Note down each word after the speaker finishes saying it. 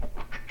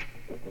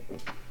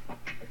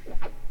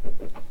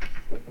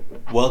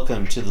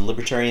Welcome to the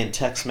Libertarian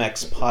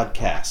Tex-Mex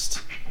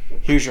podcast.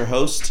 Here's your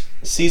host,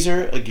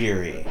 Caesar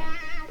Aguirre.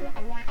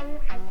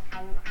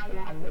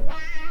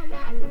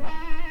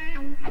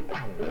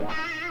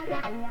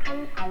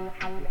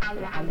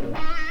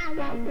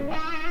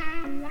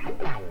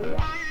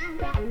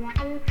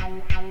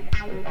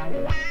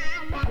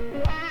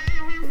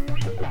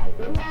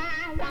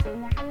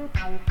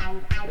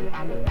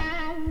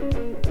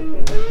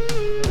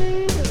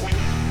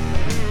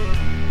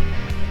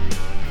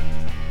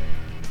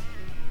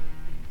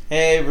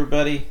 Hey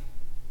everybody,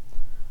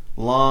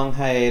 long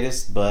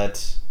hiatus,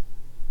 but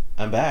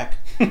I'm back.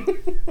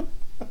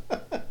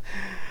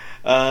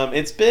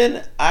 It's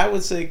been, I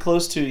would say,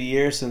 close to a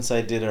year since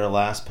I did our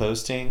last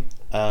posting.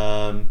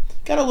 Got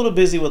a little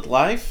busy with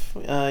life,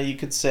 you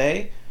could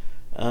say.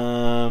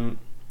 I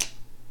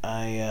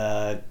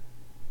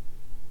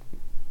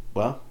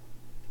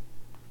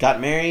got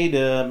married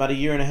about a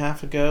year and a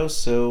half ago,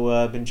 so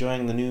I've been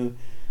enjoying the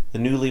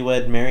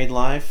newlywed married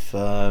life.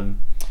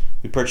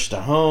 We purchased a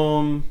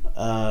home.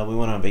 We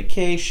went on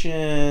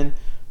vacation.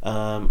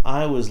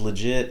 I was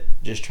legit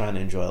just trying to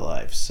enjoy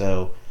life.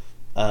 So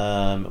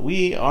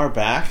we are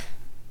back.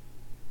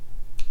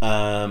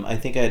 I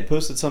think I had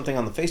posted something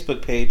on the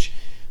Facebook page.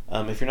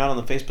 If you're not on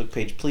the Facebook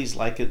page, please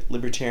like it.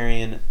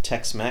 Libertarian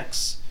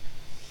Tex-Mex.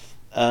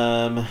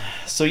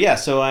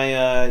 So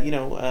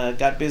I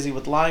got busy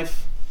with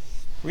life,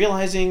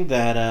 realizing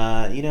that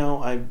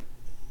I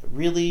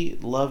really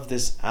love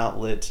this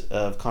outlet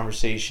of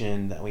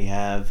conversation that we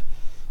have.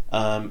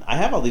 I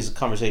have all these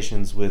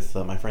conversations with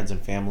my friends and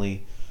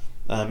family,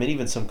 and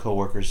even some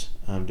coworkers,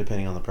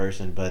 depending on the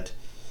person. But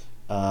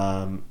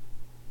I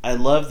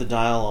love the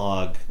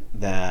dialogue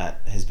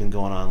that has been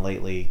going on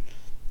lately,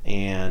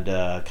 and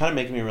kind of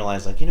making me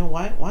realize, why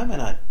am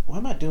I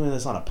not doing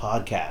this on a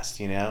podcast?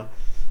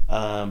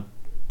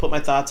 Put my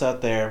thoughts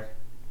out there.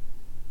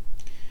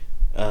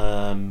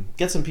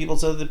 Get some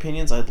people's other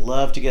opinions. I'd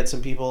love to get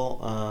some people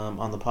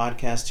on the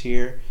podcast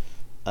here.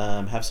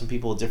 Have some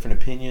people with different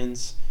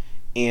opinions.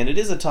 And it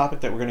is a topic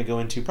that we're going to go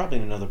into probably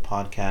in another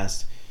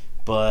podcast.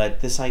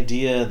 But this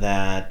idea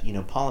that,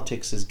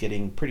 politics is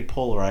getting pretty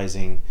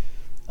polarizing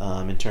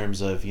in terms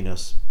of,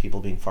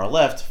 people being far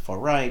left, far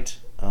right,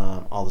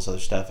 all this other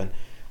stuff. And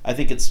I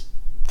think it's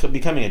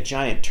becoming a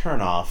giant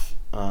turnoff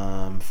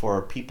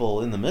for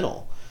people in the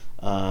middle.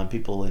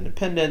 People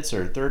independents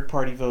or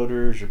third-party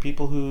voters or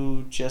people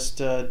who just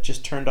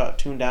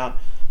tuned out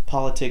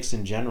politics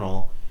in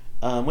general,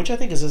 which I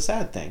think is a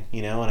sad thing,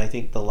 and I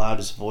think the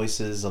loudest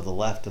voices of the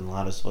left and the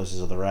loudest voices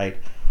of the right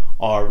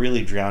are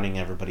really drowning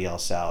everybody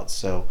else out.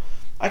 So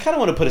I kind of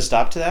want to put a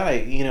stop to that.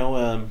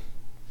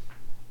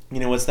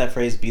 What's that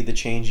phrase? Be the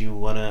change you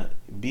want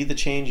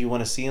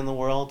to see in the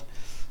world,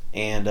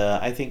 and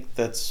I think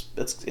it's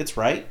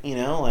right.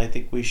 I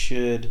think we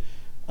should,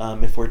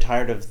 if we're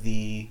tired of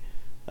the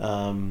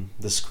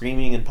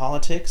screaming in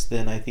politics,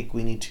 then I think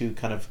we need to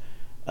kind of,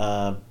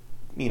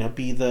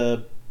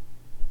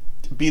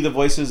 be the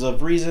voices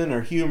of reason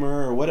or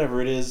humor or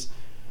whatever it is.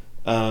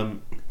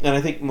 And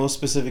I think most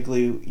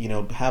specifically,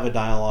 have a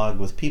dialogue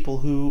with people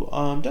who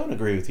don't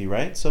agree with you,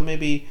 right? So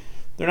maybe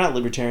they're not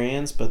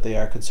libertarians, but they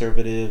are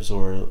conservatives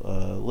or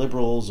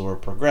liberals or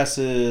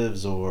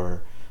progressives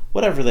or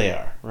whatever they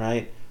are,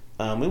 right?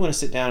 We want to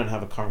sit down and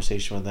have a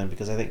conversation with them,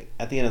 because I think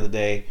at the end of the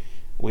day,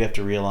 we have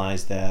to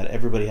realize that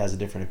everybody has a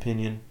different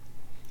opinion.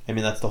 I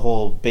mean, that's the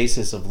whole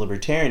basis of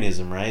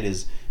libertarianism, right?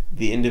 Is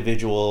the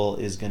individual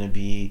is going to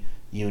be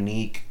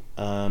unique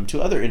to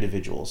other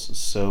individuals.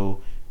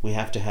 So we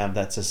have to have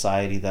that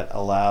society that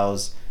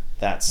allows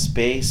that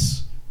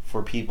space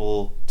for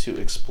people to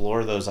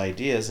explore those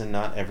ideas, and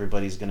not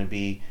everybody's going to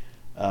be,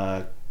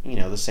 the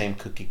same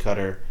cookie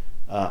cutter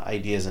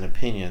ideas and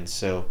opinions.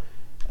 So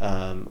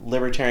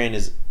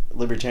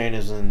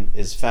libertarianism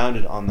is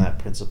founded on that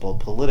principle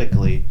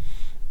politically.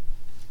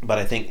 But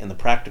I think in the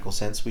practical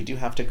sense, we do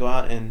have to go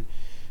out and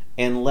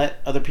let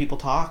other people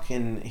talk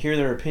and hear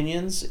their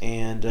opinions,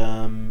 and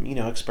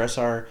express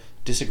our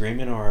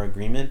disagreement or our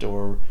agreement,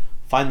 or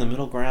find the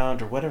middle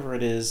ground, or whatever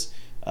it is.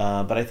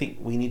 But I think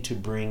we need to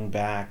bring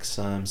back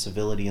some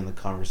civility in the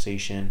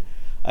conversation.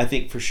 I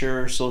think for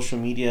sure social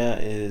media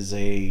is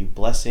a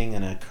blessing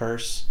and a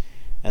curse,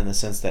 in the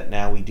sense that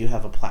now we do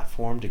have a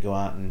platform to go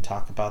out and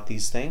talk about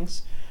these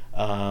things,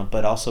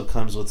 but also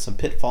comes with some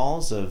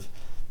pitfalls of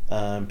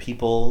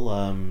people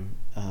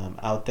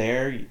out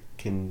there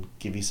can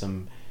give you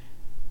some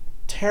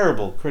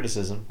terrible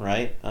criticism,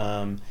 right?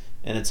 And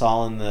it's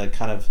all in the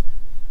kind of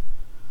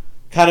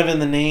in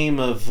the name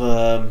of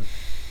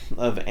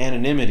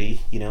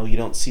anonymity. You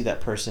don't see that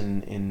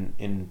person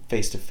in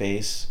face to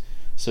face,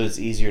 so it's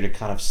easier to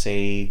kind of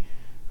say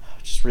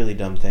just really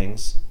dumb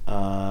things.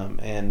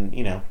 And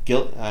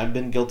I've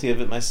been guilty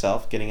of it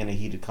myself, getting in a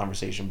heated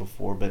conversation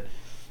before. But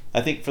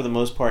I think for the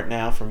most part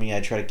now, for me, I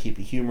try to keep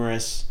it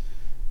humorous.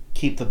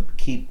 Keep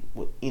it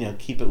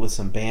with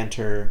some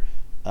banter.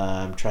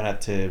 Try not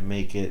to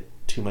make it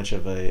too much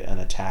of an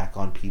attack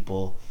on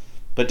people,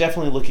 but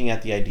definitely looking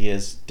at the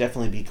ideas.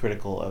 Definitely be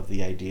critical of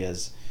the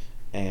ideas,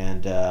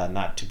 and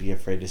not to be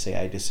afraid to say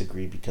I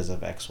disagree because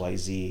of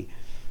XYZ,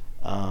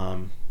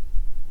 and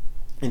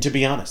to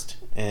be honest,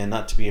 and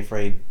not to be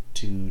afraid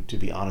to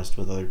be honest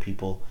with other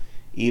people,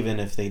 even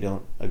if they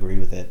don't agree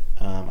with it.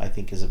 I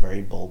think is a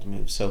very bold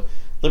move. So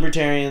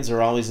libertarians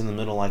are always in the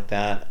middle like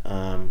that.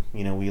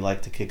 We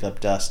like to kick up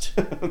dust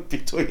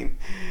between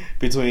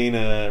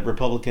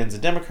Republicans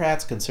and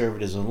Democrats,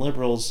 conservatives and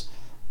liberals.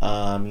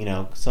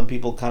 Some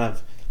people kind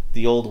of,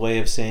 the old way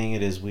of saying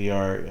it is we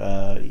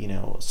are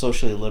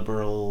socially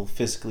liberal,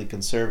 fiscally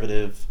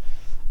conservative.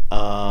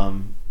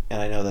 And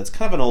I know that's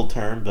kind of an old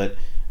term, but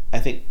I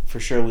think for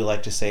sure we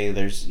like to say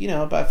there's,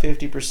 about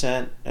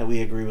 50%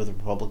 we agree with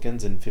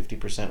Republicans and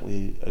 50%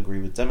 we agree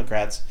with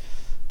Democrats.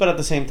 But at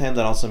the same time,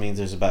 that also means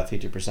there's about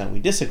 50% we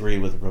disagree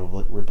with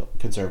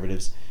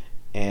conservatives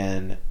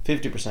and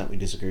 50% we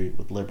disagree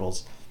with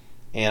liberals.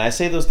 And I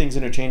say those things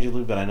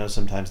interchangeably, but I know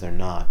sometimes they're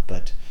not.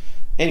 But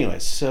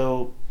anyways,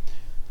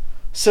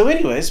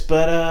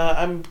 but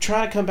I'm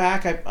trying to come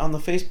back on the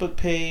Facebook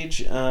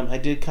page. I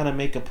did kind of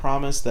make a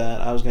promise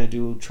that I was going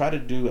to try to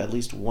do at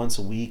least once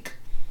a week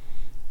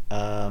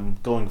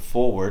going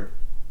forward.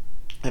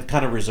 I've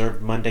kind of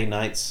reserved Monday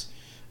nights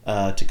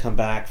to come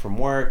back from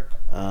work,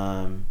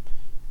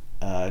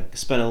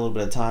 spend a little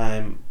bit of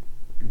time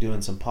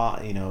doing some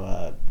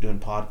doing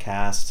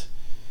podcast,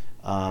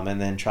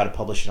 and then try to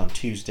publish it on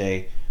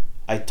Tuesday.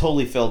 I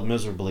totally failed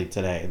miserably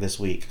this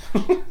week,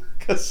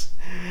 because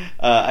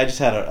I just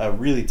had a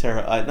really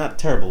not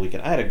terrible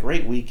weekend. I had a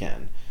great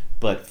weekend,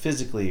 but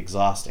physically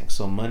exhausting.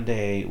 So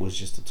Monday was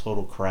just a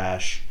total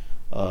crash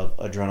of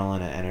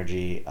adrenaline and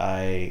energy.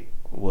 I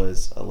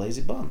was a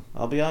lazy bum,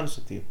 I'll be honest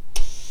with you.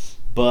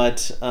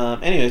 But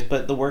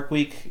but the work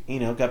week,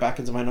 got back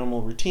into my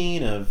normal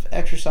routine of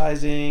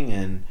exercising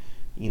and,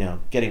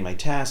 getting my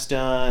tasks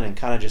done and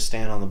kind of just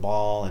staying on the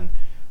ball. And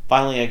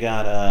finally I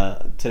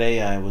got,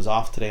 today I was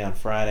off today on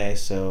Friday,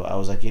 so I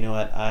was like, you know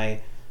what,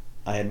 I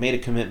had made a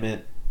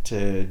commitment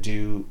to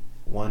do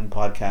one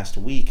podcast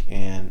a week,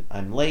 and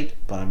I'm late,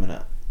 but I'm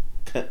going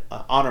to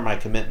honor my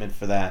commitment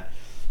for that.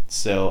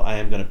 So I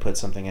am going to put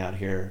something out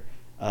here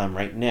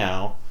right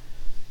now.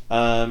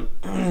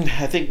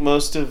 I think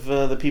most of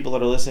the people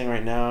that are listening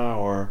right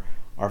now are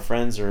our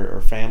friends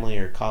or family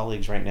or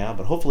colleagues right now,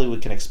 but hopefully we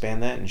can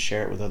expand that and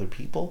share it with other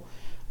people.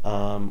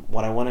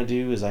 What I want to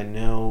do is I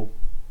know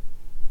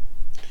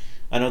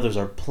there's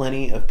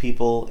plenty of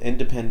people,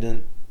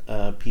 independent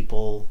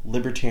people,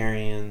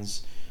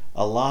 libertarians,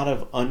 a lot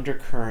of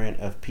undercurrent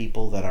of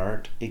people that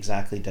aren't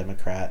exactly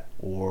Democrat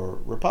or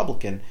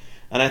Republican.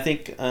 And I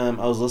think I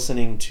was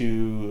listening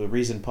to a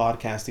Reason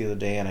podcast the other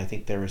day, and I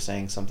think they were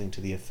saying something to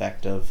the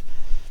effect of,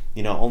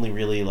 only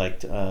really it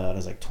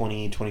was like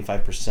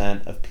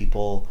 20-25% of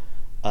people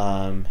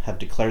have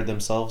declared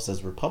themselves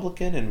as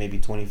Republican, and maybe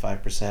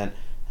 25%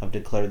 have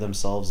declared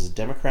themselves as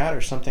Democrat,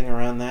 or something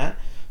around that.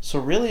 So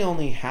really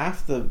only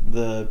half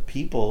the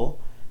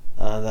people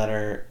that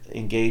are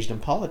engaged in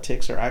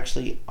politics are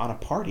actually on a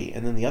party,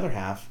 and then the other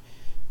half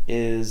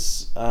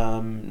is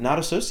not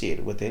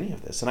associated with any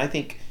of this. And I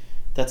think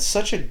that's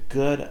such a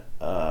good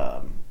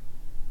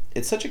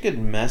it's such a good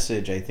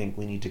message. I think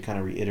we need to kind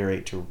of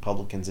reiterate to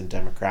Republicans and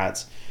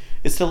Democrats,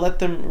 is to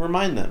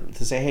remind them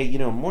to say, hey,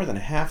 more than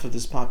half of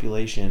this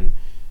population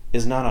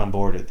is not on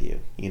board with you,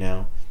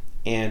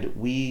 and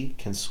we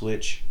can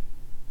switch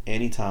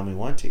anytime we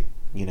want to,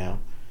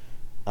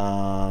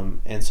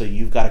 and so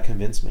you've got to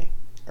convince me,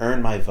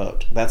 earn my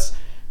vote. That's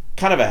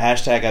kind of a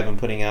hashtag I've been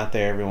putting out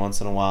there every once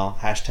in a while,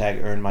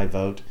 hashtag earn my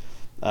vote.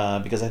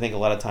 Because I think a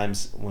lot of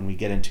times when we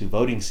get into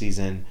voting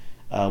season,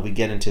 we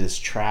get into this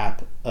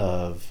trap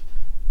of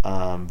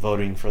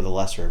voting for the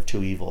lesser of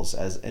two evils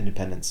as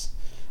independents.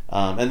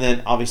 And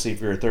then obviously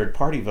if you're a third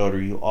party voter,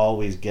 you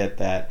always get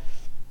that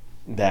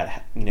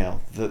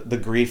the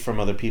grief from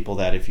other people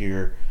that if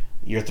you're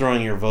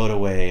throwing your vote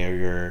away,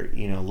 or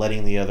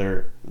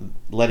you're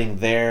letting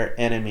their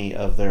enemy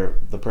of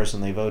the person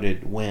they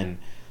voted win,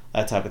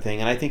 that type of thing.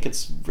 And I think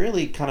it's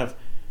really kind of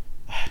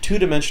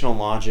two-dimensional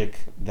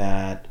logic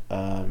that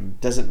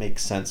doesn't make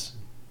sense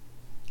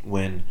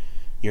when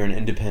you're an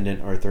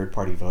independent or a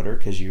third-party voter,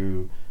 because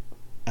you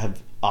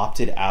have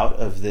opted out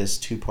of this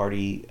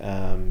two-party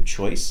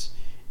choice,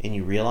 and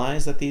you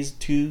realize that these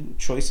two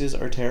choices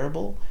are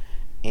terrible.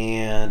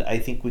 And I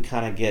think we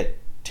kind of get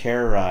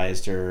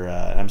terrorized, or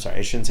I'm sorry,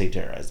 I shouldn't say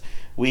terrorized.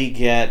 We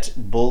get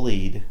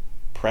bullied,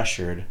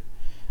 pressured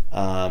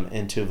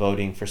into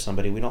voting for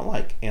somebody we don't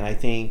like. And I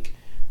think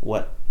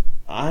what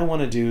I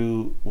want to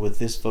do with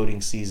this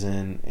voting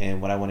season,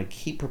 and what I want to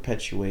keep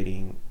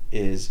perpetuating,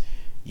 is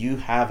you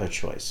have a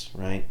choice,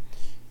 right?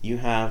 You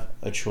have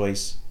a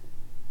choice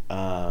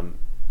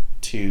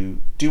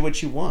to do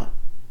what you want,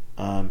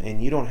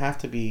 and you don't have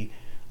to be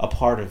a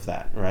part of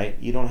that, right?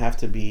 You don't have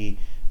to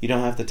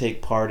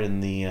take part in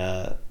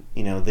the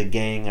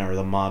gang or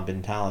the mob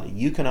mentality.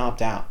 You can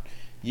opt out.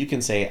 You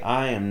can say,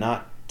 I am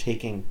not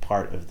taking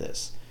part of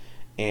this.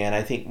 And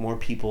I think more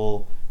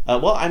people,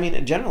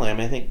 generally,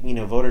 I think,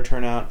 voter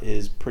turnout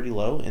is pretty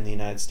low in the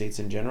United States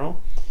in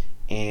general.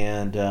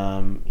 And,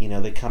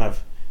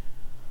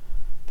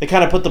 they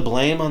kind of put the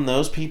blame on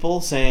those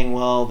people, saying,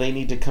 well, they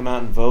need to come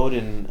out and vote,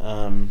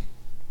 and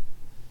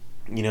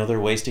they're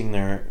wasting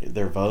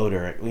their vote,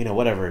 or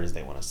whatever it is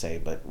they want to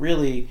say. But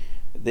really,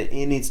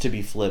 it needs to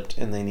be flipped,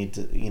 and they need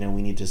to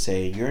we need to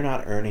say, you're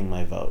not earning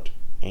my vote,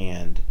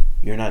 and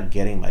you're not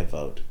getting my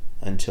vote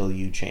until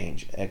you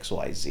change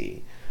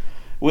XYZ.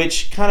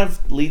 Which kind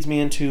of leads me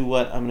into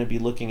what I'm going to be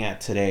looking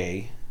at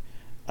today.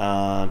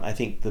 I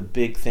think the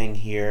big thing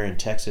here in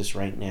Texas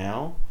right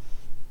now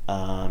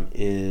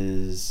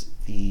is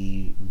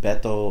the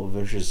Beto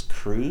versus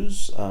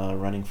Cruz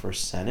running for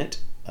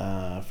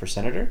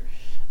senator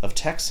of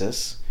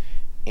Texas.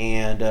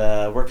 And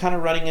we're kind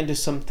of running into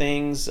some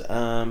things.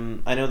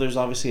 I know there's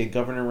obviously a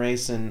governor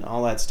race and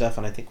all that stuff,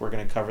 and I think we're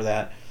going to cover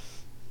that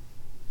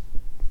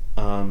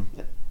in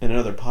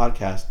another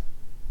podcast.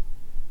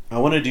 I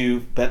want to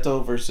do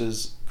Beto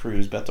versus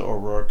Cruz, Beto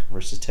O'Rourke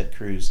versus Ted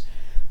Cruz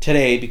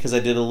today, because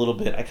I did a little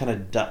bit. I kind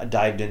of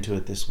dived into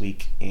it this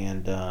week,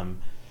 and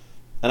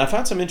I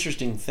found some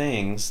interesting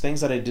things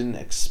that I didn't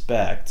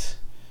expect.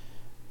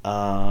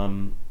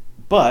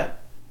 But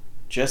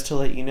just to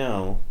let you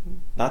know,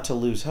 not to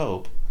lose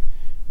hope,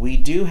 we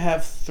do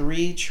have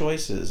 3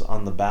 choices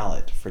on the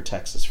ballot for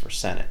Texas for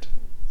senator.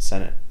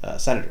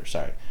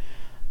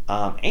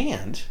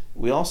 And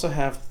we also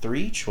have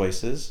 3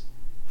 choices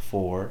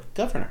for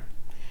governor.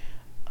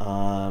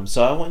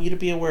 So I want you to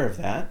be aware of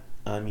that.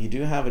 You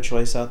do have a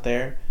choice out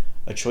there,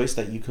 a choice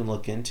that you can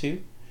look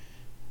into.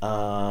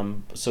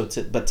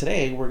 But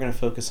today we're going to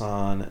focus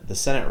on the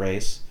Senate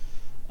race.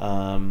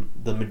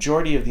 The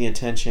majority of the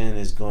attention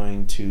is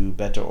going to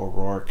Beto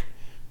O'Rourke,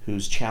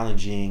 who's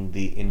challenging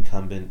the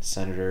incumbent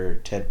Senator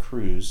Ted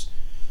Cruz.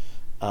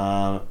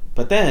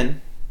 But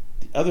then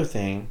the other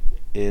thing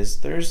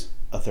is there's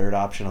a third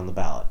option on the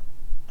ballot,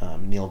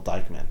 Neil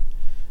Dykman.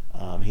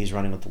 He's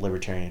running with the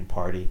Libertarian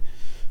Party.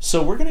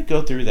 So we're going to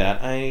go through that.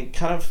 I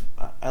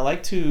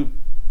like to,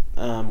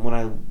 when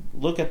I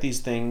look at these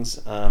things,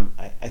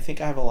 I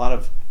think I have a lot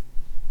of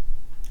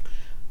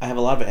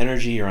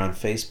energy around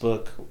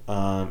Facebook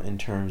in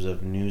terms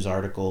of news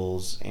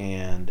articles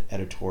and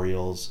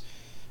editorials,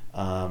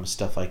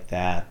 stuff like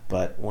that.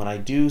 But when I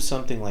do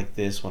something like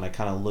this, when I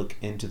kind of look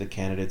into the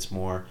candidates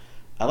more,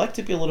 I like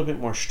to be a little bit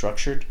more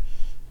structured.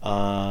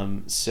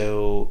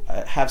 So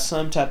I have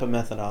some type of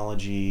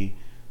methodology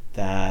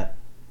that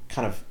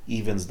kind of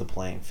evens the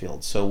playing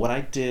field. So what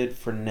I did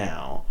for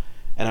now,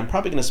 and I'm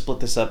probably going to split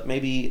this up,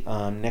 maybe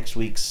next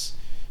week's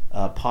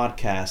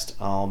podcast,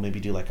 I'll maybe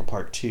do like a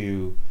part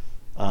 2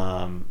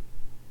 and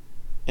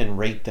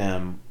rate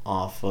them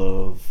off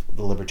of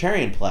the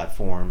Libertarian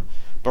platform.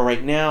 But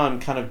right now I'm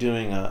kind of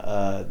doing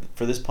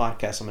for this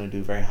podcast, I'm going to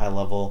do a very high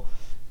level,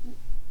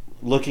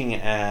 looking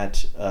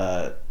at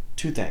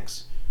 2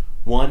 things.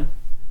 One,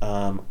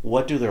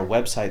 what do their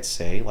websites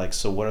say? Like,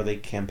 so what are they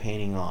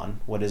campaigning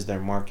on? What is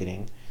their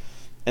marketing?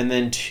 And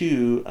then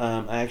 2,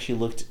 I actually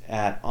looked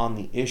at on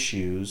the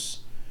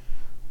issues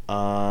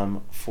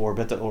for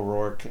Beto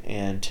O'Rourke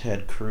and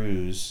Ted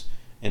Cruz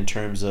in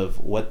terms of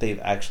what they've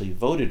actually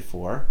voted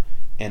for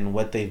and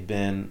what they've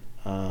been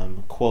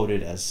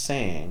quoted as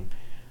saying.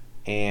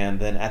 And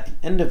then at the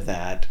end of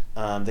that,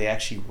 they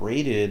actually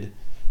rated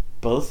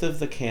both of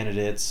the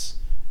candidates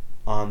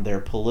on their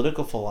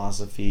political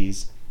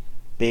philosophies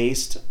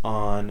based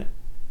on,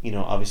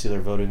 obviously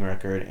their voting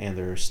record and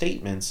their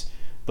statements,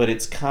 but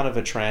it's kind of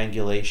a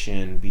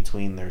triangulation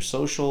between their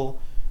social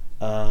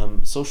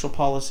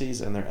policies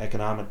and their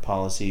economic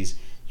policies.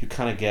 You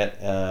kind of get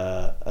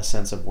a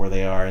sense of where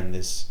they are in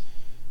this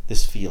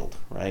field,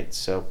 right?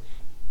 So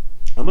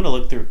I'm going to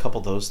look through a couple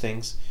of those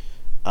things.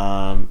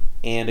 And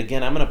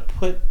again, I'm going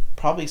to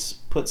probably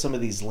put some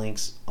of these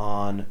links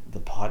on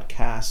the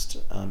podcast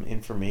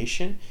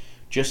information,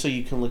 just so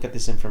you can look at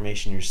this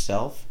information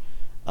yourself.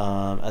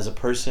 As a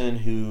person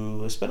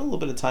who has spent a little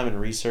bit of time in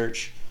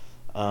research,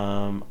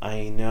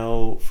 I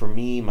know for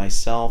me,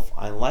 myself,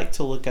 I like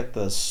to look at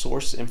the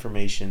source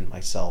information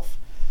myself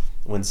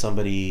when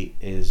somebody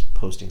is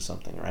posting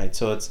something, right?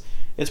 So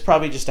it's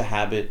probably just a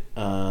habit,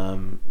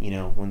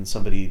 when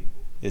somebody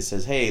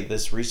says, hey,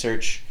 this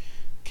research,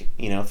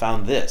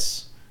 found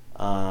this.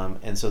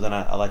 And so then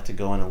I like to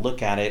go in and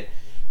look at it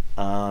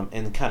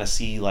and kind of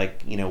see,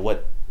 like,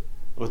 what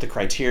the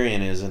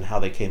criterion is and how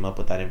they came up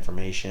with that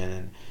information.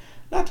 And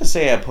not to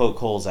say I poke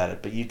holes at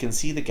it, but you can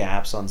see the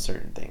gaps on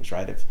certain things,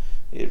 right? If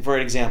for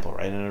an example,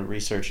 right, and a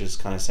research is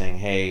kind of saying,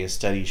 hey, a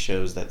study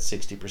shows that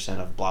 60%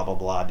 of blah, blah,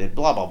 blah did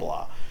blah, blah,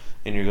 blah.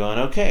 And you're going,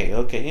 okay,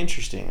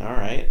 interesting, all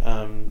right.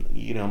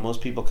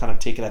 Most people kind of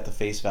take it at the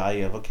face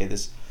value of, okay,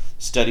 this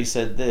study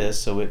said this,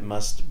 so it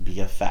must be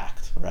a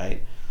fact,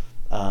 right?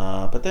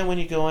 But then when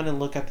you go in and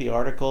look at the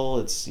article,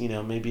 it's,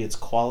 maybe it's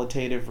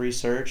qualitative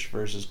research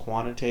versus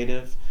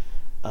quantitative,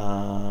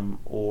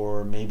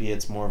 or maybe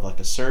it's more of like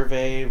a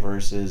survey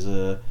versus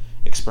a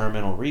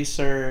experimental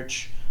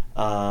research.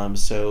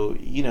 So,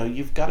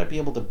 you've got to be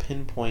able to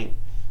pinpoint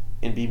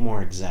and be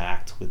more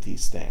exact with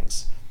these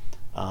things.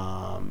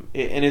 And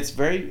it's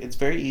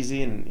very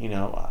easy, and,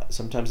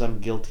 sometimes I'm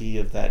guilty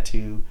of that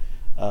too,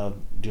 of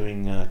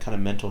doing kind of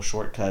mental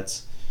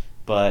shortcuts.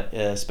 But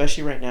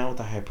especially right now with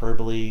the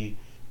hyperbole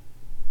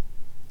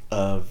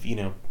of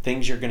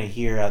things you're going to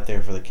hear out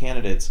there for the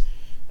candidates,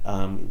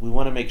 we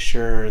want to make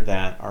sure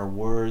that our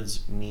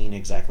words mean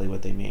exactly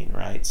what they mean,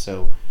 right?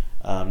 So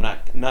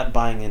not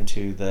buying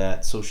into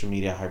that social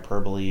media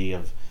hyperbole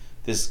of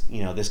this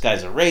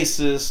guy's a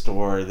racist,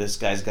 or this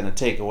guy's going to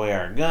take away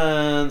our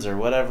guns, or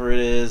whatever it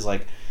is.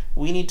 Like,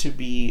 we need to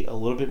be a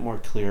little bit more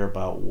clear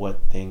about what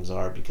things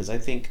are, because I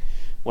think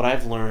what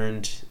I've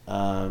learned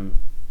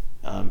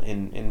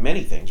in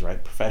many things,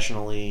 right,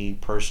 professionally,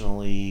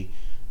 personally,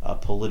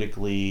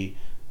 politically,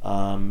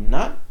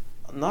 not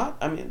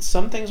I mean,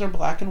 some things are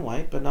black and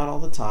white, but not all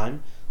the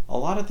time. A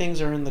lot of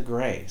things are in the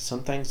gray.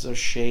 Some things are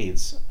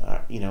shades,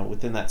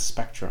 within that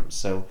spectrum.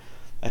 So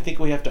I think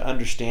we have to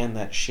understand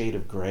that shade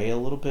of gray a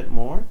little bit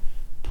more,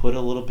 put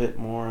a little bit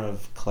more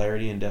of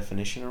clarity and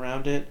definition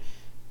around it,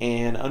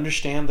 and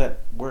understand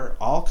that we're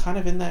all kind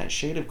of in that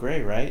shade of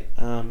gray, right?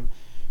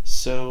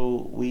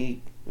 So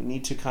we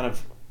need to kind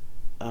of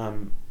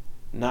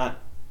not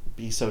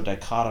be so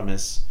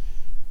dichotomous,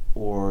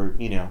 or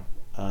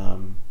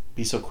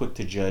be so quick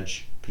to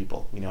judge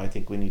people. I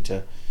think we need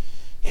to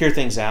hear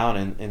things out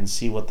and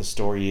see what the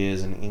story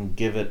is, and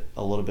give it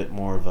a little bit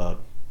more of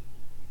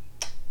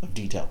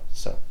detail.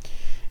 So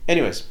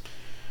anyways,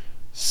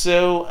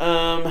 so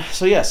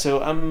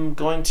I'm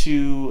going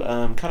to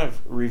kind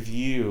of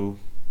review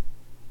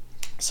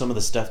some of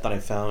the stuff that I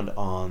found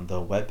on the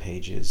web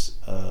pages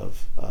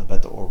of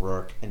Beto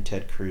O'Rourke and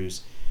Ted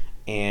Cruz.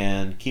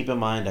 And keep in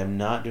mind, I'm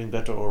not doing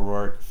Beto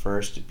O'Rourke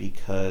first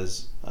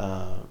because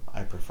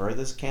I prefer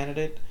this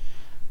candidate.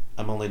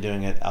 I'm only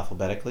doing it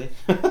alphabetically.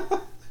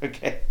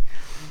 Okay.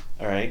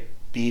 All right.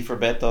 B for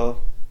Beto,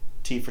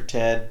 T for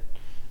Ted.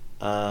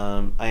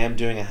 I am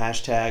doing a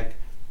hashtag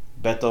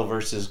Beto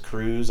versus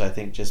Cruz, I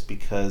think, just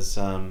because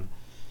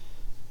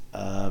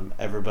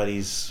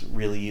everybody's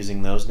really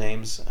using those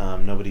names.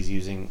 Nobody's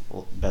using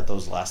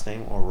Beto's last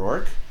name,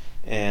 O'Rourke,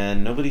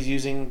 and nobody's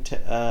using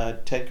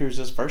Ted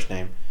Cruz's first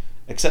name,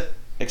 except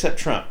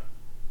Trump,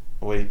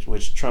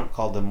 which Trump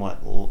called him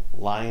what,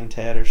 Lion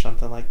Ted or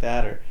something like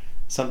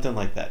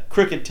that,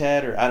 Crooked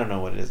Ted, or I don't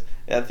know what it is.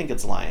 I think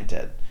it's Lion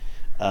Ted,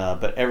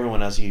 but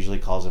everyone else usually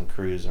calls him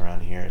Cruz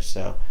around here.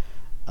 So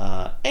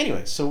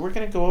anyway, so we're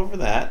gonna go over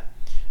that.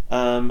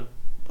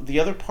 The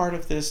other part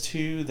of this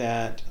too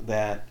that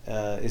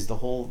is the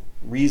whole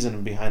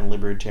reason behind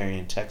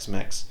libertarian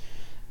Tex-Mex,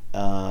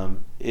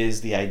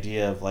 is the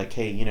idea of like,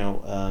 hey,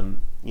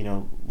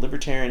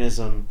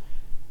 libertarianism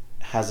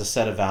has a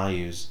set of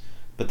values,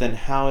 but then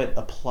how it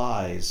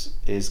applies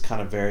is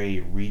kind of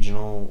very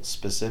regional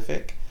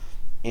specific,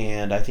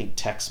 and I think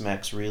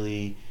Tex-Mex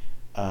really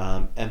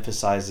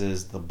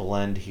emphasizes the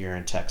blend here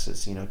in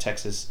Texas.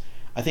 Texas,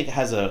 I think,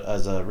 has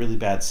a really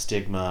bad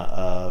stigma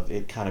of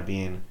it kind of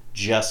being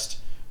just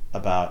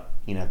about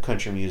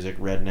country music,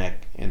 redneck,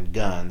 and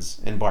guns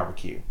and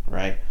barbecue,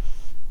 right?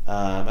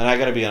 And I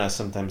got to be honest,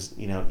 sometimes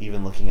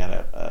even looking at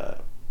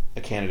a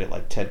candidate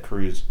like Ted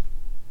Cruz,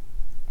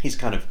 he's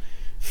kind of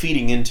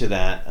feeding into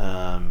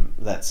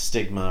that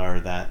stigma, or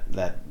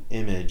that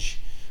image.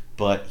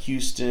 But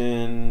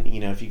Houston,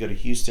 if you go to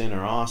Houston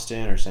or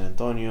Austin or San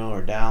Antonio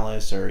or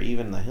Dallas or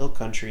even the Hill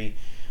Country,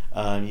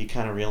 you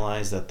kind of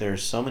realize that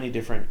there's so many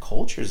different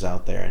cultures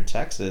out there in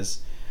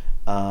Texas,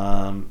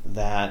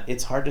 that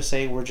it's hard to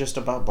say we're just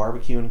about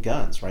barbecue and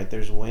guns, right?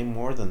 There's way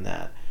more than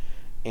that.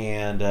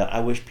 And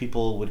I wish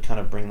people would kind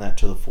of bring that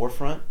to the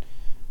forefront.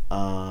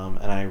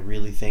 And I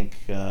really think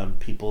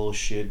people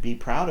should be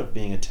proud of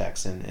being a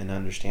Texan, and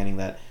understanding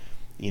that,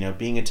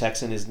 being a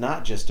Texan is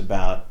not just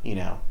about,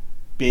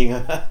 being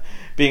a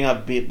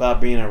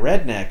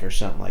redneck or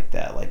something like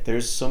that. Like,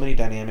 there's so many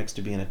dynamics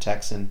to being a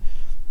Texan,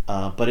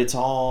 but it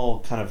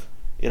all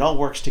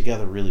works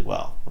together really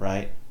well,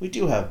 right? We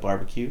do have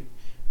barbecue,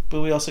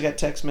 but we also got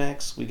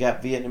Tex-Mex, we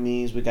got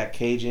Vietnamese, we got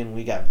Cajun,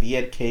 we got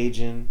Viet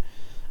Cajun,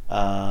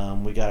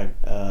 we got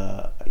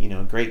a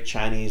great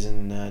Chinese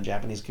and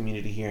Japanese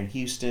community here in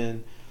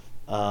Houston,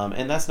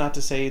 and that's not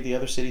to say the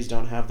other cities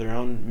don't have their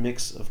own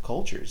mix of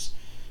cultures.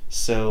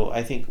 So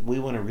I think we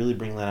want to really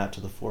bring that out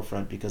to the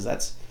forefront, because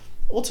that's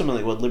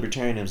ultimately what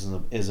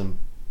libertarianism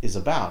is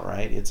about,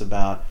 right? It's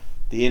about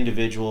the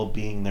individual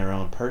being their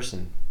own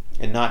person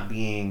and not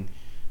being,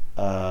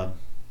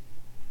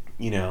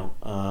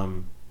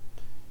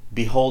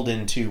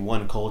 beholden to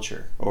one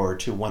culture or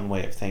to one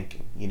way of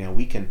thinking.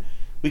 We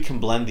can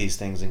blend these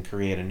things and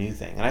create a new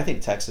thing. And I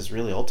think Texas,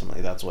 really,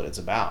 ultimately, that's what it's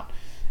about.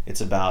 It's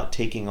about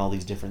taking all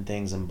these different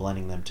things and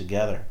blending them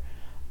together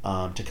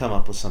to come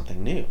up with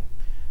something new.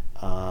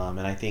 And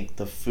I think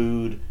the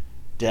food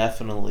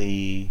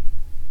definitely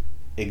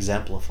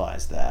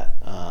exemplifies that,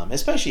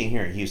 especially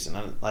here in Houston.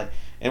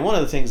 And one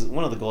of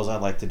the goals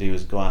I'd like to do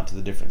is go out to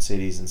the different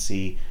cities and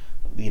see,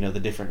 the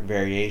different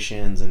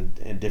variations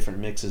and different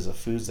mixes of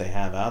foods they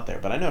have out there.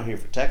 But I know here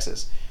for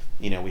Texas,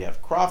 we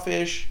have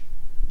crawfish,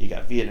 you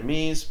got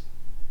Vietnamese,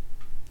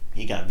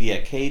 you got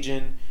Viet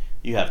Cajun,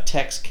 you have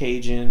Tex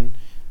Cajun,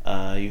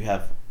 you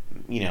have,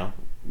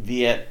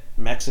 Viet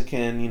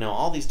Mexican,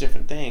 all these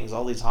different things,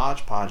 all these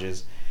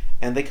hodgepodges,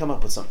 and they come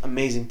up with some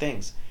amazing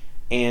things.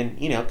 And,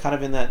 kind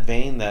of in that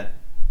vein that,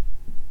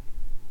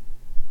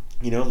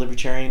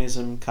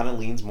 libertarianism kind of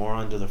leans more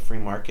onto the free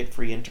market,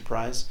 free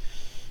enterprise.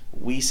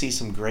 We see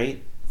some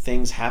great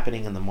things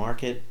happening in the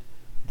market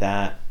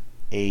that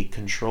a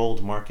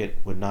controlled market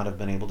would not have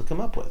been able to come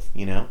up with.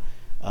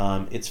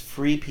 It's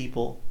free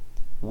people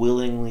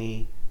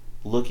willingly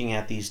looking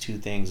at these two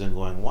things and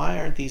going, why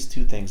aren't these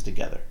two things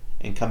together,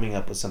 and coming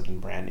up with something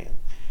brand new.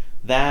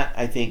 That,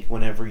 I think,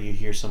 whenever you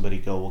hear somebody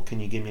go, well, can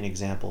you give me an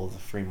example of the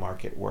free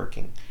market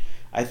working?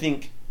 I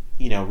think,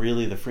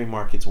 really the free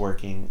market's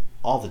working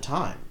all the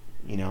time,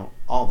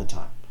 all the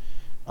time.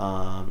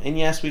 And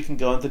yes, we can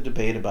go into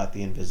debate about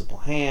the invisible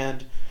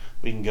hand.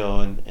 We can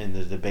go in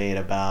the debate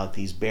about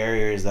these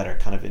barriers that are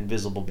kind of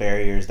invisible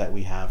barriers that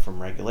we have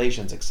from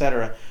regulations,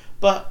 etc.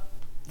 But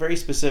very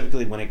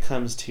specifically, when it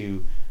comes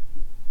to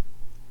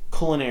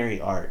culinary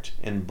art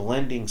and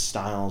blending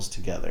styles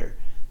together,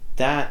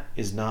 that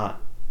is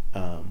not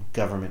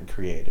government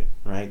created,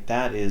 right?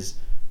 That is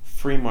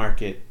free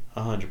market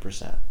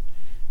 100%.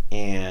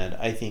 And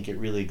I think it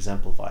really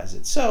exemplifies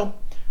it. So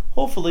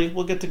hopefully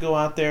we'll get to go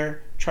out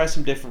there, try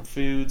some different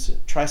foods,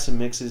 try some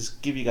mixes,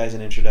 give you guys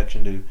an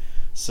introduction to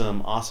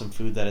some awesome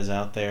food that is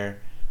out there.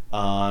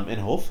 And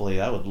hopefully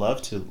I would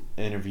love to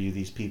interview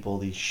these people,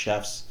 these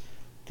chefs,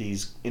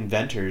 these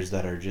inventors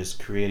that are just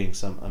creating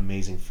some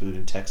amazing food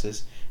in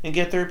Texas, and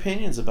get their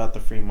opinions about the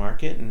free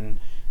market and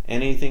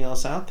anything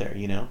else out there,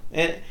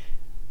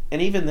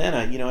 And even then,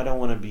 I don't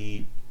want to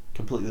be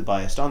completely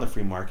biased on the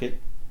free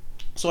market.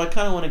 So I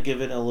kind of want to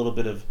give it a little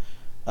bit of,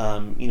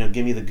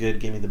 give me the good,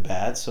 give me the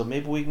bad. So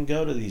maybe we can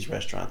go to these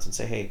restaurants and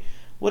say, hey,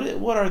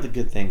 what are the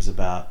good things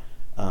about,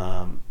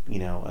 a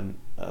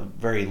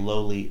very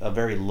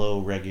low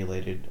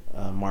regulated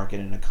market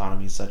and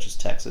economy such as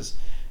Texas,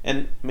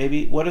 and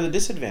maybe what are the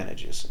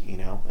disadvantages,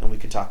 and we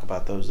could talk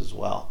about those as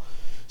well.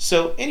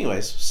 So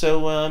anyways,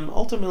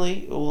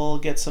 ultimately we'll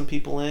get some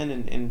people in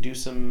and do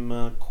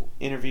some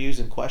interviews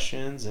and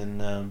questions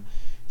and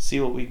see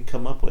what we can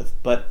come up with.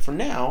 But for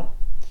now,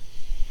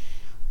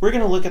 we're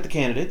going to look at the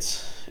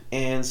candidates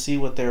and see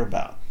what they're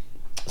about.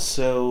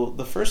 So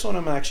the first one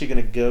I'm actually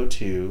going to go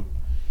to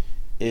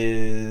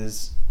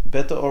is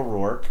Beto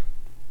O'Rourke.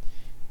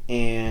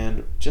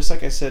 And just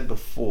like I said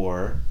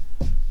before,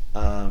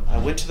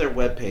 I went to their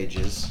web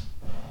pages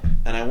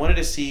and I wanted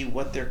to see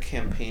what they're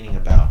campaigning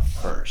about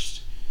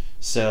first.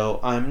 So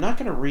I'm not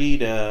going to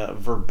read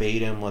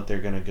verbatim what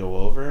they're going to go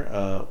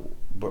over,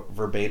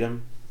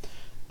 verbatim.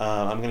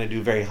 I'm going to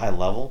do very high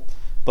level.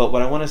 But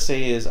what I want to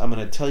say is I'm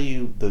going to tell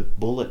you the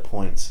bullet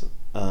points,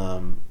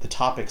 the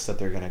topics that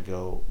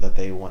that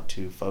they want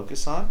to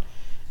focus on,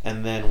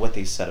 and then what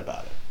they said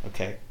about it.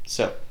 Okay,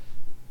 so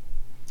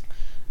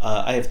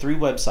I have 3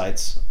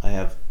 websites. I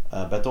have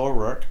Beto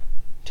O'Rourke,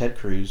 Ted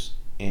Cruz,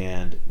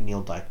 and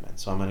Neil Dykman.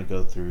 So I'm going to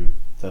go through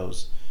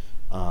those,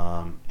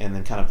 and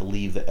then kind of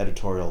leave the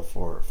editorial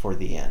for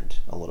the end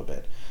a little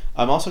bit.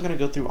 I'm also going to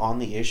go through on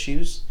the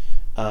issues,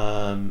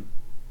 and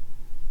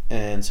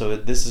so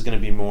this is going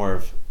to be more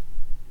of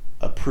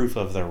a proof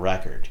of their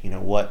record.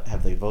 What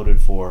have they voted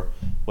for?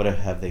 What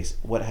have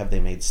they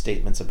made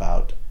statements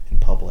about in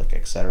public,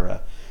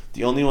 etc.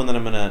 The only one that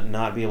I'm gonna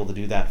not be able to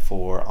do that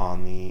for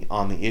on the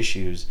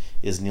issues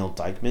is Neil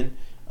Dykman,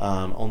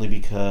 only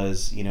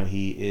because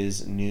he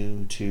is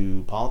new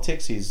to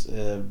politics. He's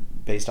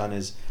based on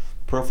his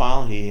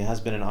profile, he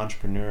has been an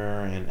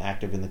entrepreneur and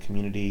active in the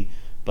community,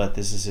 but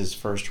this is his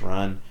first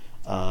run,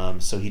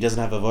 so he doesn't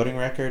have a voting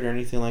record or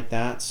anything like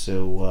that.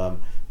 So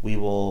we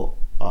will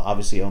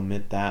obviously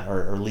omit that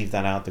or leave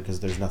that out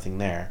because there's nothing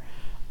there,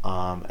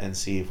 and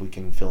see if we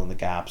can fill in the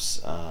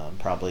gaps,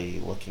 probably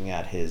looking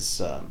at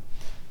his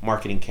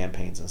marketing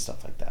campaigns and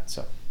stuff like that.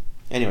 So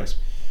anyways,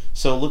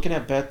 so looking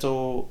at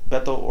Beto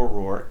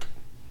O'Rourke,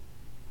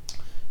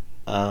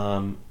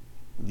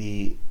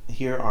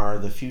 here are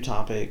the few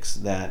topics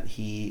that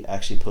he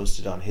actually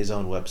posted on his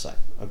own website.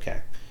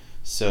 Okay,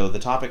 so the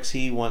topics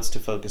he wants to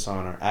focus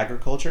on are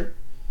agriculture,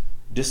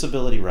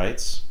 disability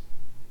rights,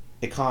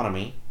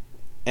 economy,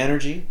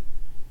 energy,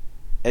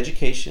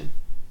 education,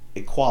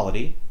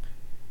 equality,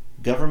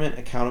 government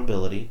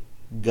accountability,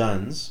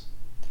 guns,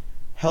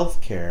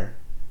 healthcare,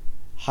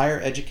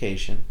 higher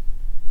education,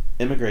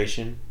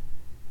 immigration,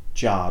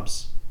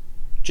 jobs,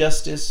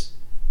 justice,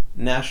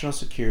 national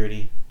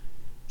security,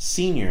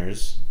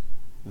 seniors,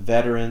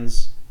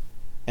 veterans,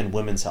 and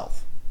women's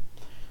health.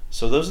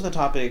 So those are the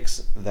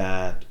topics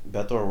that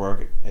Beto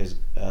O'Rourke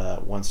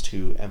wants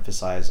to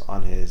emphasize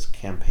on his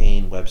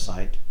campaign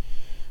website.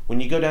 When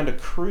you go down to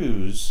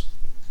Cruz,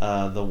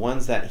 the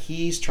ones that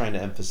he's trying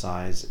to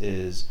emphasize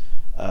is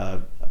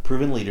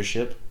proven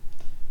leadership,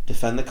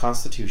 defend the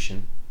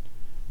Constitution,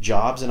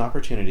 jobs and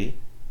opportunity,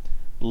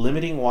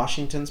 limiting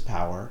Washington's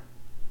power,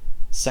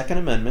 Second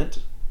Amendment,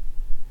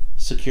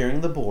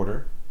 securing the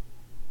border,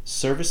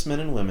 servicemen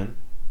and women,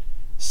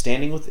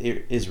 standing with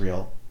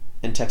Israel,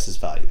 and Texas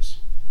values.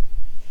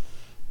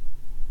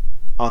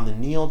 On the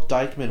Neil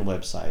Dykman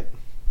website,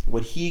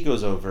 what he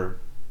goes over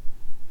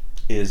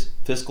is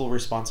fiscal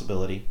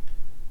responsibility,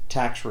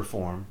 tax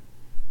reform,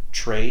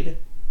 trade,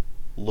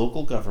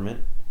 local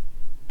government,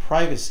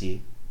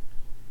 privacy,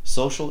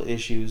 social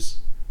issues,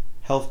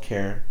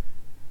 healthcare,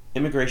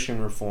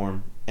 immigration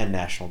reform, and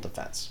national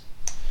defense.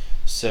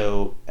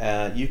 So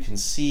you can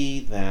see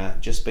that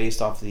just based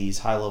off of these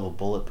high-level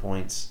bullet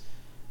points,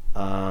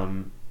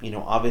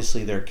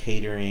 obviously they're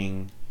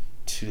catering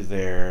to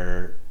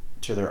their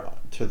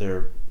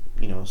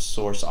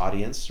source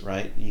audience,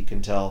 right? You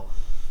can tell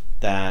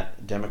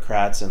that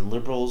Democrats and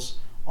liberals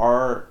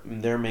are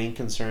their main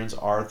concerns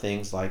are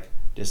things like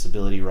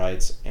disability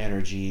rights,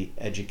 energy,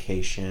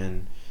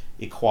 education,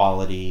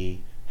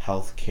 equality,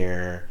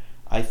 healthcare.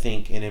 I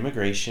think in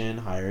immigration,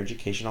 higher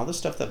education, all the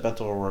stuff that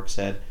Beto O'Rourke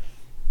said,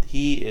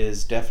 he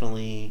is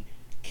definitely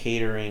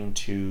catering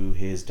to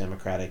his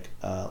Democratic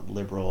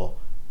liberal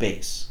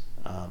base,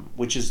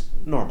 which is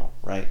normal,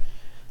 right?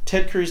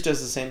 Ted Cruz does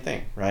the same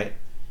thing, right?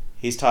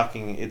 He's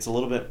talking, it's a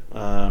little bit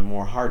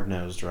more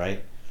hard-nosed,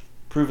 right?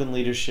 Proven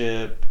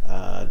leadership,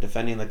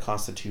 defending the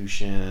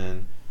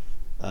Constitution,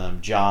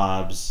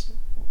 jobs,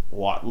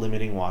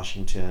 limiting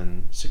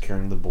Washington,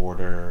 securing the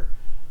border,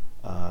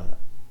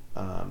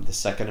 the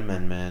Second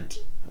Amendment,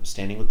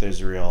 standing with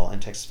Israel,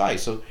 and Texas value.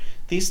 So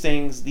these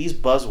things, these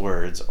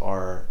buzzwords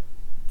are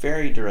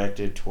very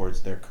directed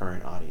towards their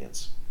current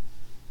audience.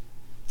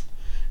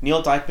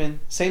 Neil Dyckman,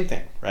 same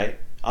thing, right?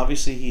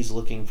 Obviously, he's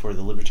looking for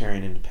the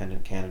libertarian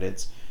independent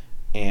candidates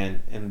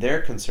and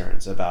their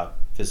concerns about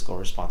fiscal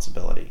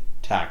responsibility,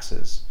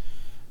 taxes,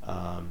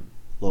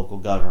 local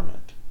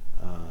government,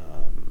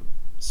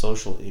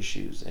 social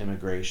issues,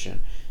 immigration,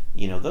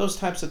 those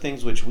types of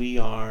things which we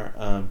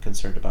are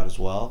concerned about as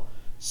well.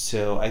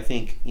 So I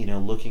think,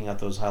 looking at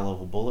those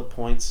high-level bullet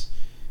points,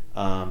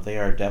 they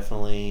are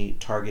definitely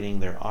targeting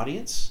their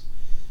audience,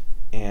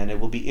 and it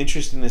will be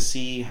interesting to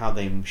see how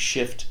they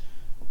shift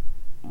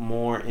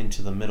more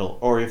into the middle,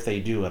 or if they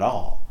do at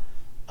all,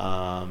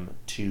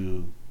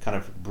 to kind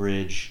of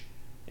bridge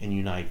and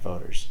unite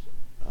voters.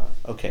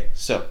 Okay,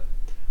 so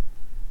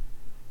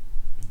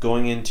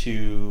going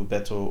into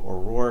Beto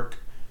O'Rourke,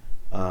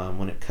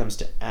 when it comes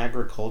to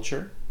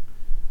agriculture,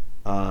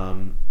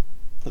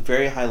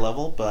 very high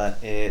level, but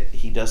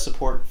he does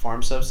support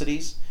farm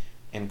subsidies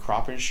and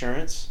crop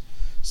insurance.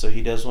 So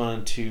he does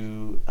want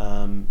to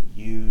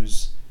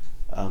use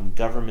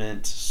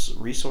government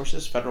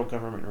resources, federal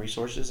government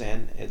resources,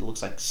 and it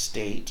looks like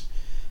state,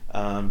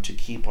 to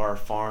keep our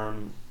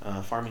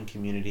farming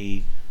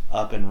community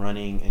up and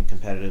running and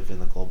competitive in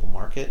the global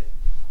market.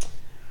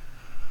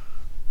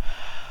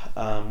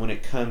 When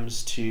it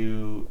comes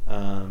to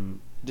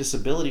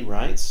disability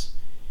rights,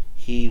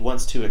 he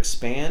wants to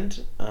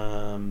expand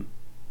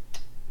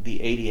the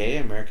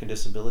ADA, American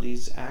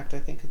Disabilities Act, I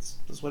think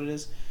is what it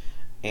is,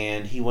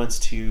 and he wants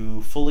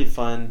to fully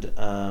fund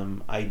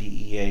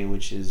IDEA,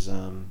 which is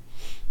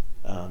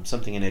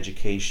something in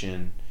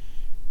education,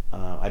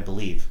 I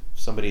believe.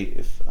 Somebody,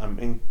 if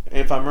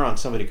I'm wrong,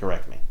 somebody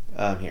correct me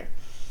here.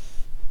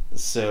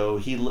 So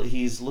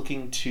he's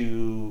looking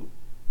to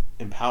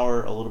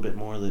empower a little bit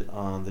more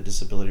on the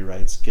disability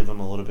rights, give them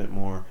a little bit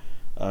more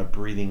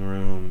breathing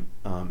room,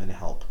 and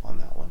help on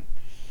that one.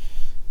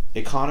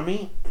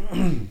 Economy.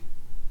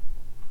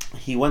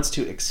 He wants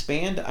to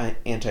expand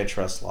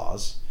antitrust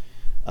laws,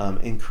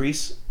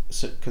 increase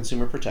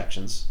consumer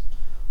protections,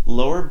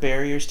 lower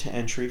barriers to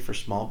entry for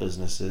small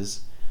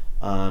businesses,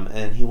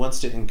 and he wants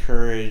to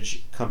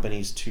encourage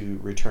companies to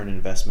return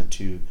investment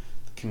to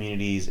the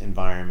communities,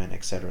 environment,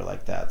 etc.,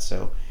 like that.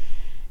 So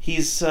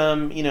he's,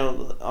 on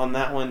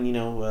that one,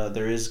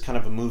 there is kind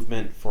of a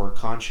movement for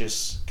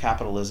conscious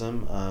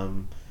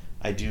capitalism.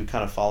 I do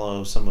kind of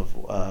follow some of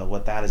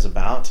what that is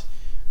about.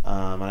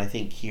 And I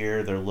think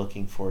here they're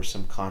looking for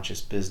some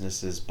conscious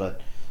businesses, but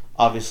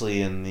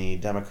obviously in the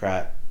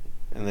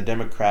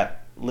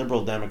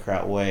liberal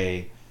Democrat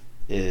way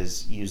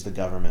is use the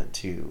government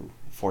to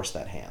force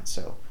that hand.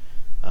 So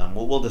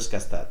we'll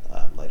discuss that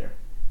later.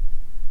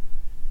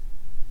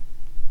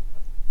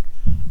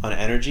 On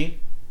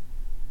energy,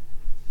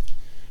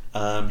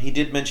 he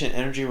did mention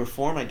energy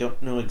reform. I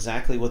don't know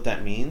exactly what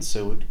that means,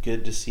 so it would be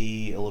good to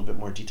see a little bit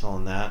more detail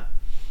on that.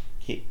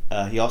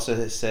 He also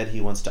has said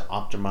he wants to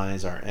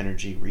optimize our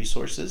energy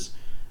resources.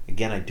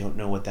 Again, I don't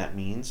know what that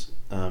means,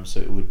 so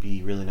it would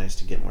be really nice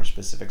to get more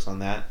specifics on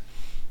that.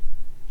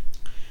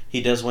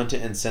 He does want to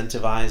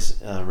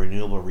incentivize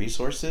renewable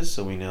resources,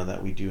 so we know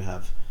that we do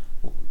have,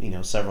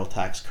 several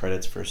tax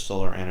credits for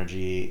solar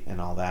energy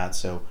and all that.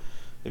 So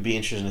it'd be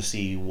interesting to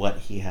see what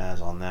he has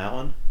on that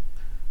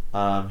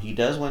one. He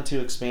does want to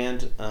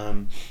expand,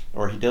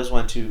 or he does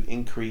want to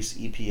increase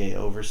EPA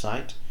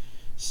oversight.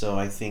 So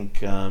I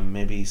think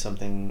maybe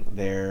something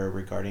there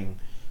regarding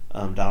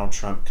Donald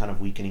Trump kind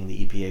of weakening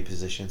the EPA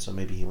position. So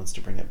maybe he wants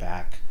to bring it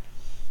back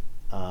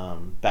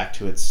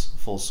to its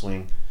full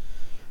swing.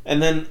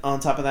 And then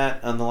on top of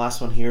that, the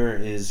last one here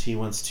is he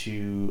wants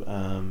to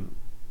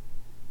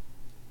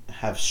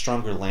have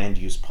stronger land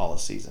use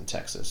policies in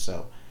Texas.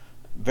 So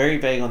very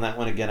vague on that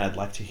one. Again, I'd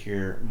like to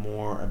hear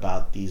more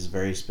about these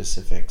very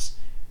specifics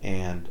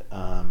and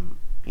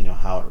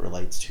how it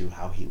relates to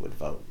how he would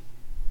vote.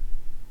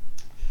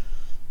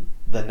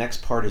 The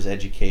next part is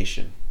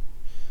education.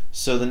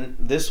 So then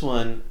this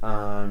one,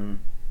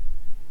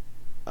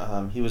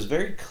 he was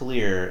very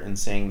clear in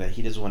saying that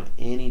he doesn't want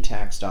any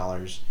tax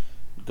dollars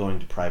going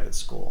to private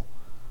school.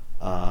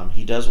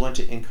 He does want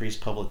to increase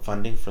public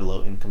funding for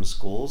low-income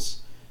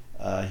schools.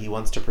 He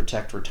wants to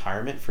protect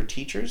retirement for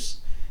teachers,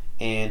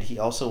 and he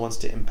also wants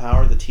to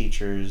empower the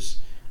teachers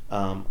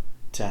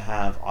to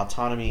have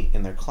autonomy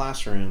in their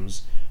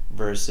classrooms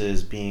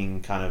versus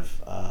being kind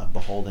of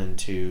beholden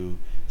to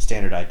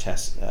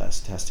standardized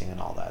testing and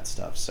all that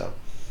stuff. So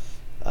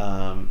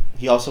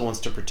he also wants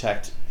to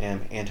protect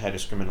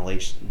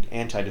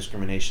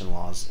anti-discrimination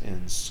laws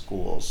in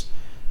schools.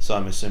 So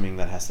I'm assuming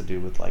that has to do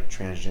with like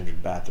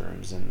transgendered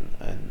bathrooms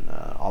and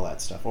all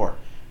that stuff, or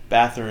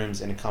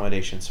bathrooms and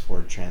accommodations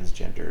for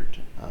transgendered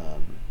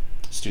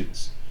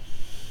students.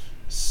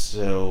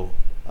 So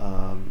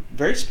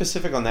very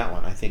specific on that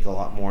one. I think a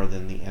lot more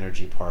than the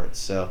energy part.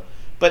 So,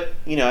 but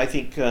I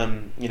think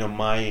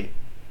my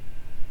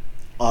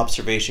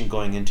observation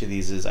going into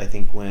these is I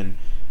think when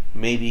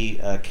maybe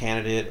a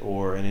candidate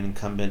or an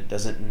incumbent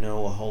doesn't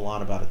know a whole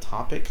lot about a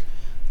topic,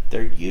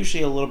 they're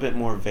usually a little bit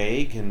more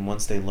vague, and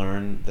once they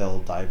learn, they'll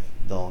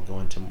go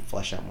into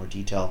flesh out more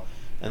detail,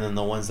 and then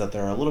the ones that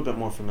they're a little bit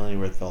more familiar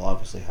with, they'll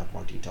obviously have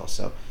more detail.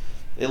 So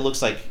it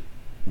looks like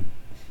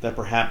that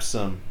perhaps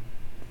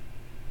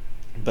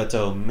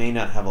Beto may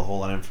not have a whole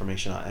lot of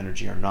information on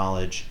energy or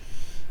knowledge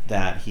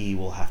that he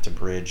will have to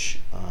bridge,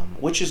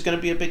 which is going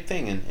to be a big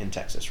thing in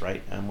Texas,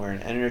 right? We're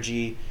an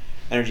energy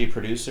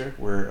producer,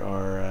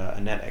 we're a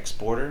net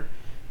exporter,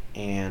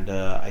 and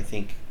I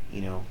think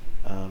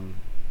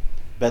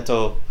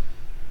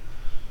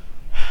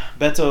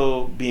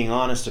Beto being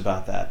honest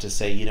about that, to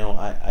say,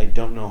 I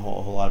don't know a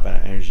whole lot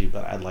about energy,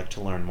 but I'd like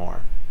to learn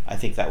more. I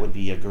think that would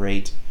be a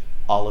great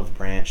olive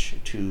branch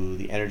to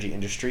the energy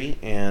industry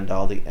and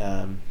all the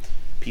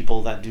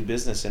people that do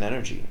business in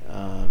energy,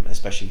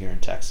 especially here in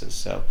Texas.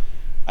 So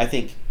I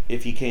think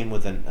if he came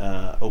with an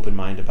open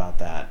mind about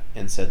that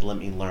and said, let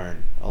me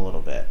learn a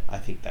little bit, I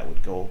think that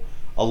would go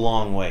a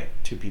long way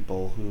to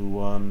people who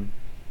are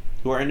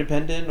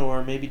independent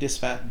or maybe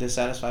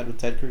dissatisfied with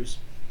Ted Cruz.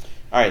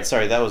 All right,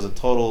 sorry, that was a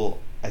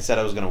total... I said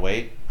I was going to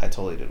wait. I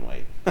totally didn't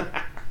wait.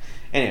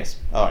 Anyways,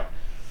 all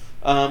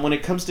right. When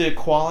it comes to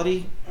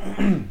equality,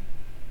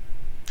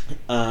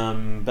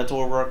 Beto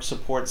O'Rourke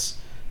supports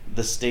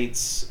the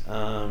state's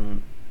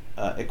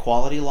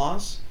equality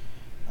laws.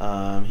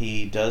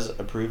 He does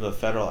approve of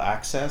federal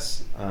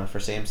access for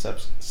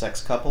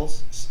same-sex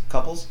couples,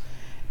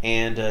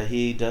 and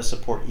he does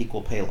support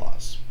equal pay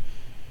laws.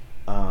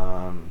 But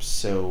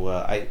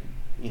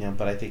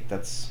I think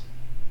that's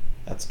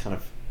kind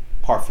of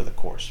par for the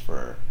course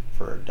for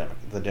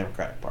the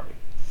Democratic Party.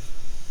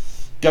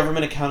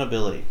 Government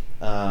accountability.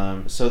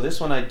 So this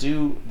one I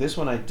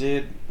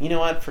did. You know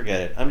what?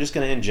 Forget it. I'm just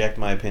going to inject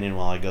my opinion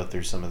while I go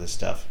through some of this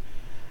stuff.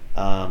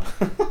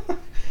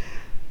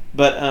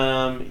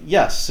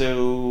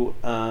 So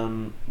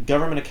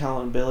government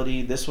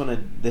accountability. This one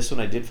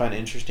I did find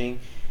interesting.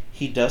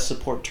 He does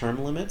support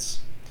term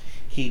limits.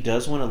 He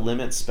does want to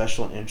limit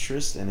special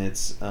interest and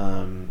its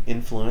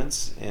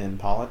influence in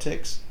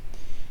politics.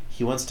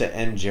 He wants to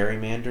end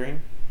gerrymandering.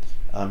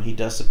 He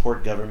does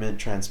support government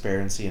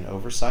transparency and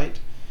oversight.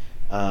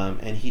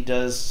 And he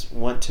does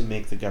want to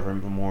make the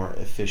government more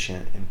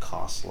efficient and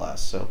cost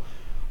less. So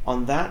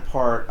on that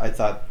part, I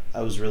thought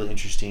I was really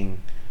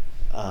interesting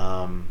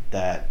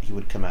that he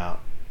would come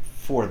out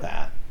for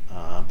that.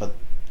 But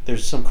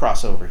there's some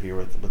crossover here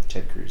with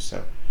Ted Cruz.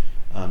 So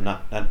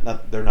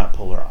they're not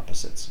polar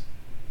opposites.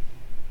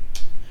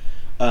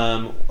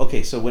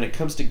 Okay, so when it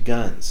comes to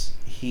guns,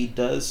 he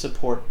does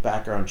support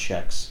background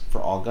checks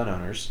for all gun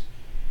owners.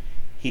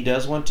 He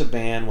does want to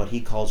ban what he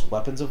calls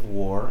weapons of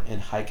war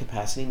and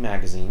high-capacity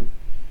magazine.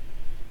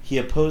 He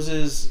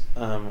opposes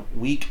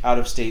weak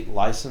out-of-state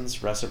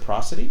license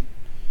reciprocity,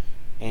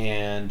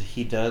 and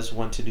he does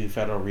want to do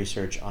federal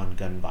research on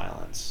gun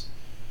violence.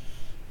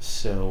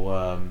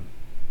 So,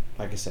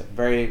 like I said,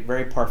 very,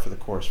 very par for the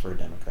course for a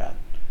Democrat.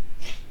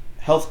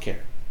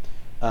 Healthcare.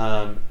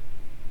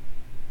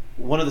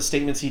 One of the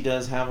statements he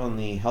does have on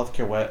the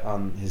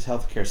on his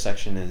healthcare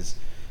section is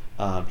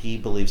he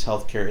believes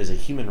healthcare is a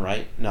human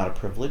right, not a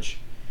privilege.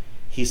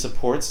 He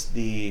supports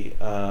the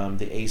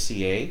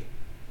ACA,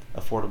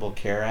 Affordable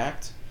Care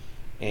Act,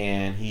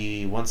 and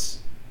he wants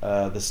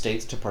the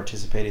states to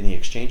participate in the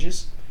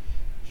exchanges.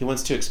 He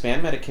wants to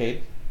expand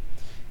Medicaid,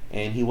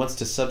 and he wants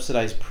to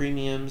subsidize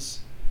premiums,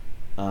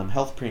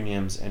 health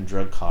premiums, and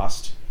drug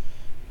cost.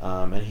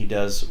 And he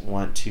does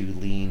want to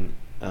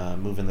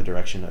move in the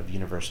direction of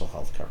universal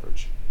health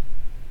coverage.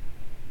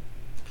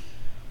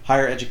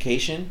 Higher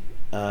education.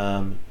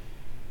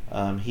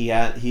 He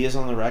is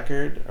on the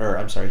record,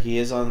 he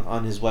is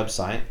on his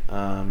website.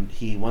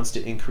 He wants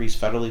to increase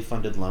federally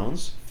funded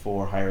loans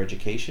for higher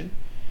education.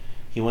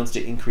 He wants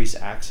to increase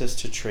access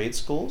to trade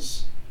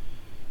schools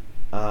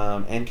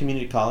and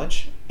community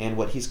college, and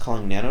what he's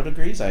calling nano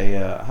degrees. I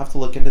have to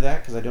look into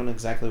that because I don't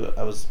exactly.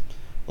 I was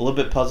a little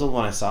bit puzzled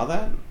when I saw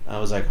that. I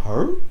was like,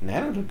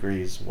 nano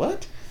degrees,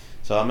 what?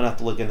 So I'm gonna have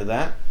to look into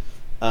that.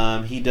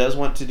 He does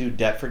want to do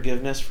debt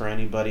forgiveness for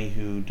anybody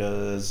who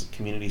does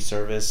community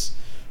service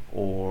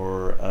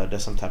or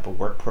does some type of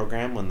work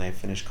program when they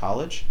finish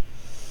college.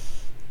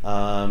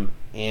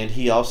 And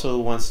he also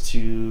wants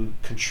to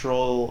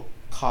control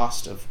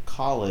cost of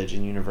college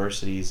and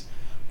universities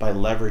by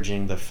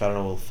leveraging the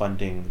federal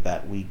funding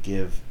that we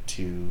give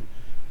to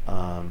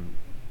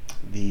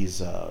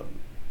these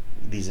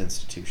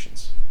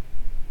institutions.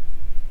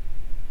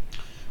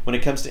 When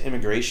it comes to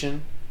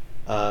immigration,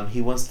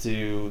 he wants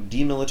to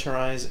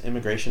demilitarize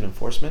immigration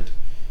enforcement.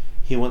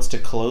 He wants to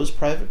close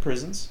private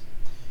prisons.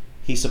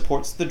 He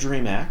supports the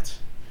DREAM Act.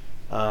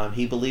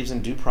 He believes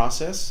in due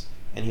process,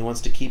 and he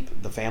wants to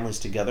keep the families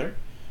together.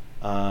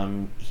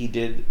 He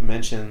did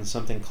mention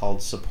something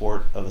called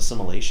support of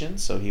assimilation.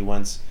 So he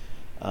wants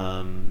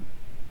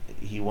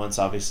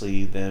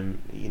obviously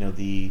them,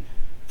 the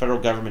federal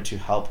government to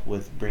help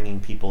with bringing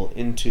people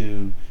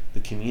into the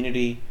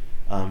community,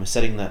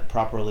 setting that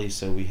properly,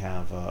 so we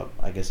have, a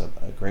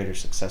greater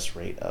success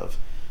rate of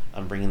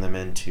bringing them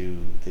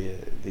into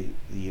the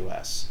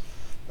U.S.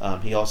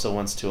 He also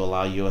wants to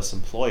allow U.S.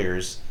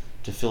 employers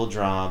to fill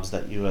jobs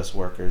that U.S.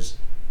 workers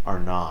are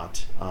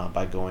not,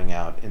 by going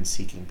out and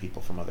seeking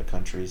people from other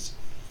countries.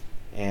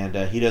 And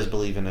he does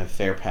believe in a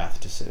fair path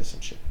to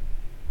citizenship.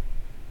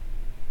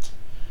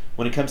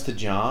 When it comes to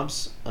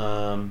jobs,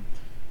 on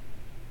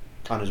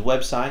his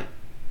website,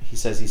 he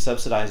says he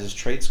subsidizes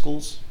trade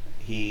schools.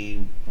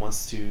 He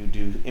wants to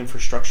do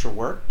infrastructure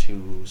work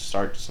to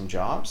start some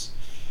jobs.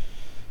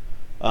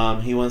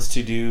 He wants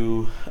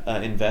to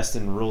invest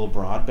in rural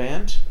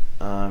broadband,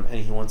 and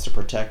he wants to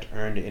protect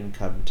earned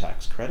income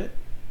tax credit.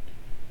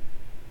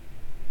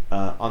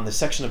 On the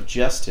section of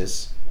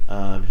justice,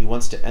 he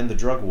wants to end the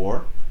drug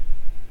war,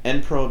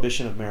 end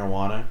prohibition of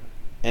marijuana,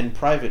 end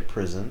private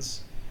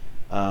prisons.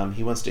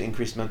 He wants to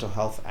increase mental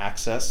health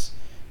access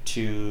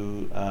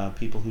to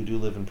people who do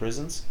live in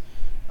prisons.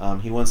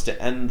 He wants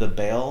to end the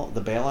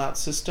bailout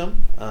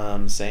system,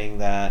 saying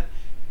that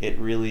it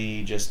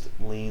really just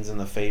leans in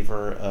the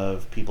favor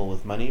of people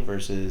with money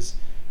versus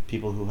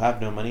people who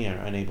have no money and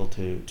are unable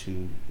to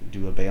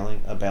do a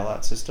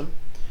bailout system.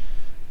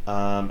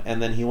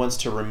 And then he wants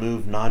to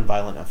remove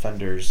nonviolent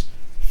offenders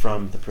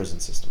from the prison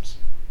systems.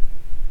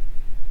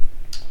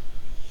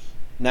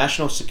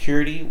 National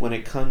security. When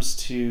it comes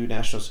to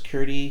national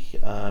security,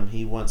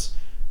 he wants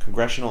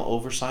congressional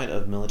oversight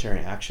of military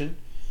action.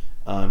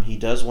 He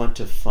does want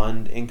to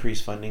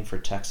increase funding for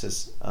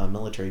Texas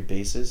military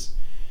bases.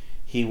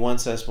 He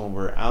wants us, when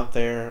we're out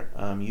there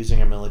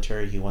using our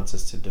military, he wants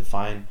us to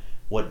define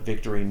what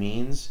victory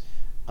means,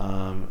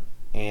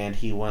 and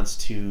he wants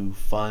to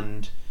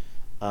fund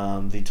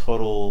the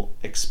total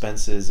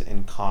expenses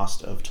and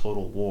cost of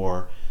total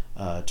war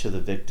to the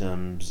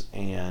victims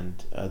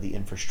and the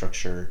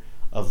infrastructure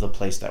of the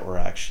place that we're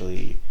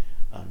actually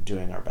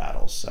doing our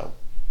battles. So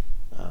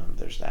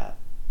there's that.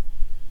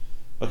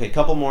 Okay, a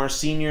couple more.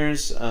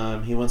 Seniors,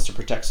 he wants to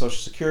protect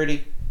Social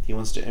Security, he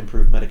wants to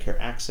improve Medicare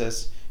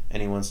access,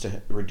 and he wants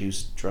to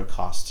reduce drug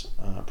cost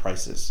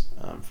prices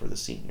for the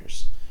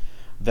seniors.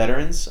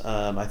 Veterans,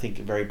 I think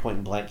very point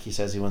and blank, he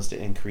says he wants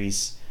to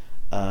increase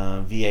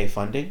VA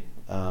funding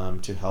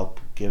to help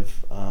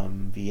give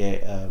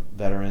VA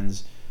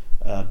veterans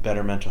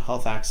better mental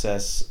health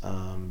access,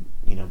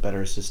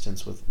 better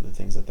assistance with the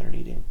things that they're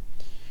needing.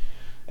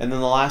 And then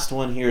the last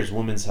one here is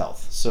women's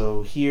health.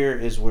 So here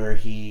is where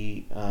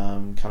he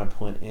kind of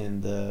put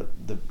in the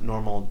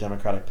normal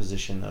Democratic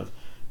position of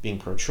being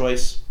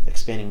pro-choice,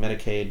 expanding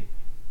Medicaid,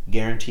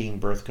 guaranteeing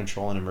birth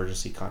control and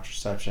emergency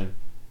contraception,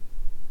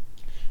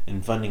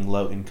 and funding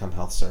low-income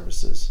health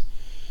services.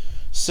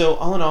 So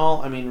all in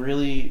all, I mean,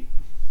 really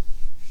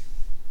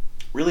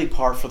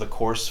par for the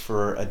course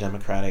for a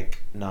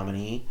Democratic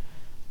nominee.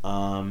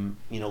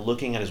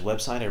 Looking at his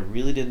website, I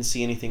really didn't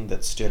see anything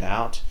that stood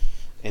out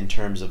in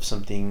terms of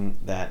something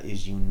that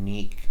is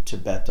unique to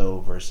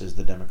Beto versus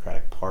the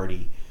Democratic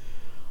Party.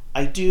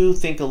 I do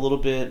think a little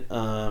bit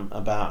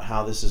about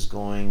how this is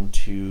going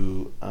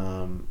to,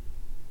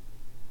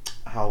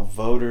 how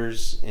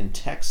voters in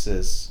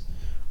Texas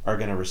are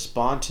going to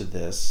respond to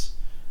this,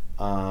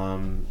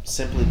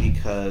 simply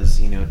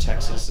because,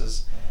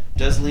 Texas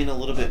does lean a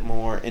little bit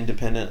more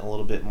independent, a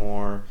little bit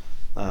more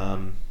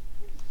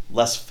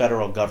less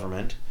federal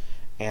government.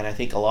 And I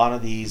think a lot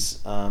of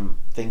these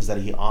things that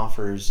he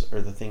offers, or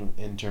the thing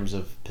in terms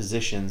of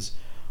positions,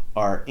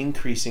 are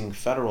increasing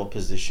federal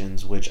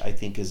positions, which I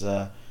think is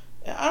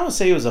I don't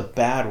say it was a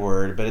bad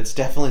word, but it's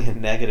definitely a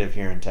negative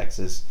here in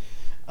Texas.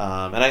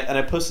 And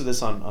I posted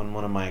this on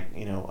one of my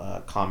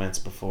comments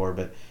before,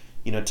 but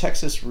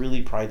Texas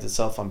really prides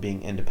itself on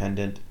being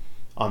independent,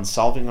 on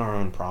solving our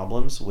own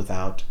problems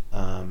without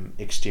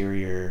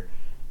exterior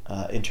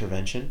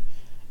intervention,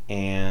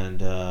 and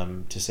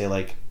to say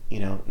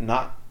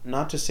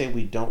not to say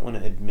we don't want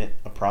to admit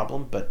a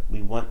problem, but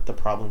we want the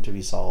problem to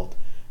be solved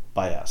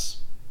by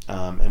us,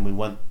 and we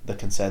want the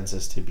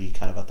consensus to be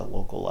kind of at the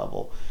local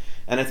level.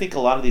 And I think a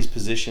lot of these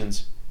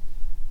positions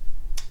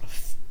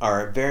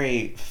are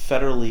very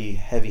federally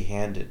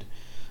heavy-handed.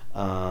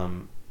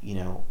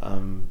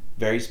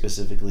 Very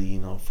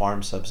specifically,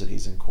 farm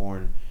subsidies and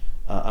corn.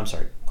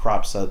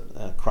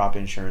 Crop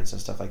insurance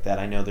and stuff like that.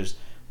 I know there's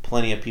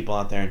plenty of people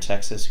out there in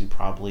Texas who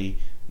probably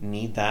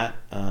need that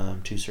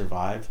to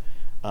survive.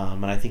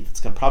 And I think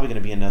it's probably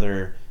going to be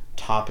another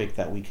topic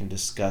that we can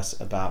discuss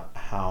about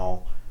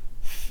how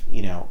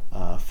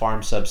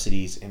farm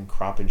subsidies and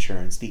crop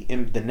insurance, the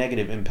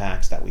negative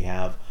impacts that we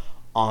have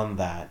on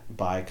that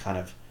by kind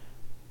of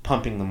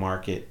pumping the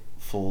market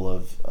full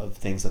of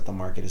things that the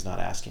market is not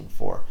asking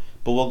for.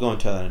 But we'll go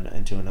into that in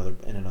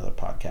another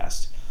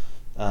podcast.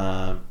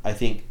 I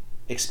think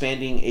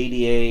expanding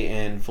ADA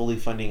and fully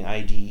funding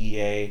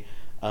IDEA,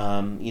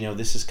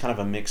 this is kind of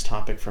a mixed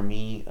topic for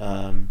me.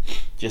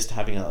 Just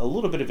having a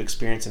little bit of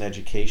experience in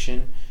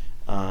education,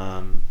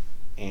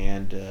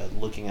 and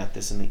looking at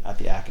this at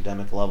the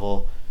academic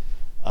level,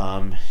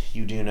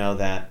 you do know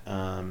that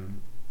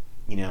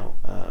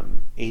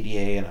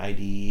ADA and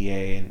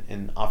IDEA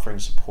and offering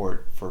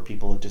support for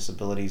people with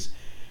disabilities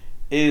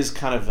is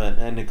kind of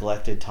a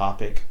neglected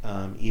topic.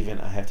 Even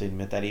I have to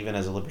admit that even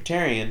as a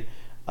libertarian,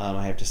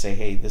 I have to say,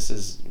 hey, this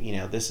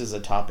is a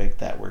topic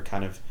that we're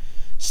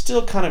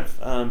still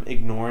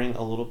ignoring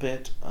a little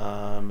bit.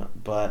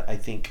 But I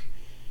think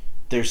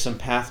there's some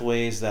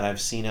pathways that I've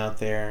seen out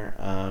there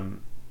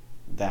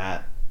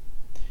that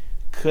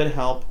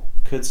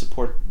could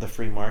support the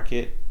free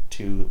market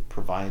to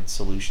provide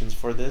solutions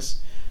for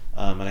this.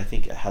 And I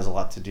think it has a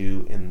lot to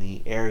do in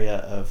the area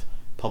of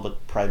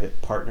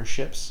public-private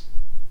partnerships,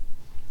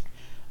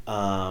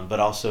 but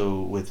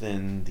also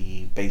within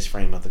the base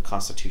frame of the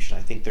Constitution.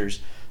 I think there's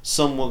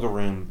some wiggle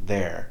room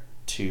there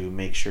to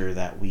make sure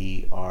that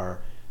we are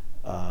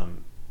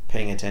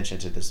paying attention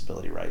to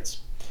disability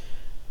rights.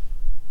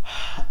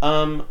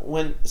 So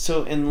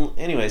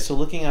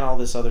looking at all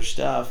this other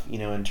stuff,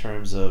 in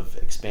terms of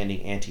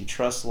expanding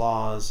antitrust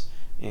laws,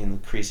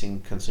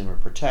 increasing consumer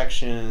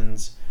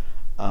protections,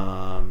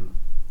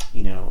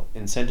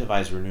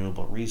 incentivize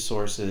renewable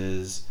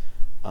resources,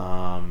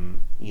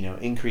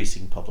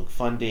 increasing public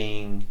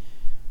funding,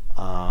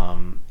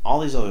 all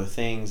these other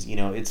things,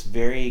 it's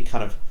very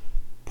kind of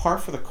par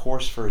for the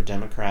course for a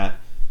Democrat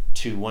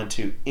to want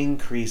to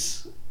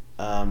increase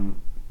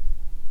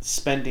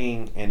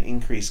spending and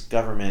increase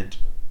government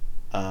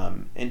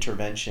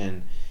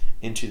intervention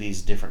into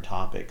these different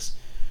topics.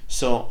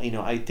 So,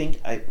 I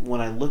think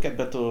when I look at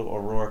Beto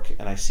O'Rourke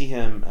and I see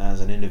him as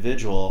an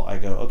individual, I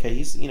go, okay,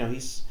 he's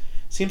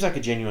seems like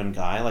a genuine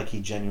guy, like he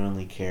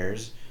genuinely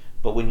cares.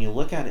 But when you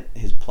look at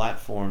his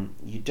platform,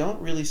 you don't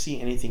really see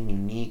anything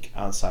unique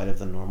outside of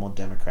the normal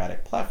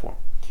Democratic platform.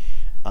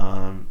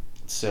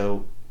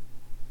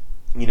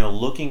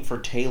 Looking for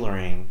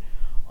tailoring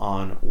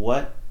on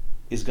what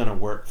is going to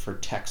work for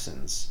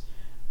Texans,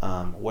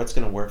 what's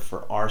going to work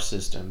for our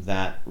system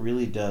that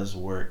really does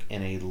work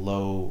in a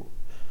low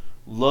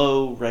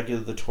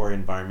regulatory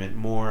environment,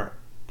 more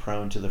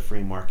prone to the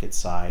free market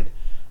side.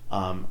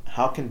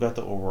 How can Beto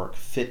O'Rourke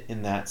fit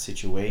in that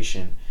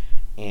situation?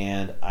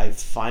 And I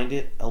find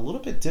it a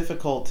little bit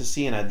difficult to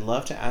see, and I'd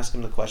love to ask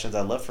him the questions.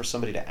 I'd love for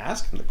somebody to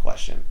ask him the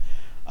question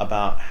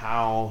about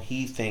how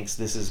he thinks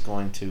this is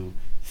going to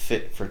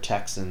fit for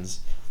Texans,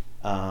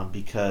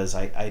 because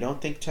I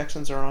don't think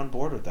Texans are on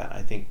board with that.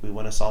 I think we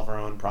want to solve our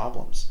own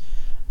problems.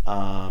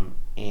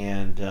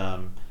 And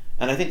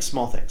I think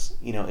small things,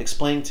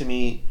 explain to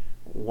me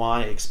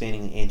why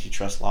expanding the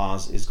antitrust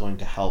laws is going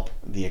to help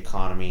the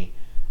economy,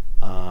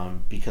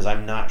 because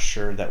I'm not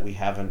sure that we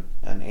have an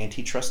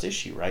antitrust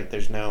issue, right?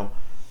 There's no,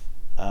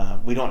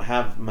 we don't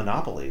have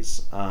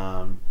monopolies,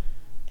 and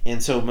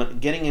so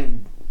getting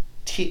in,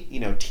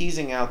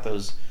 teasing out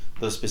those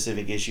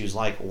specific issues,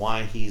 like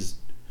why he's,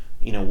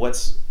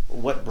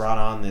 what brought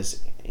on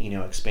this,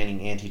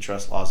 expanding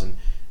antitrust laws, and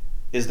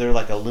is there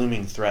like a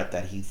looming threat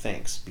that he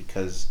thinks?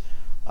 Because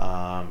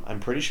I'm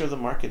pretty sure the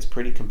market's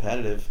pretty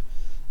competitive,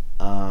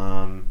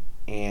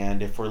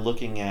 and if we're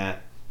looking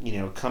at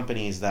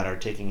companies that are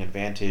taking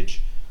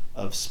advantage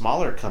of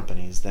smaller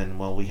companies, then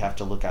we have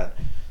to look at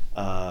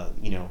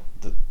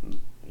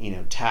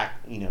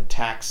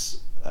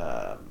tax.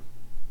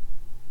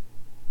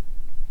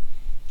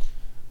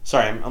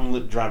 Sorry,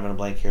 I'm driving a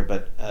blank here,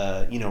 but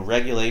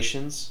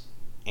regulations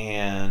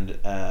and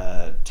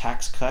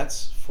tax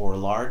cuts for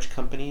large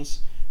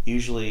companies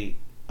usually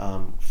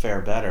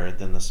fare better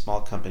than the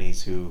small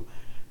companies who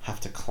have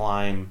to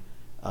climb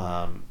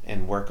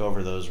and work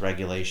over those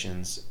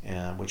regulations,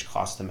 which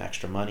cost them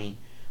extra money,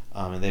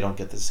 and they don't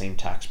get the same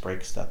tax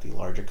breaks that the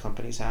larger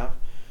companies have.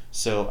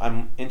 So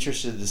I'm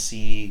interested to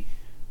see,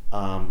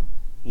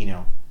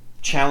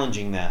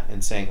 challenging that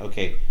and saying,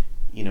 okay,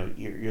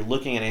 you're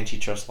looking at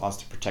antitrust laws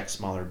to protect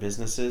smaller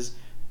businesses,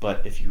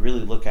 but if you really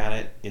look at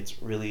it,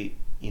 it's really,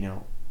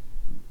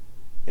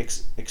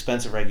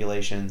 expensive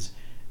regulations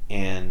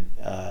and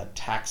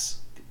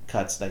tax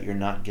cuts that you're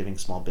not giving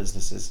small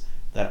businesses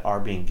that are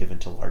being given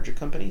to larger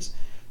companies.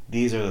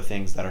 These are the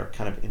things that are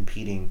kind of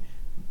impeding,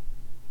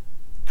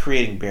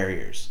 creating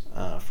barriers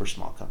for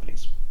small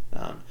companies.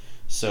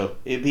 So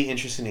it'd be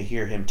interesting to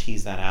hear him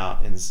tease that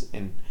out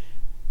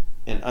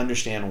and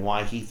understand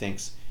why he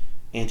thinks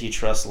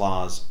antitrust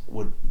laws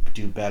would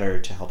do better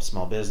to help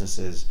small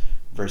businesses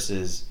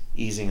versus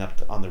easing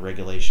up on the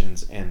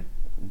regulations and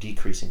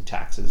decreasing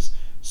taxes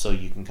so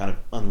you can kind of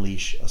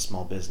unleash a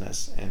small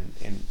business and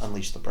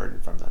unleash the burden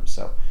from them.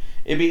 So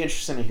it'd be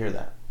interesting to hear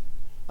that.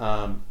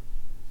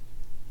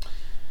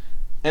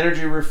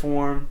 Energy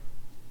reform.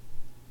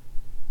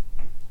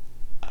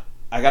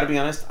 I got to be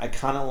honest, I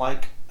kind of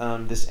like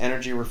this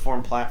energy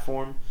reform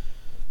platform,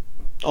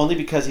 only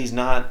because he's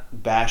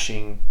not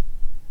bashing,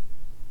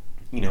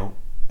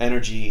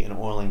 energy and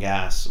oil and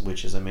gas,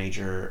 which is a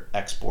major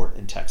export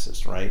in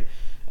Texas, right?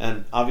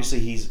 And obviously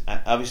he's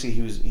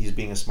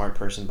being a smart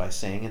person by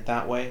saying it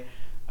that way.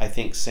 I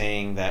think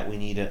saying that we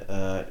need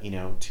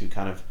to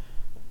kind of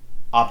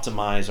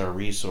optimize our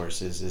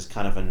resources is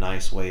kind of a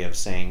nice way of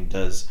saying,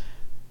 does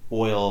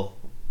oil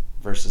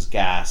versus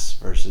gas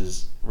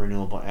versus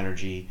renewable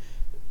energy,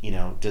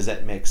 does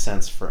that make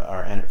sense for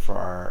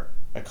our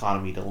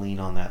economy to lean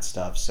on that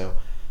stuff? So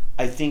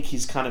I think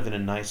he's kind of in a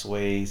nice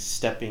way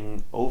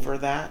stepping over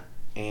that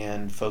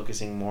and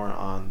focusing more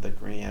on the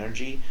green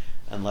energy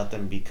and let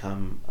them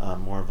become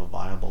more of a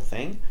viable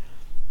thing.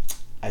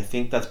 I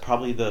think that's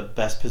probably the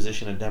best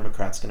position a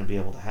Democrat's going to be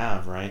able to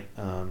have, right?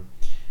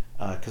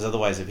 Because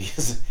otherwise, if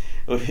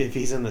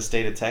he's in the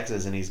state of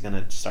Texas and he's going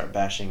to start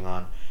bashing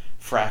on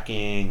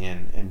fracking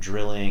and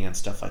drilling and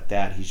stuff like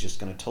that, he's just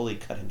going to totally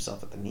cut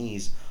himself at the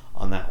knees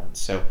on that one.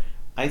 So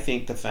I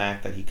think the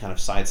fact that he kind of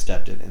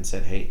sidestepped it and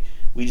said, hey,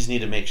 we just need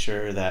to make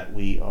sure that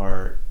we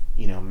are,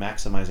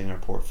 maximizing our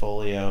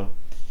portfolio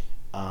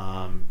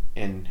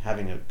and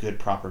having a good,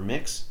 proper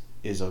mix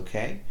is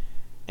okay.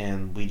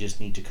 And we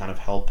just need to kind of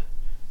help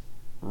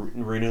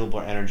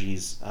renewable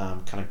energies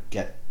kind of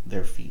get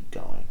their feet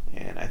going.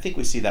 And I think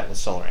we see that with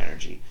solar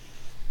energy.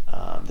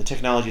 The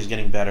technology is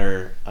getting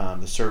better.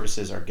 The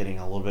services are getting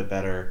a little bit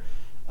better.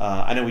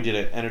 I know we did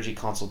an energy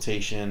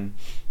consultation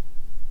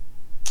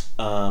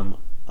a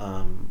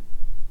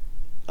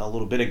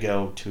little bit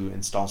ago to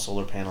install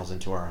solar panels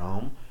into our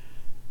home,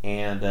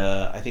 and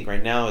I think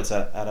right now it's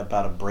at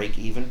about a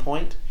break-even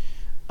point.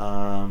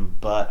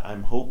 But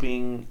I'm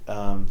hoping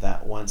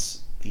that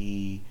once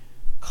the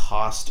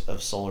cost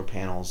of solar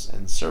panels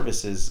and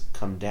services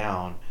come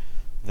down,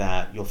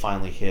 that you'll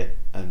finally hit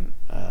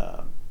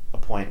a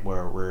point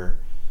where we're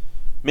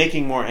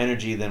making more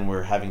energy than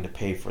we're having to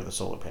pay for the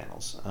solar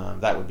panels.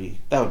 That would be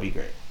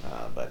great.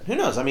 But who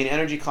knows? I mean,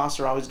 energy costs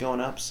are always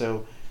going up,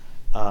 so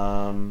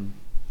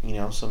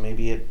so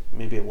maybe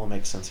it will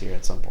make sense here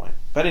at some point.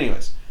 But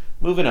anyways,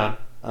 moving on.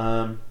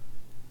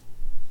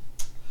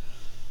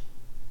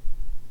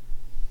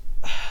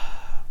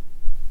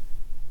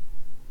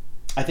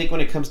 I think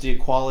when it comes to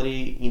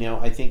equality,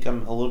 I think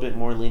I'm a little bit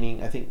more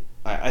leaning. I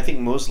think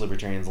most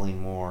libertarians lean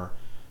more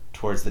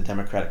towards the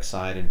Democratic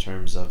side in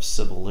terms of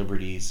civil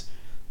liberties,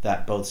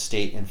 that both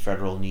state and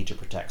federal need to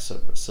protect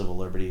civil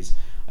liberties.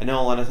 I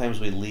know a lot of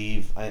times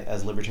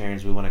as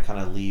libertarians, we want to kind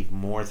of leave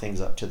more things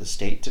up to the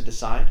state to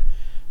decide,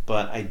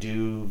 but I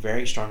do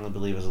very strongly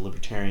believe as a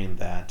libertarian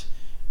that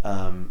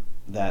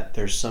that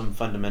there's some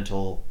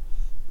fundamental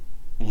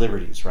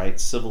liberties, right?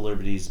 Civil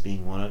liberties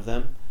being one of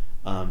them.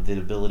 The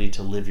ability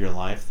to live your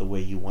life the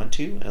way you want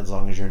to, as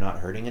long as you're not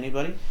hurting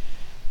anybody.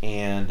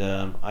 And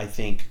I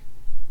think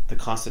the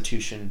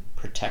Constitution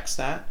protects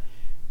that,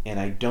 and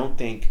I don't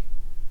think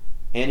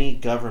any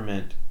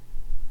government,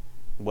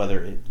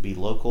 whether it be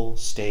local,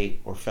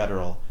 state, or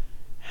federal,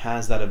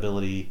 has that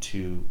ability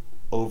to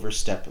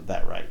overstep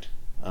that right.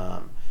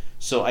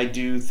 So I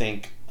do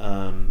think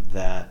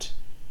that,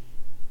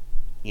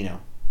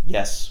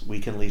 yes, we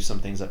can leave some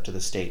things up to the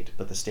state,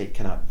 but the state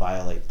cannot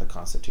violate the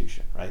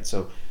Constitution, right?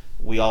 So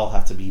we all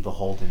have to be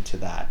beholden to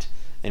that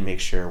and make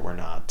sure we're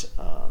not,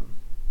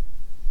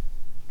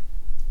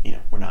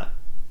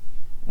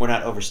 we're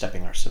not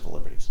overstepping our civil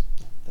liberties.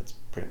 That's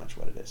pretty much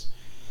what it is.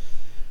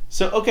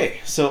 So okay,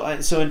 so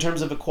in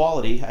terms of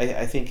equality,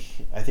 I think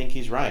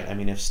he's right. I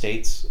mean, if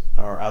states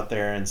are out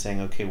there and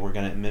saying, okay, we're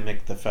going to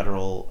mimic the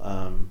federal,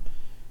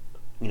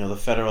 the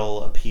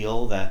federal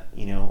appeal that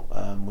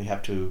we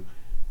have to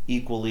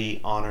equally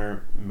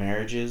honor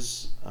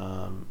marriages,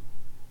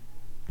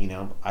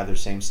 either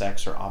same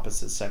sex or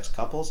opposite sex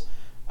couples,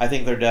 I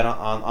think they're dead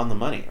on the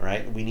money,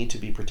 right? We need to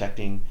be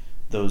protecting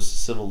those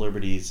civil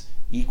liberties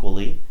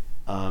equally.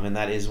 And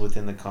that is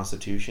within the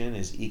Constitution,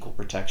 is equal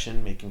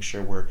protection, making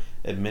sure we're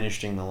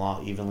administering the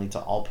law evenly to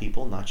all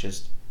people, not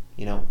just,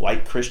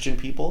 white Christian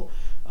people,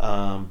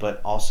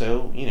 but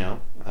also,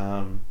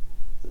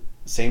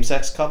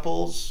 same-sex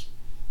couples,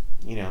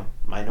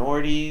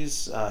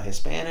 minorities,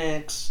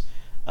 Hispanics.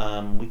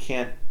 We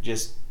can't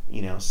just,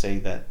 say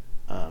that,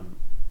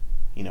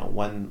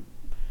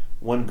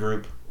 one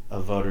group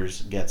of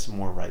voters gets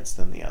more rights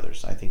than the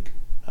others. I think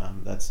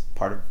that's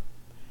part of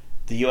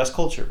the U.S.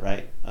 culture,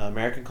 right?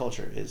 American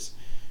culture is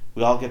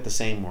we all get the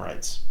same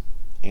rights,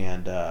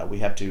 and we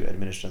have to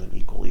administer them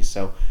equally.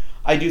 So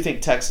I do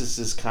think Texas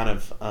is kind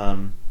of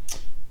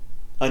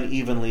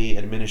unevenly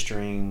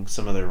administering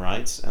some of their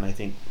rights, and I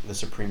think the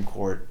Supreme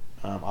Court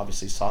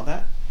obviously saw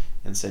that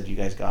and said, you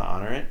guys got to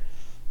honor it.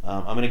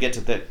 I'm going to get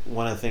to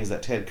one of the things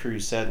that Ted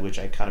Cruz said, which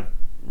I kind of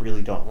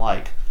really don't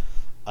like,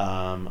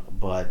 Yeah,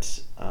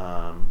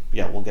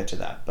 we'll get to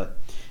that. But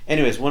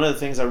anyways, one of the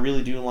things I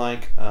really do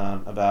like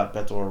about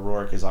Beto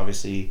O'Rourke is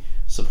obviously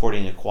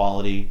supporting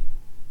equality,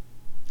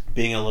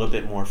 being a little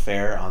bit more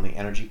fair on the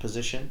energy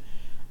position.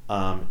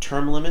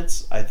 Term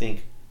limits, I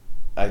think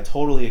I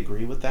totally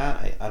agree with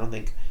that. I don't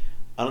think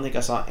I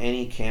saw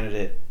any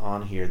candidate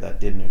on here that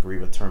didn't agree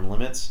with term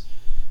limits.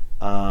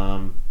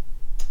 Um,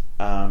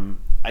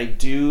 I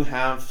do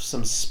have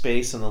some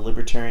space in the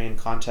libertarian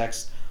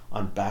context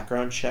on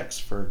background checks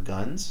for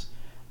guns.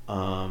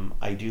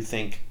 I do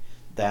think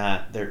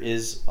that there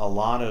is a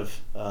lot of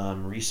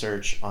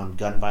research on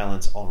gun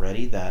violence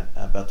already that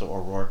Beto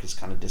O'Rourke is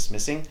kind of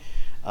dismissing.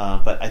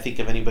 But I think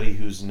if anybody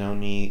who's known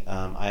me,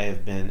 I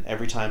have been,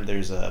 every time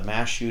there's a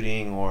mass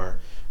shooting or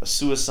a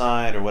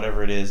suicide or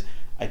whatever it is,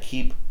 I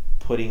keep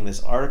putting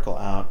this article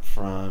out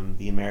from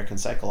the American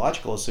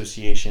Psychological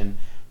Association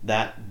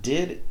that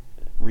did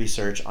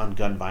research on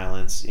gun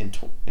violence in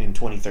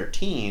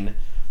 2013,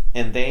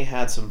 and they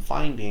had some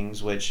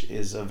findings, which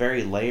is a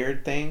very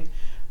layered thing.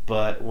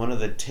 But one of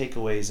the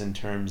takeaways in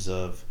terms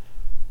of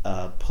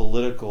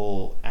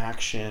political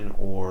action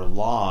or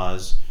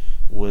laws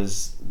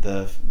was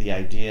the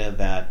idea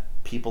that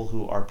people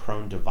who are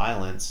prone to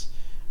violence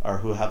or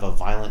who have a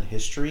violent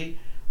history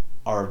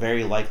are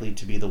very likely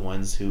to be the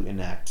ones who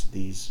enact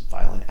these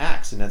violent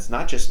acts. And that's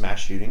not just mass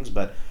shootings,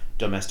 but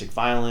domestic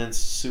violence,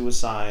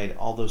 suicide,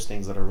 all those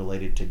things that are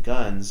related to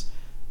guns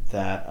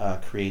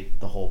that create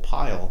the whole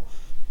pile.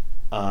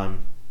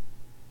 Um,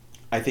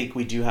 I think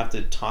we do have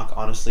to talk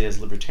honestly as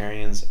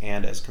libertarians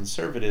and as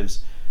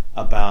conservatives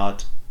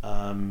about,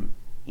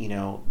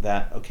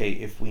 that, okay,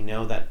 if we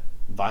know that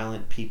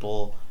violent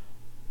people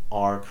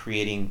are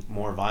creating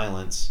more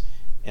violence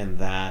and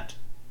that,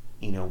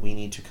 we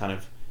need to kind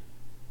of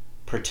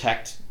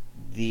protect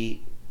the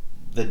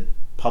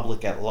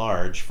public at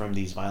large from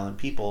these violent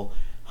people,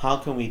 how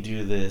can we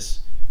do this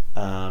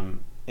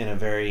in a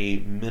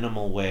very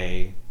minimal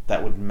way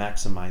that would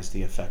maximize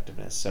the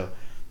effectiveness? So,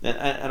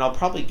 and I'll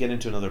probably get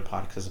into another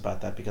podcast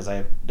about that because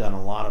I've done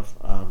a lot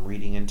of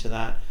reading into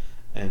that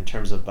in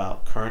terms of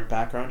about current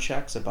background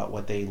checks, about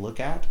what they look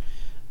at.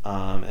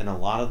 And a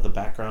lot of the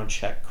background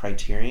check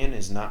criterion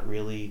is not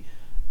really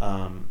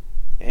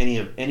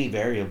any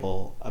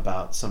variable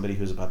about somebody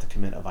who's about to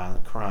commit a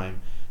violent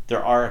crime.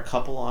 There are a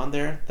couple on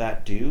there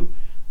that do,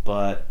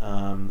 but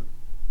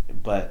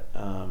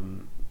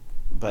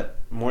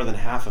more than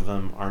half of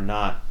them are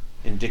not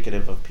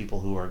indicative of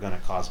people who are going to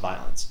cause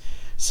violence.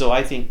 So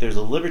I think there's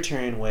a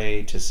libertarian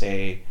way to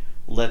say,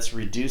 let's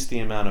reduce the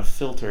amount of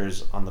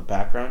filters on the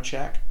background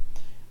check,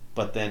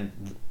 but then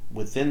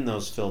within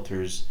those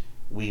filters,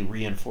 we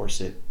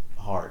reinforce it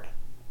hard.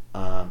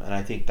 And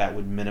I think that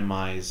would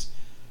minimize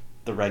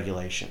the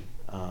regulation.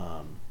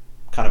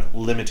 Kind of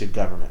limited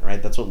government,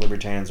 right? That's what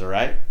libertarians are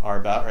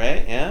about,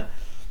 right? Yeah.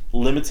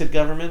 Limited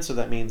government, so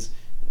that means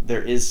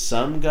there is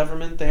some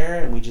government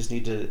there, and we just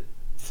need to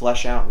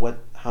flesh out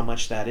how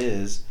much that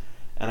is.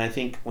 And I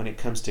think when it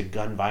comes to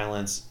gun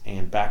violence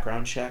and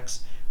background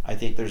checks, I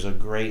think there's a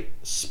great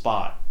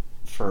spot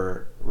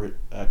for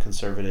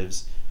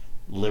conservatives,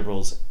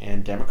 liberals,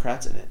 and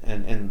Democrats in it,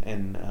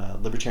 and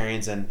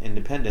libertarians and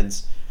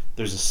independents.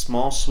 There's a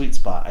small sweet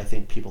spot I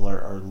think people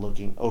are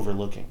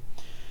overlooking.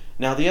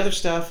 Now, the other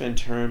stuff in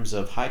terms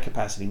of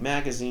high-capacity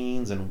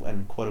magazines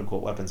and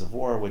quote-unquote weapons of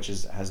war, which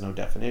has no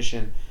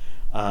definition,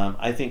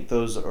 I think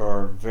those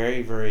are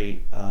very,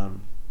 very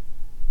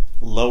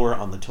lower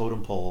on the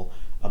totem pole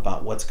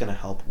about what's going to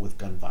help with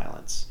gun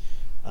violence.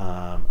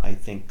 I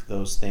think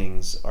those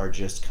things are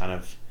just kind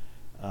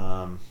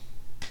of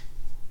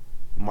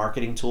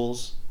marketing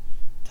tools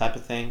type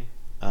of thing,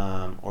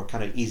 or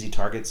kind of easy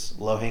targets,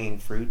 low-hanging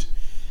fruit,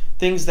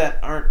 things that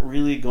aren't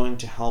really going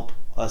to help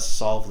us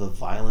solve the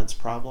violence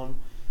problem,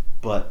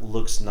 but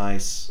looks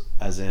nice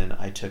as in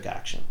I took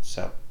action.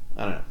 So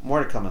I don't know,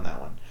 more to come on that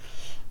one.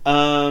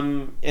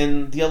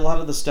 And a lot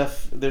of the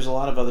stuff, there's a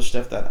lot of other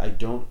stuff that I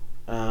don't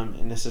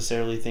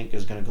necessarily think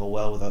is going to go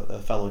well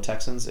with fellow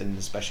Texans and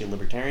especially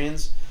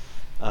libertarians.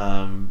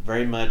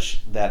 Very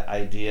much that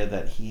idea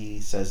that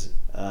he says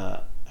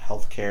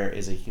healthcare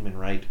is a human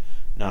right,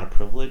 not a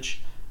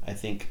privilege. I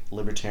think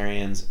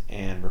libertarians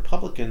and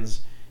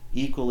Republicans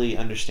equally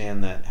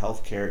understand that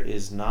healthcare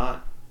is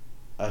not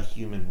a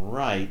human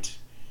right.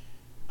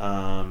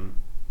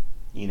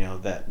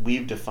 That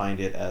we've defined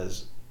it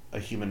as a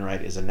human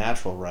right is a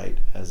natural right,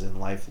 as in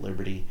life,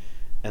 liberty,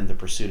 and the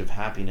pursuit of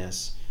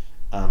happiness.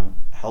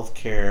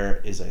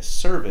 Healthcare is a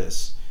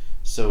service,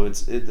 so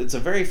it's a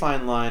very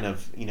fine line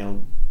of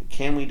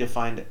can we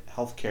define a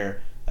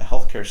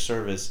healthcare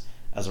service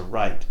as a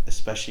right,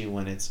 especially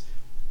when it's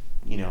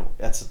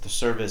that's at the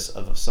service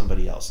of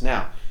somebody else.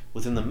 Now,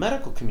 within the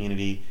medical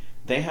community,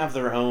 they have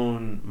their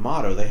own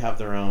motto, they have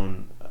their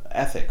own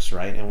ethics,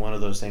 right? And one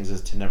of those things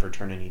is to never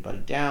turn anybody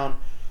down.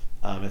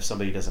 If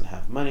somebody doesn't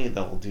have money,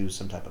 they'll do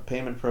some type of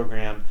payment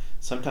program.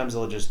 Sometimes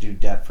they'll just do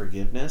debt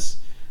forgiveness,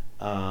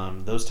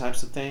 those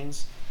types of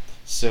things.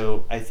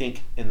 So I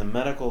think in the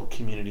medical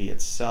community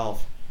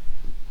itself,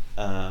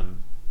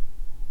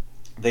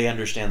 they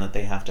understand that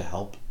they have to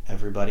help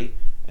everybody,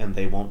 and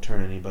they won't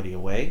turn anybody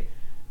away.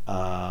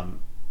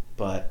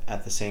 But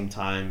at the same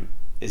time,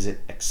 is it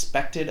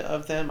expected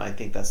of them? I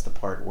think that's the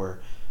part where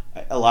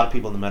a lot of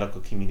people in the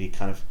medical community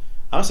kind of,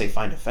 I don't say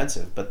find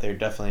offensive, but they're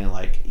definitely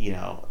like,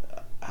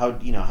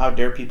 how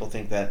dare people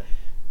think that,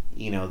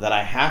 that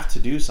I have to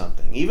do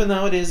something, even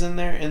though it is in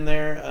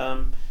their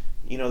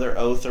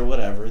oath or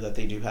whatever, that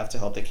they do have to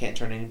help. They can't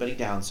turn anybody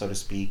down, so to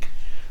speak.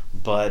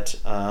 But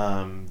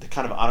to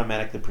kind of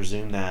automatically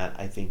presume that,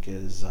 I think,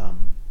 is a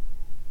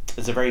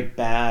very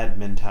bad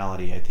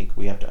mentality. I think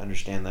we have to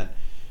understand that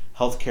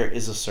healthcare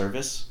is a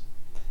service,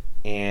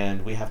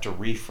 and we have to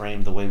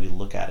reframe the way we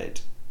look at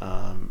it.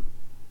 And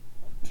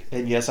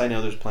yes, I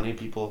know there's plenty of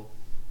people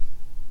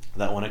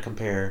that want to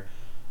compare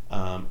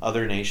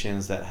other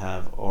nations that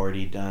have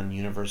already done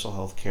universal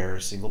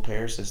healthcare, single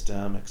payer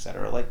system,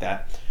 etc., like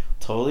that.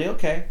 Totally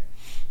okay.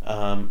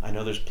 I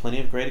know there's plenty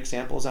of great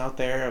examples out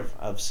there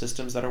of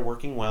systems that are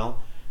working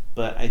well,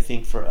 but I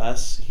think for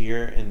us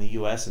here in the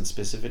U.S. and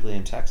specifically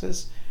in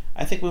Texas,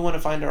 I think we want to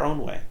find our own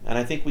way, and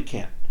I think we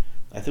can.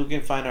 I think we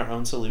can find our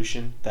own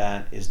solution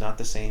that is not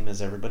the same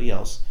as everybody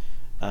else.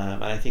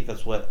 And I think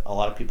that's what a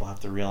lot of people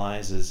have to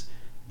realize is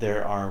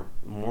there are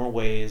more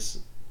ways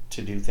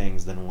to do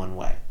things than one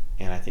way.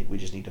 And I think we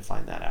just need to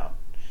find that out.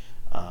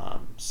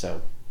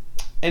 So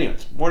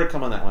anyways, more to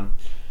come on that one.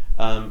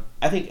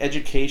 I think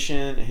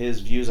education,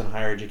 his views on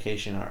higher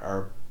education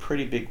are a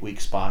pretty big weak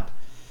spot,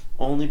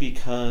 only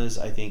because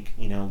I think,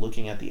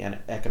 looking at the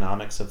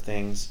economics of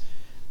things,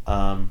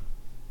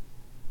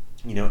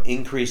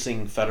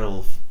 increasing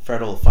federal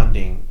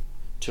funding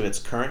to its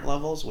current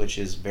levels, which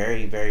is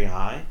very, very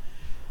high,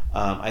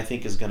 I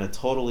think is going to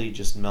totally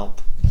just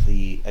melt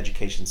the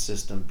education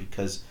system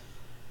because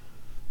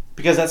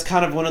that's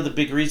kind of one of the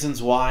big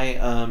reasons why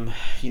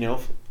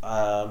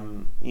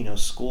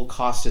school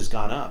cost has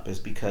gone up, is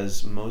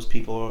because most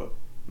people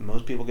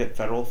get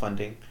federal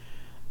funding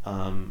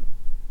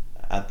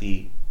at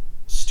the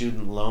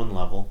student loan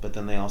level, but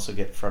then they also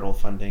get federal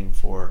funding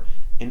for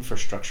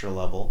infrastructure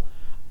level.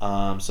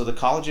 So the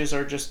colleges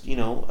are just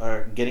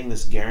are getting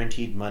this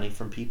guaranteed money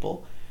from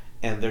people,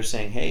 and they're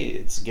saying, hey,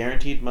 it's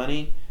guaranteed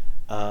money.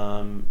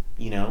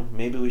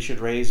 Maybe we should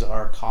raise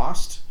our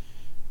cost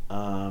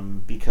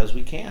because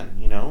we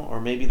can,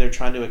 or maybe they're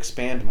trying to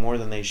expand more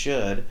than they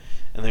should,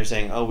 and they're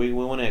saying, oh, we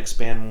want to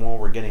expand more,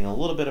 we're getting a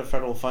little bit of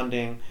federal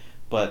funding,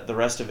 but the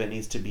rest of it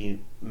needs to be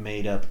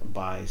made up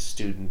by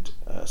student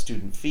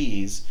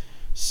fees.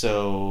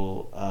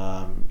 So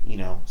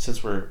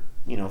since we're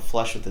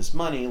flush with this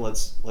money,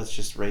 let's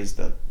just raise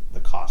the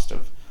cost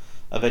of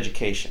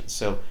education.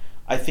 So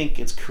I think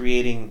it's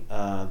creating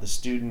the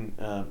student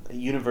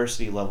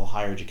university level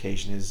higher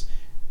education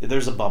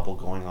there's a bubble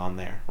going on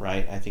there,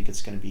 right? I think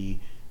it's going to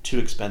be too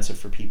expensive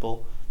for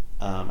people.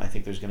 I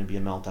think there's going to be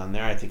a meltdown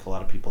there. I think a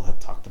lot of people have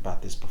talked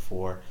about this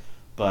before,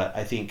 but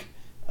I think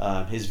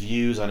his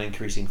views on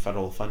increasing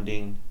federal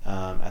funding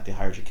at the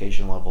higher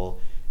education level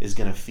is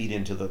going to feed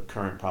into the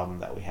current problem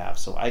that we have.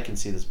 So I can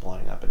see this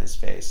blowing up in his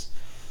face.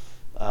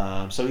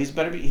 So he's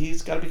got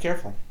to be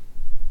careful.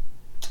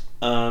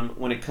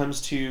 When it comes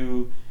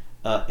to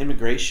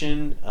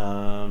immigration,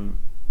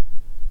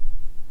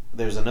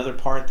 there's another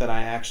part that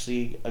I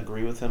actually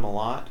agree with him a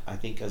lot. I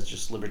think as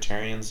just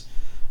libertarians,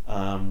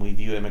 we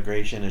view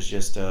immigration as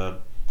just a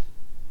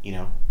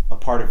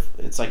part of,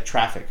 it's like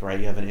traffic, right?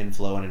 You have an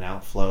inflow and an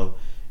outflow,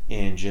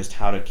 and just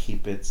how to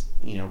keep it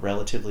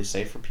relatively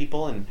safe for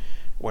people. And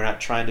we're not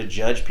trying to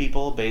judge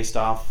people based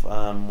off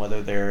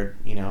whether they're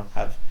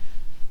have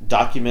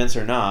documents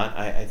or not.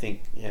 I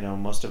think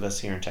most of us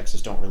here in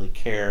Texas don't really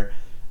care,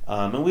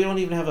 and we don't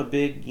even have a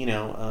big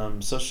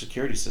Social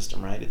Security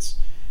system, right? It's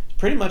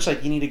pretty much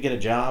like you need to get a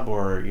job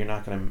or you're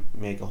not going to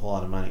make a whole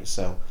lot of money.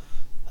 So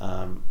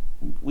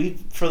we,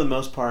 for the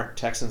most part,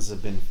 Texans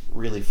have been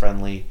really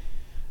friendly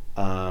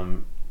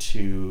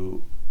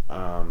to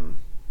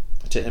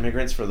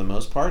immigrants for the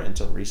most part,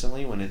 until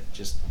recently when it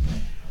just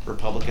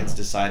Republicans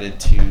decided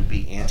to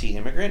be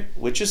anti-immigrant,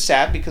 which is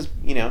sad because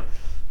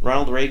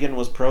Ronald Reagan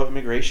was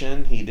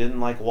pro-immigration. He didn't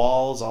like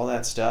walls, all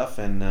that stuff,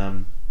 and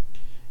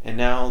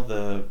now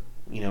the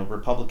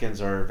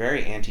Republicans are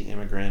very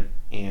anti-immigrant,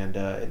 and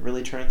it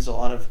really turns a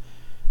lot of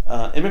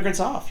immigrants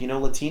off.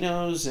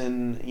 Latinos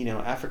and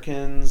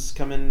Africans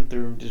coming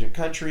through different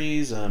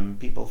countries,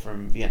 people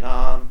from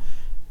Vietnam.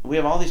 We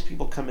have all these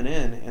people coming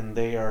in, and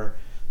they are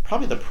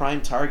probably the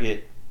prime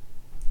target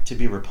to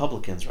be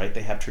Republicans, right?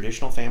 They have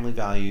traditional family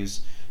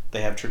values,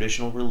 they have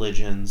traditional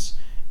religions,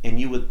 and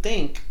you would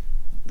think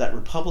that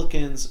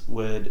Republicans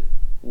would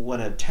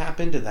want to tap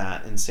into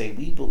that and say,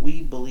 we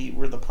believe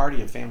we're the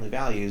party of family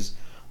values,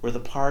 we're the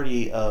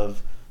party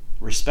of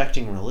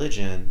respecting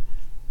religion.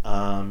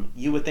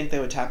 You would think they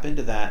would tap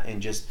into that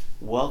and just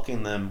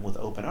welcome them with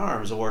open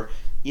arms. Or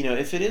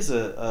if it is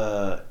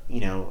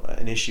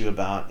an issue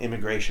about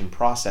immigration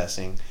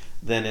processing,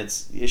 then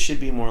it should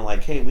be more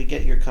like, hey, we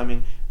get you're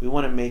coming, we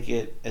want to make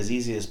it as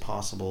easy as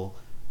possible,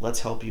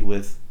 let's help you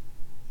with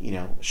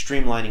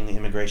streamlining the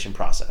immigration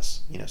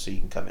process, so you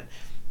can come in.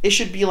 It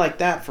should be like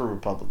that for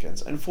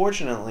Republicans.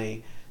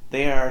 Unfortunately,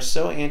 they are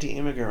so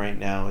anti-immigrant right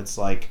now. It's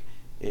like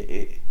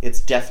it's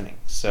deafening.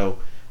 So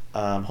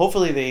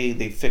hopefully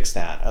they fix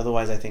that.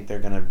 Otherwise, I think they're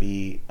going to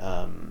be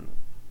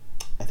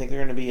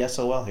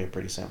SOL here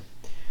pretty soon.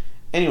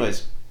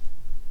 Anyways,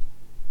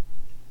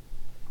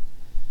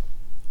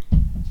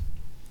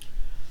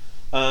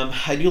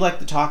 I do like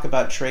to talk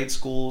about trade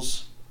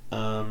schools.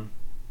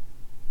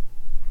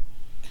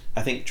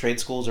 I think trade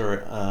schools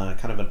are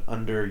kind of an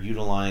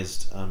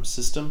underutilized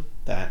system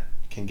that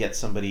can get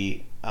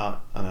somebody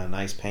out on a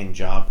nice paying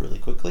job really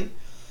quickly.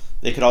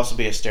 They could also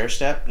be a stair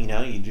step. You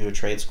do a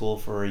trade school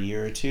for a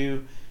year or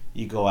two,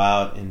 you go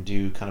out and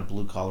do kind of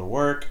blue collar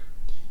work,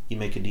 you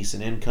make a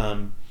decent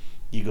income,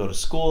 you go to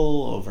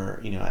school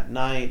over at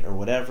night or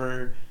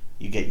whatever,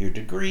 you get your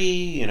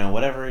degree,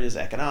 whatever it is,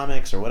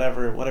 economics or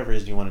whatever it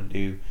is you want to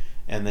do,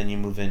 and then you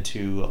move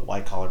into a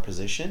white collar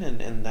position,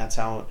 and that's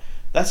how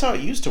it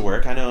used to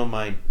work. I know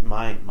my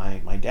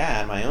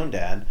own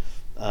dad,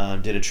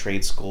 did a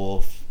trade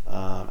school.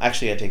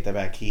 Actually, I take that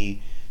back.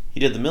 He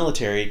did the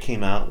military,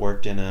 came out,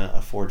 worked in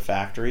a Ford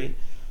factory,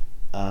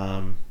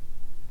 and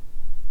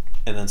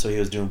then so he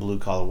was doing blue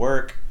collar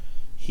work.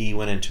 He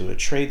went into a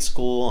trade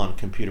school on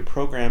computer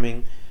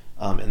programming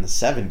in the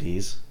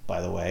 70s,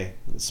 by the way.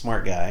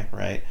 Smart guy,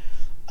 right?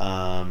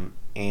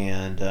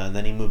 And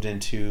then he moved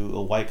into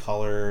a white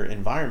collar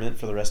environment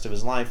for the rest of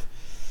his life.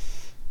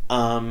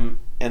 And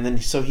then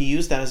so he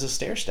used that as a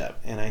stair step,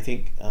 and I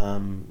think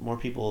more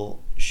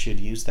people should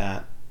use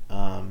that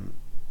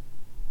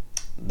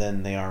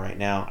than they are right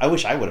now. I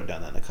wish I would have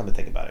done that, come to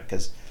think about it,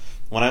 because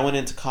when I went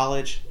into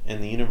college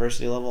and the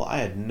university level, I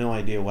had no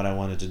idea what I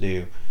wanted to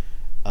do.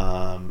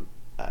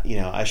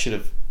 I should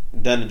have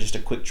done just a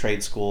quick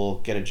trade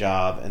school, get a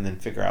job, and then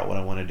figure out what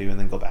I want to do, and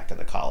then go back to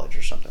the college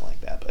or something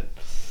like that. But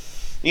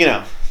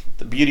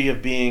the beauty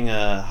of being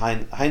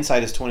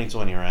hindsight is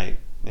 20/20, right?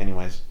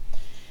 Anyways.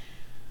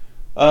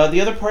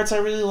 The other parts I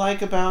really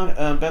like about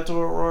Beto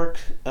O'Rourke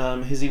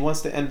is he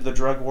wants to end the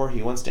drug war.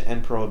 He wants to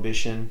end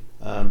prohibition.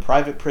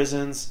 Private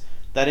prisons,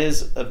 that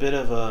is a bit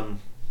of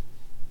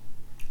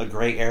a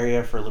gray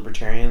area for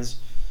libertarians.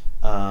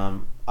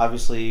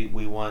 Obviously,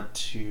 we want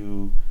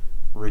to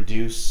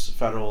reduce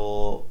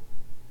federal.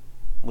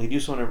 We do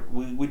want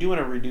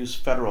to reduce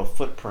federal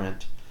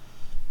footprint,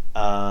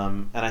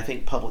 and I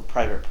think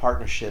public-private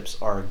partnerships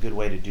are a good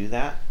way to do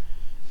that.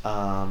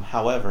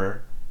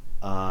 However,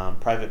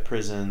 private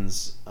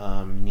prisons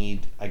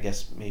need, I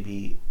guess,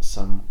 maybe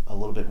a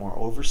little bit more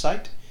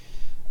oversight.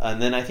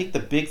 And then I think the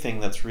big thing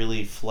that's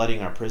really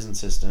flooding our prison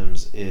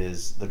systems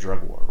is the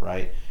drug war,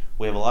 right?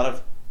 We have a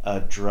lot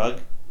of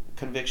drug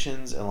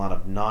convictions and a lot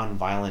of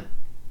non-violent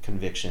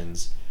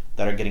convictions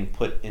that are getting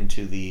put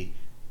into the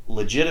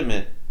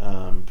legitimate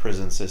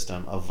prison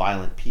system of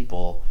violent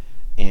people,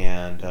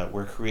 and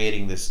we're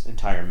creating this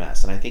entire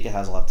mess. And I think it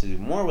has a lot to do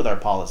more with our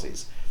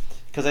policies.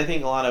 Because I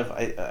think a lot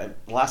of,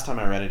 last time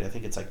I read it, I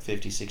think it's like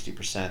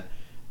 50-60%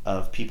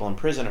 of people in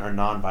prison are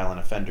non-violent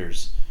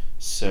offenders.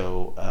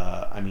 So,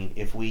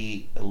 if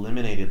we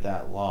eliminated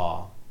that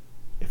law,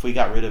 if we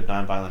got rid of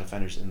non-violent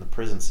offenders in the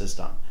prison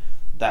system,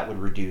 that would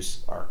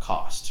reduce our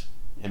cost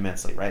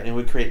immensely, right? And it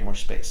would create more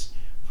space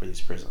for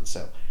these prisons.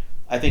 So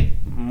I think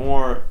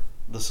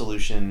the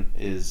solution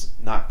is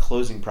not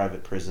closing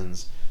private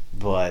prisons,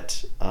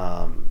 but,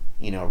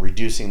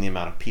 reducing the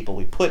amount of people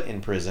we put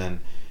in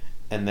prison,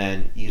 and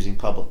then using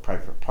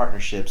public-private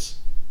partnerships,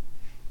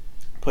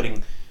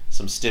 putting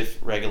some stiff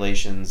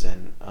regulations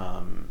and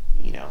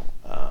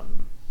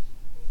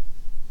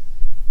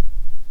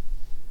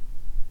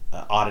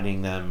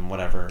auditing them,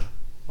 whatever.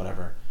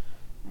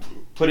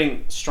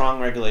 Putting strong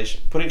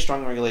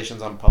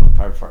regulations on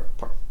public-private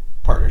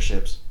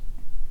partnerships,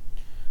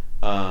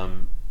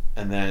 and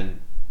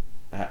then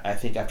I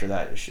think after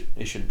that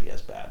it shouldn't be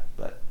as bad.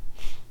 But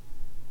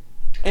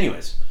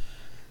anyways.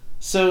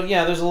 So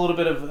yeah, there's a little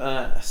bit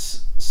of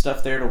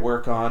stuff there to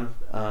work on.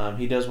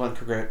 He does want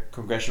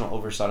congressional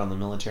oversight on the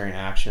military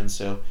action,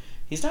 so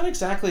he's not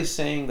exactly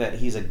saying that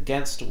he's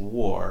against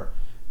war,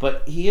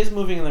 but he is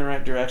moving in the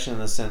right direction in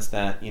the sense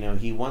that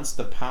he wants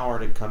the power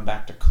to come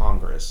back to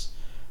Congress,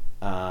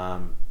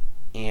 and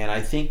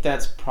I think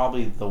that's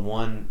probably the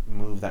one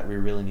move that we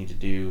really need to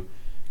do,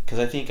 because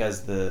I think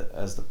as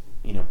the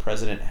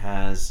president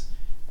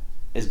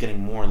is getting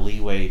more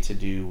leeway to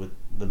do with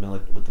the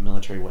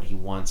military what he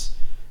wants.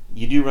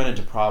 You do run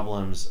into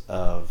problems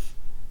of,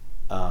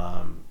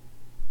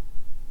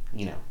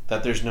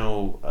 that there's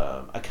no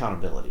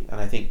accountability.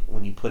 And I think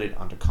when you put it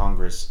onto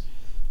Congress,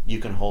 you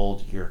can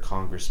hold your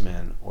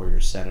congressman or your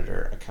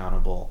senator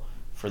accountable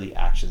for the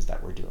actions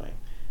that we're doing.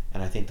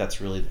 And I think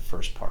that's really the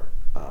first part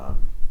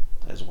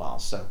as well.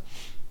 So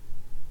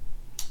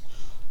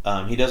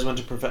he does want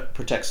to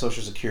protect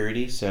Social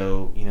Security.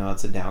 So,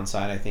 that's a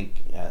downside. I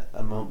think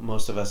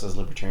most of us as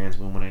libertarians,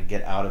 we want to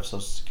get out of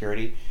Social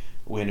Security.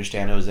 We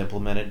understand it was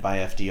implemented by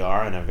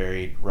FDR in a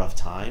very rough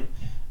time,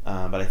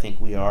 but I think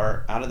we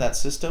are out of that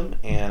system,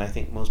 and I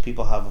think most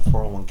people have a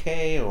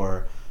 401k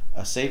or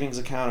a savings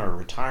account or a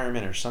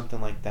retirement or something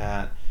like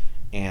that,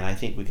 and I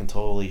think we can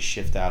totally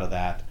shift out of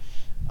that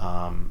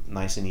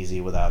nice and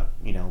easy without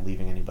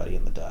leaving anybody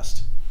in the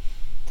dust.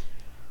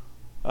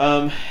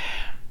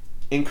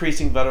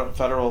 increasing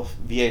federal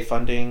VA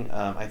funding.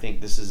 I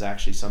think this is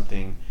actually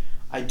something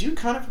I do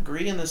kind of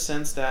agree in the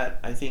sense that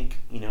I think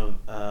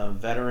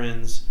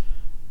veterans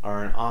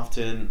are an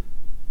often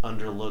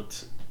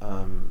underlooked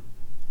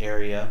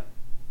area.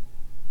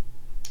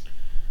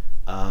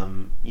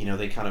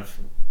 They kind of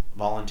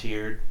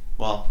volunteered.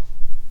 Well,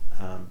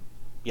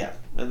 yeah,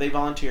 they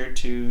volunteered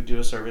to do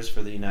a service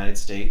for the United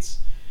States,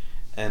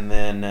 and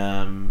then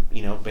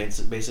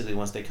basically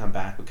once they come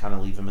back, we kind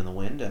of leave them in the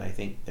wind. And I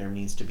think there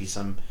needs to be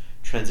some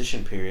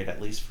transition period,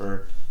 at least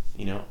for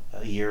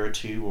a year or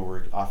two, where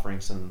we're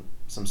offering some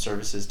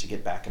services to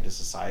get back into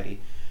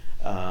society.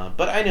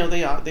 But I know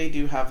they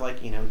do have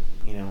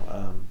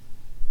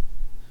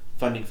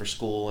funding for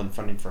school and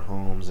funding for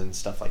homes and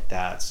stuff like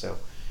that. So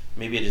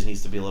maybe it just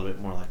needs to be a little bit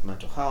more like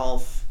mental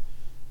health,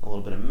 a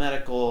little bit of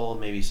medical,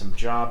 maybe some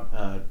job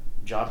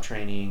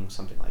training,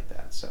 something like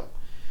that. So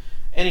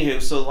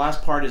anywho, so the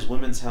last part is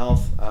women's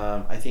health.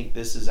 I think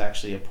this is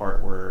actually a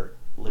part where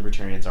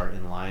libertarians are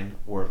in line,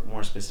 or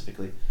more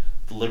specifically,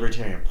 the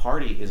Libertarian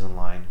Party is in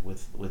line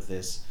with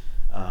this.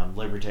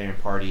 Libertarian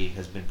Party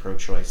has been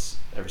pro-choice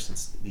ever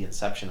since the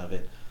inception of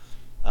it.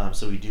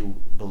 So we do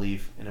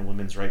believe in a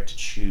woman's right to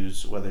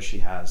choose whether she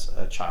has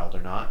a child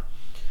or not.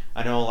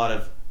 I know a lot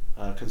of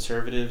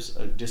conservatives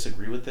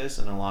disagree with this,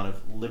 and a lot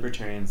of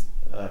libertarians,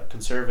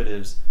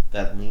 conservatives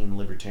that lean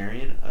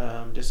libertarian,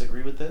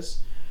 disagree with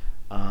this.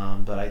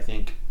 But I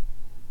think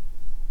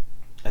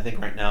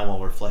right now, while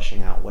we're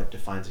fleshing out what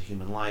defines a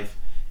human life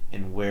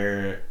and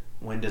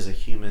when does a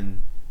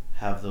human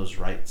have those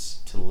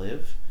rights to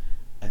live,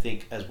 I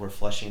think as we're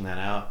fleshing that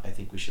out, I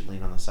think we should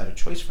lean on the side of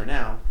choice for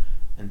now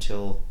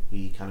until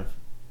we kind of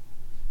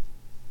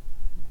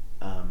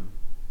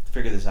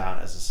figure this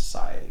out as a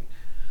society.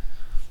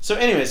 So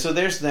anyway, so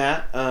there's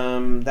that.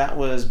 That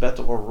was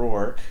Beto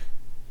O'Rourke.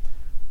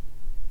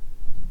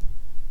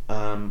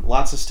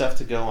 Lots of stuff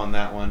to go on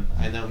that one.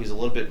 I know he's a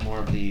little bit more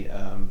of the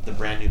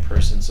brand new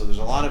person, so there's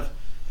a lot of.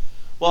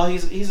 Well,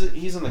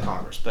 he's in the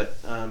Congress,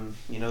 but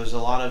there's a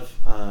lot of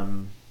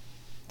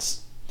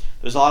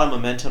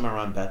momentum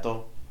around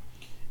Beto,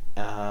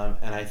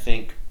 and I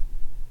think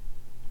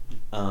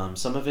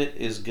some of it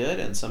is good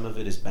and some of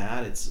it is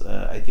bad. It's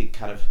I think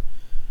kind of.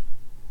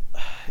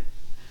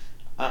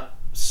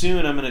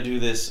 Soon I'm going to do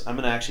this. I'm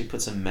going to actually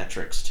put some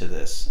metrics to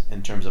this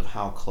in terms of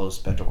how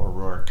close Beto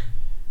O'Rourke,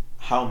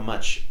 how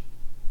much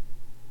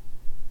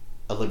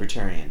a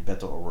libertarian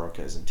Beto O'Rourke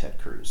is in Ted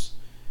Cruz.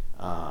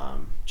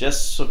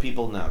 Just so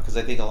people know, because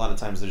I think a lot of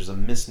times there's a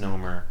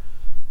misnomer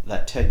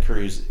that Ted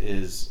Cruz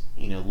is,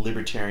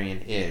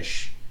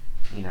 libertarian-ish,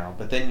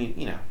 but then,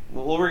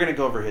 well, we're going to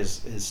go over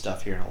his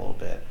stuff here in a little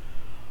bit.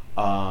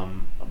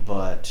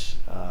 But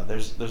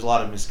there's a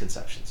lot of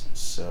misconceptions.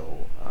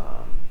 So,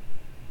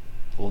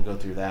 we'll go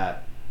through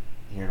that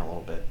here in a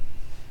little bit.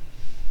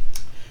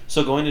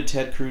 So going to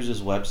Ted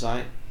Cruz's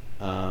website,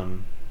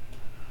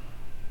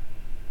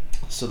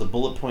 so the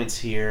bullet points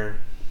here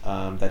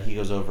that he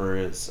goes over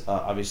is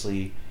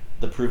obviously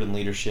the proven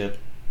leadership.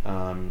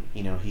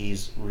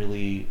 He's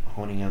really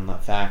honing in on the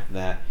fact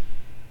that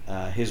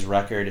his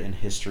record and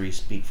history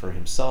speak for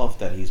himself,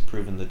 that he's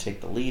proven to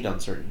take the lead on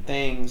certain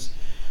things.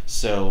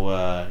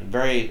 So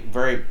very,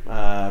 very,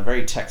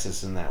 very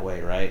Texas in that way,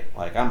 right?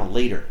 Like, I'm a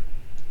leader.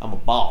 I'm a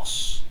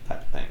boss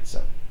type of thing.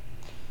 So,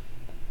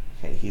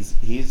 okay, he's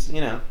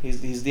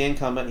the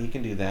incumbent. He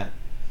can do that.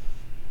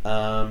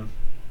 The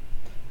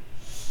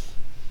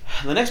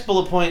next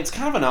bullet point, it's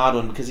kind of an odd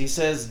one because he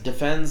says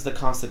defends the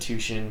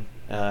Constitution.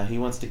 He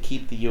wants to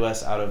keep the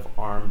U.S. out of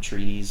armed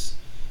treaties.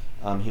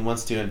 He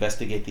wants to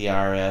investigate the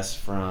IRS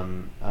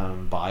from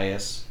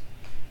bias.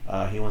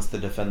 He wants to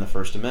defend the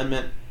First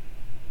Amendment.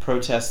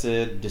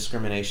 Protested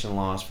discrimination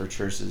laws for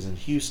churches in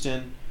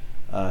Houston.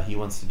 He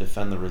wants to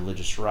defend the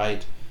religious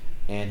right.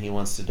 And he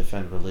wants to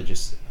defend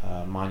religious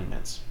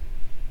monuments.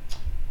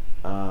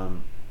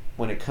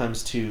 When it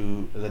comes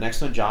to the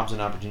next one, jobs and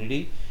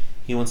opportunity,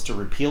 he wants to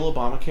repeal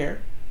Obamacare.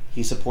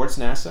 He supports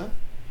NASA.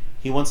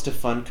 He wants to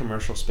fund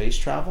commercial space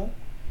travel.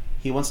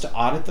 He wants to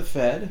audit the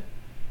Fed.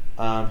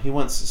 He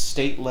wants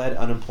state-led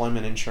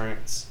unemployment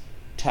insurance,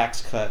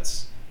 tax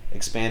cuts,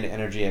 expand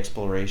energy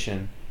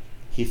exploration.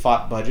 He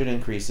fought budget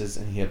increases,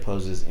 and he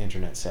opposes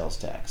internet sales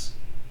tax.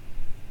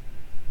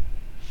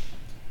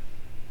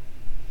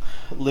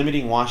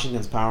 Limiting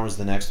Washington's power is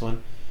the next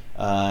one.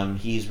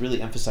 He's really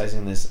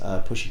emphasizing this,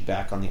 pushing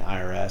back on the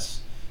IRS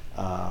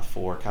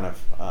for kind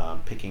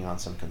of picking on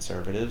some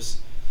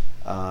conservatives.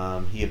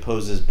 He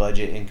opposes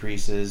budget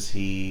increases.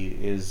 He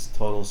is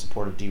total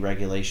support of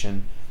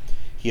deregulation.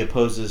 He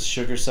opposes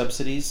sugar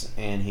subsidies,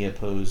 and he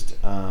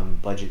opposed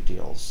budget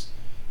deals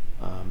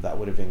that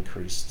would have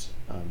increased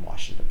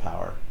Washington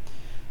power.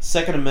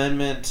 Second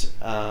Amendment,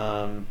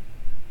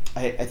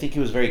 I think he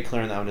was very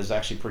clear on that one. It was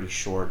actually pretty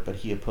short, but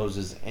he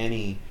opposes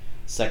any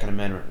Second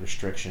Amendment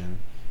restriction,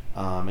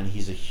 and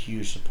he's a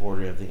huge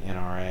supporter of the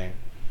NRA.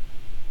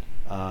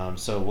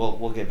 So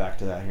we'll get back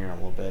to that here in a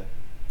little bit.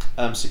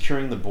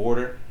 Securing the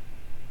border.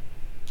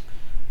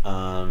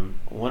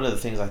 One of the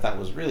things I thought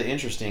was really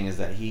interesting is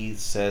that he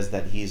says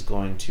that he's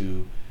going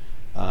to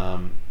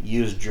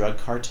use drug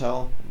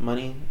cartel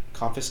money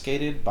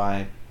confiscated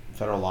by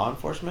federal law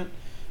enforcement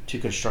to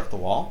construct the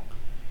wall.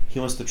 He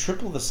wants to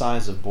triple the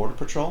size of Border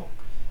Patrol.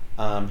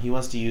 He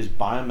wants to use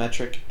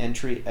biometric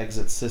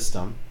entry-exit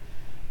system.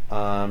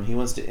 He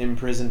wants to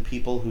imprison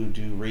people who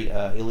do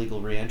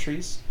illegal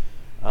reentries.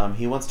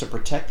 He wants to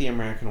protect the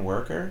American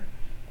worker,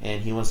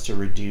 and he wants to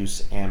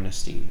reduce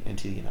amnesty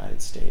into the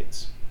United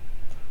States.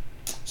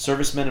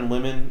 Servicemen and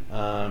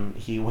women,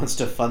 he wants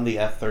to fund the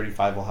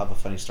F-35. We'll have a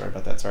funny story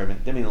about that. Sorry, I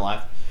didn't mean to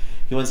laugh.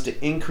 He wants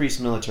to increase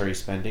military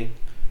spending.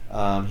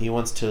 He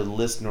wants to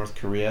list North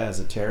Korea as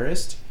a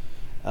terrorist,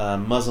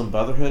 Muslim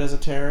Brotherhood as a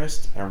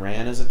terrorist,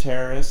 Iran as a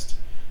terrorist.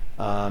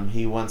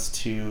 He wants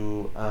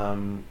to,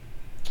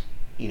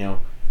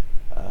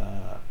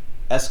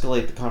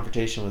 escalate the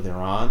confrontation with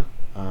Iran,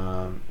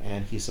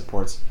 and he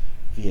supports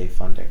VA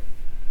funding.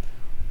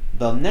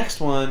 The next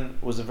one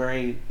was a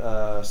very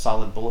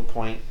solid bullet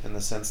point in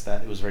the sense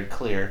that it was very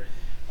clear,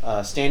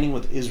 standing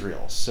with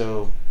Israel.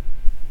 So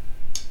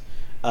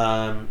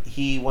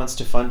he wants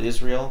to fund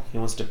Israel, he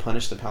wants to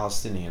punish the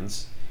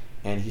Palestinians,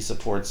 and he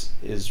supports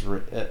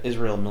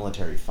Israel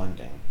military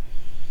funding.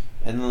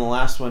 And then the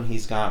last one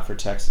he's got for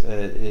Texas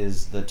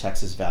is the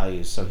Texas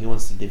values. So he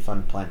wants to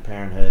defund Planned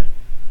Parenthood.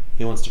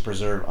 He wants to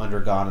preserve under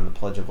God and the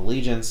Pledge of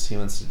Allegiance. He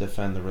wants to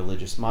defend the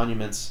religious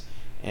monuments.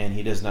 And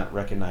he does not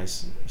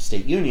recognize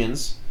state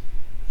unions.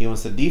 He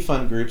wants to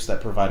defund groups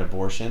that provide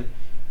abortion.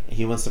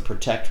 He wants to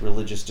protect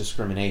religious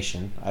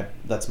discrimination.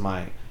 That's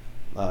my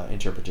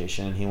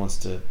interpretation. And he wants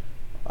to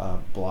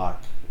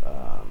block,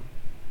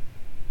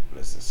 what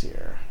is this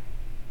here?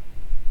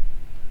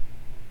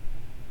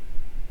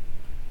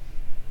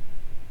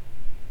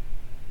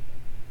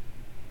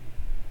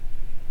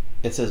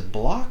 It says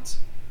blocked.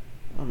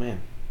 Oh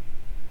man.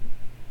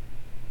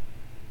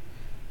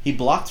 He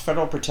blocked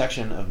federal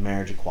protection of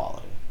marriage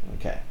equality.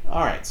 Okay.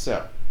 All right.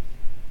 So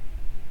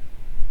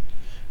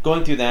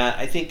going through that,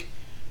 I think,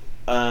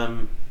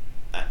 and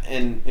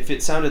if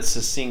it sounded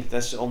succinct,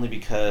 that's only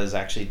because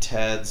actually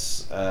Ted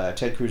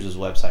Cruz's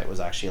website was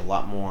actually a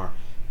lot more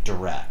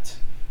direct.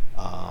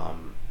 But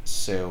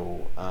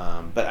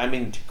I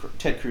mean,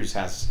 Ted Cruz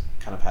has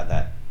kind of had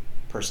that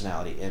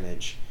personality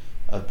image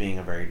of being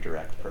a very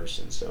direct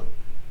person, so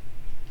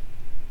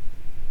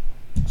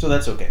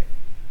that's okay.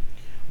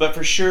 But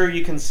for sure,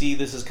 you can see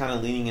this is kind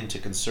of leaning into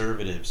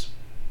conservatives,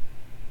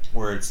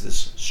 where it's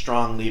this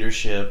strong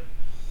leadership,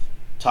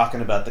 talking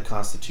about the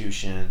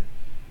Constitution,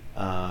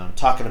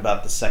 talking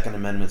about the Second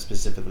Amendment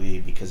specifically,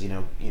 because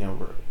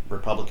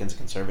Republicans and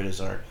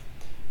conservatives are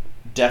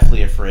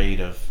definitely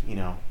afraid of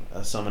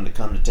someone to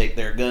come to take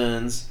their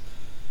guns.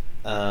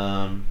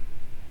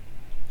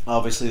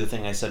 Obviously, the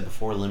thing I said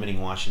before, limiting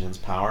Washington's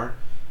power,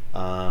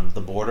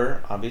 the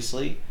border,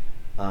 obviously,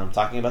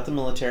 talking about the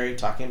military,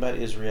 talking about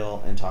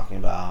Israel, and talking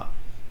about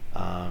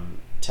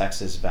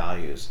Texas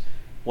values.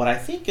 What I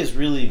think is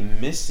really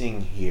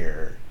missing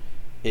here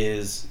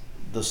is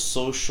the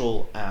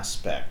social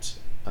aspect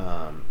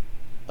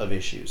of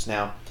issues.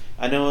 Now,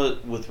 I know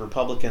with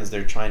Republicans,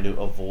 they're trying to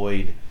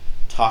avoid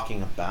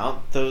talking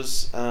about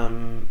those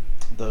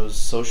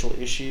social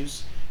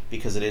issues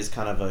because it is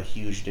kind of a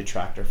huge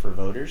detractor for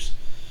voters.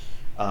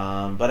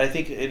 But I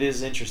think it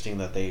is interesting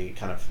that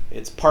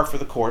it's par for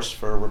the course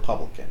for a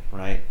Republican,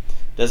 right?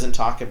 Doesn't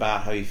talk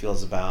about how he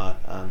feels about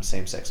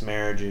same-sex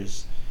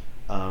marriages.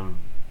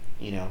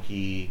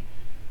 He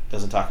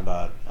doesn't talk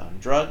about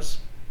drugs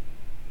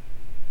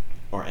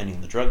or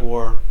ending the drug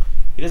war.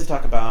 He doesn't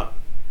talk about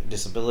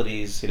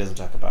disabilities. He doesn't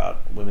talk about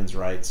women's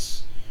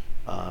rights.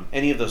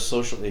 Any of those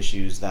social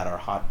issues that are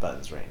hot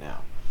buttons right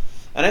now.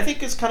 And I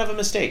think it's kind of a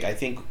mistake. I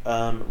think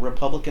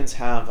Republicans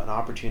have an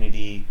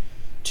opportunity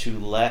to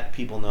let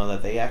people know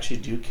that they actually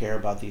do care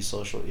about these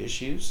social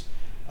issues.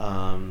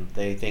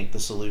 They think the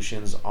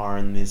solutions are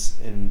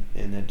in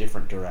a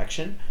different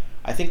direction.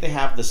 I think they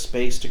have the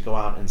space to go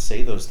out and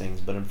say those things,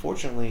 but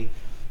unfortunately,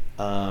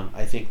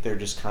 I think they're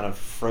just kind of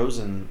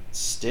frozen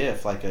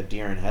stiff like a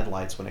deer in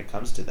headlights when it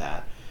comes to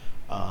that.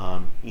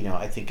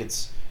 I think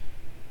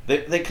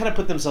they kind of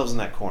put themselves in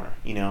that corner.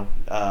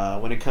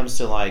 When it comes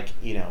to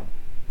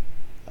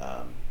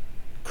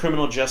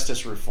criminal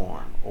justice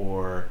reform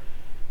or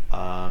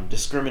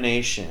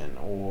discrimination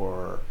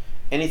or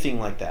anything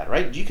like that,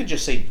 right? You could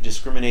just say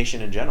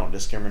discrimination in general,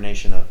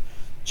 discrimination of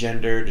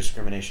gender,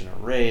 discrimination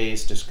of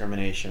race,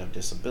 discrimination of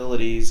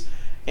disabilities,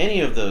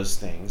 any of those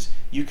things.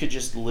 You could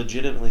just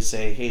legitimately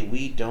say, hey,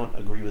 we don't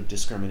agree with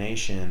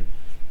discrimination,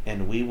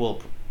 and we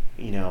will,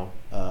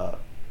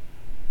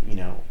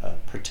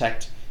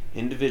 protect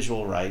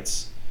individual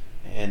rights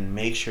and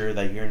make sure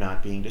that you're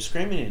not being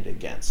discriminated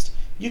against.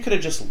 They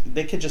could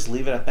just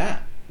leave it at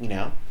that,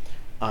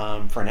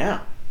 for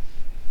now.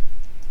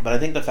 But I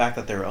think the fact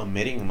that they're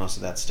omitting most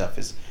of that stuff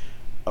is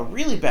a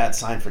really bad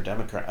sign for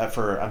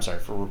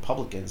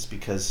Republicans,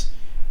 because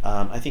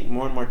I think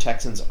more and more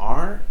Texans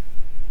are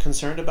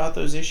concerned about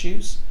those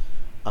issues,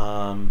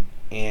 and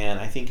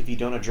I think if you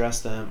don't address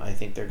them, I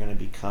think they're going to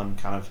become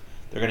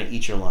they're going to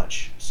eat your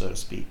lunch, so to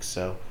speak.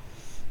 So,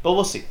 but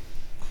we'll see.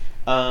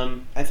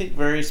 I think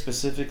very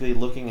specifically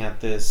looking at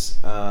this,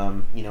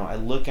 I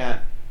look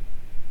at.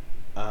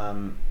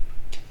 Um,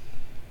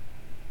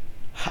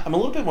 I'm a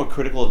little bit more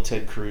critical of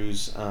Ted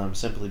Cruz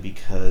simply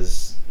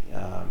because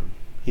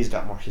he's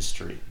got more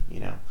history,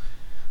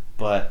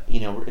 But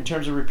in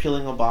terms of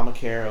repealing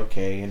Obamacare,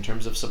 okay. In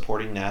terms of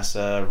supporting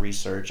NASA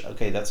research,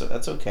 okay, that's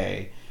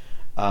okay.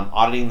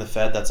 Auditing the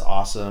Fed, that's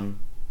awesome.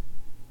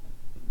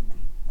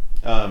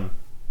 Um,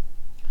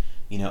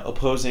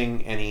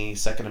 Opposing any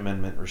Second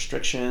Amendment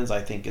restrictions,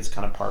 I think it's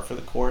kind of par for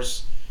the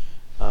course.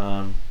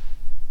 Um,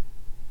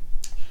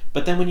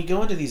 but then when you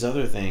go into these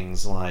other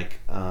things like,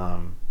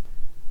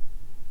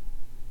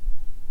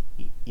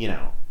 you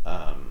know,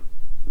 um,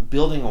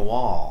 building a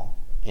wall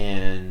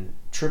and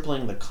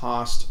tripling the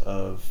cost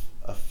of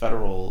a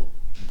federal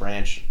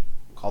branch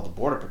called the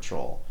Border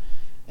Patrol,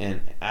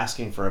 and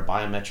asking for a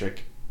biometric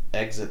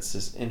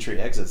entry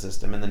exit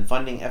system, and then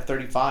funding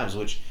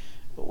F-35s,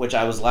 which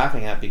I was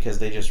laughing at because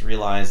they just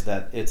realized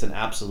that it's an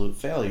absolute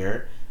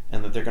failure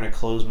and that they're going to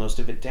close most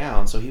of it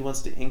down. So he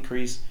wants to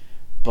increase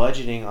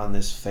budgeting on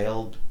this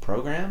failed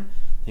program.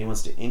 He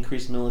wants to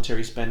increase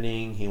military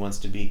spending. He wants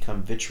to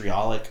become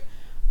vitriolic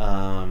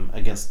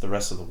against the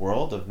rest of the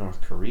world, of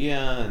North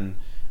Korea, and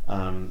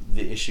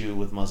the issue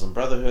with Muslim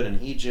Brotherhood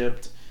in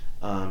Egypt,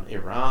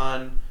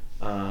 Iran.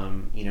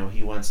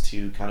 He wants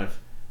to kind of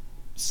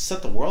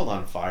set the world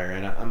on fire.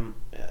 And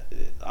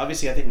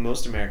obviously, I think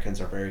most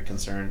Americans are very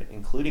concerned,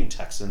 including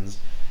Texans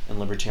and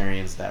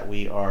libertarians, that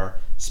we are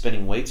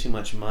spending way too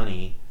much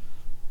money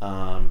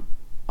on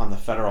the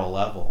federal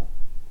level,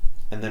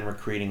 and then we're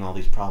creating all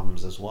these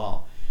problems as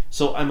well.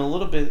 So I'm a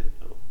little bit.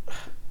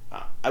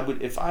 I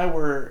would, if I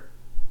were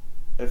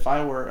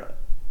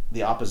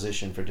the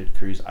opposition for Ted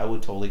Cruz, I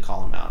would totally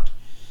call him out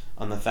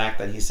on the fact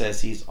that he says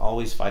he's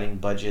always fighting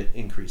budget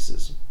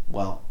increases.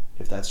 Well,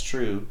 if that's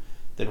true,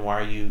 then why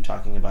are you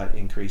talking about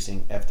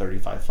increasing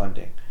F-35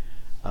 funding?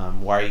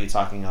 Why are you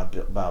talking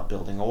about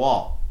building a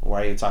wall?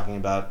 Why are you talking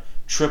about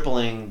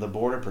tripling the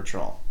Border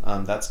Patrol?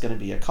 That's going to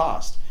be a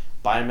cost.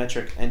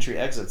 Biometric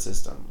entry-exit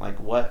system. Like,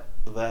 what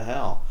the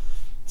hell?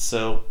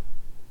 So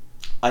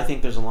I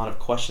think there's a lot of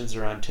questions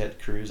around Ted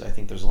Cruz. I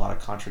think there's a lot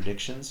of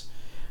contradictions.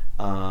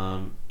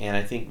 And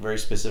I think very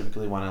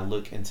specifically when I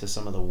look into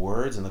some of the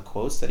words and the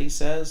quotes that he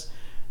says,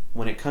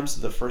 when it comes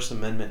to the First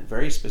Amendment,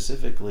 very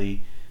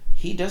specifically,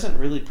 he doesn't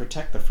really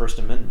protect the First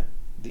Amendment.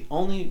 The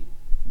only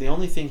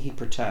thing he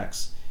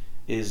protects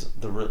is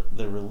the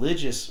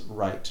religious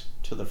right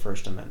to the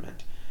First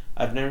Amendment.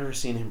 I've never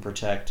seen him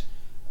protect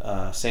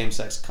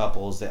same-sex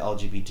couples, the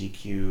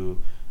LGBTQ,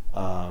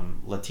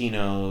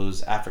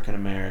 Latinos, African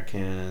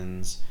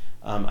Americans.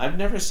 I've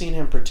never seen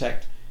him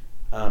protect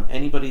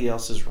anybody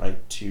else's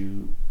right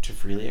to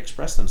freely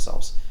express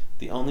themselves.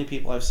 The only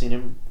people I've seen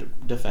him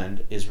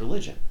defend is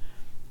religion.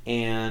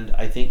 And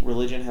I think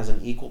religion has an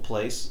equal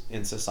place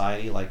in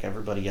society like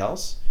everybody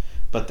else,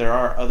 but there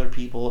are other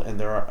people and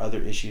there are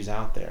other issues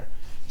out there.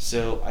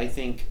 So I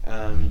think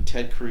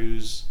Ted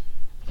Cruz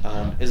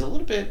is a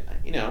little bit,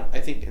 I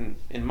think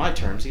in my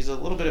terms, he's a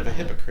little bit of a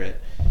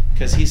hypocrite,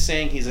 because he's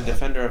saying he's a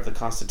defender of the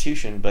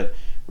Constitution, but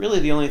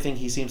really the only thing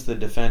he seems to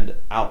defend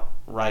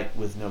outright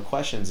with no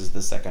questions is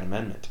the Second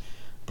Amendment.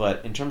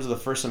 But in terms of the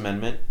First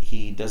Amendment,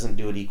 he doesn't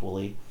do it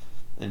equally.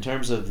 In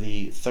terms of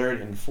the Third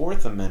and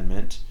Fourth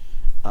Amendment,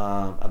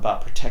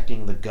 about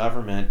protecting the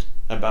government,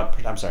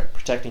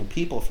 protecting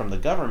people from the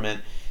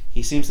government,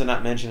 he seems to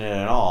not mention it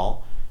at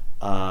all,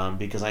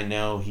 because I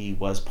know he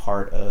was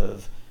part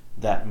of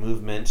that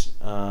movement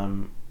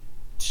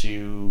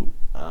to,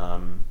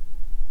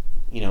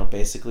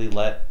 basically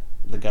let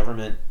the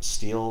government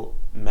steal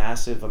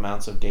massive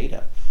amounts of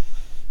data.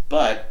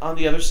 But on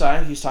the other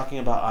side, he's talking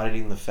about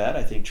auditing the Fed.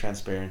 I think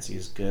transparency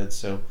is good.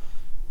 So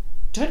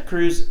Ted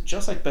Cruz,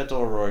 just like Beto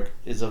O'Rourke,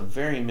 is a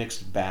very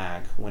mixed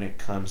bag when it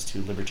comes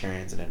to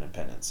libertarians and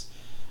independents.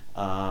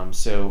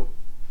 So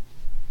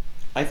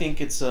I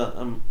think it's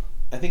a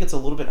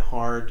little bit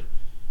hard.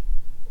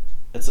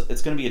 It's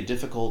going to be a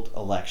difficult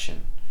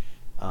election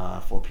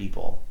for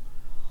people.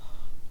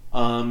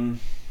 I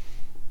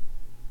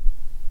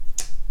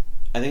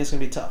think it's going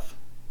to be tough.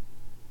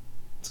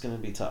 It's going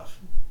to be tough.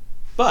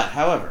 But,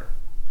 however,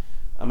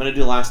 I'm going to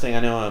do the last thing. I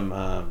know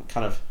I'm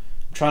kind of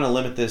trying to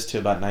limit this to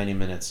about 90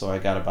 minutes, so I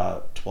got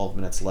about 12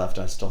 minutes left.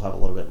 I still have a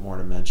little bit more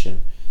to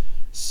mention.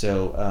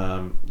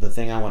 So the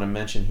thing I want to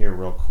mention here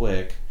real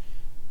quick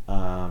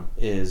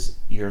is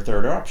your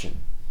third option,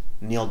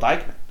 Neil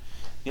Dykman.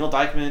 Neil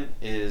Dykman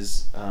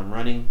is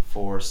running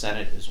for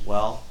Senate as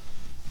well.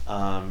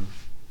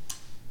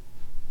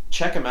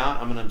 Check him out.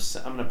 I'm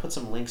gonna put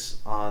some links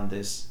on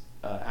this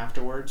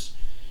afterwards.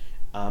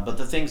 But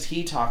the things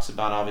he talks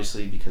about,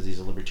 obviously, because he's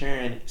a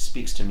libertarian,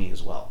 speaks to me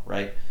as well,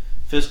 right?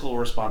 Fiscal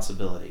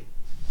responsibility.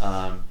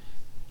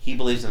 He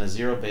believes in a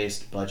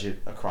zero-based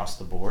budget across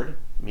the board,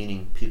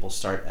 meaning people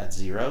start at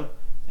zero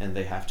and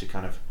they have to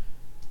kind of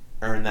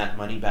earn that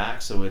money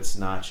back, so it's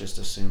not just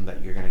assumed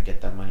that you're going to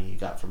get that money you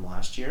got from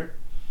last year.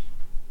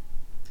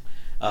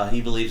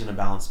 He believes in a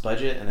balanced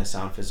budget and a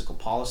sound fiscal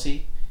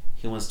policy.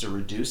 He wants to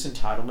reduce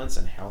entitlements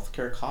and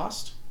healthcare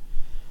costs.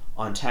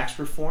 On tax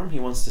reform, he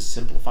wants to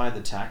simplify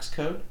the tax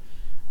code.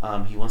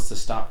 He wants to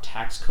stop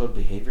tax code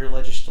behavior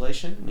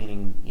legislation,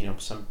 meaning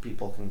some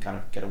people can kind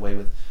of get away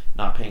with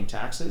not paying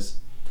taxes.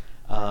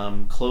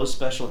 Close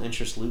special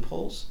interest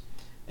loopholes,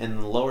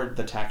 and lower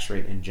the tax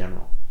rate in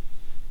general.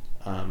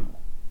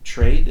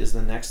 Trade is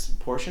the next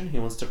portion. He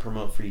wants to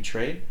promote free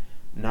trade,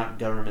 not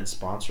government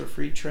sponsor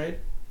free trade.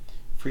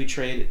 Free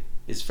trade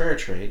is fair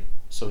trade,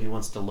 so he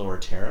wants to lower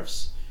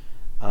tariffs,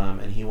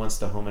 and he wants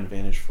the home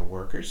advantage for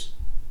workers.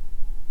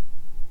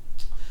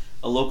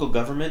 A local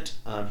government,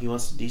 he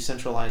wants to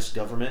decentralize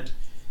government,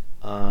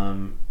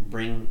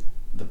 bring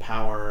the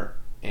power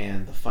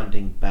and the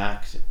funding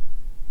back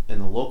in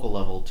the local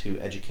level to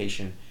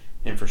education,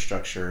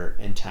 infrastructure,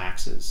 and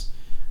taxes.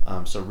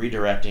 So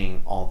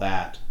redirecting all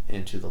that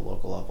into the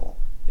local level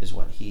is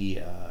what he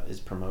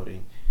is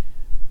promoting.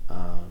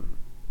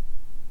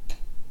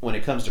 When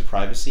it comes to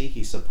privacy,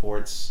 he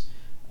supports,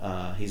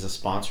 he's a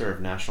sponsor of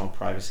National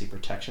Privacy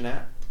Protection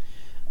Act.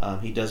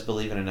 He does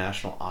believe in a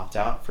national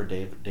opt-out for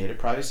data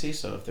privacy,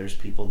 so if there's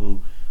people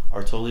who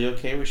are totally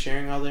okay with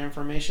sharing all their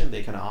information,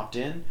 they can opt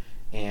in,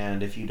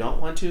 and if you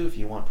don't want to, if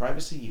you want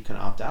privacy, you can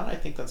opt out. I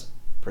think that's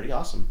pretty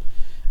awesome.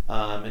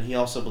 And he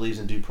also believes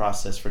in due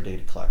process for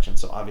data collection,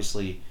 so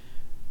obviously,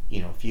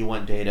 if you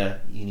want data,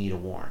 you need a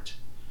warrant.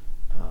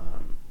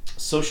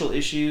 Social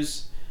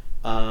issues,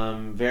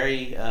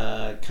 very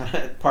kind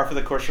of par for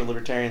the course for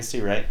libertarians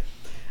too, right?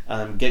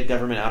 Get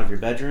government out of your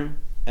bedroom,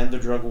 end the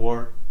drug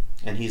war,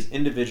 and he's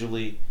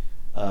individually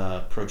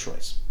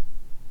pro-choice.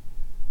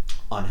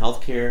 On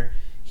healthcare,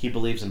 he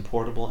believes in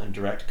portable and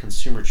direct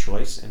consumer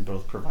choice in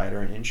both provider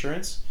and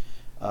insurance.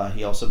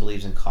 He also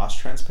believes in cost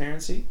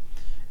transparency,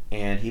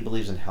 and he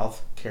believes in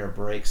healthcare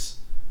breaks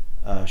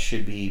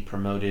should be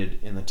promoted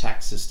in the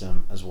tax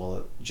system as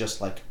well, just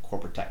like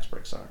corporate tax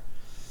breaks are.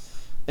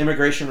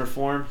 Immigration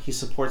reform, he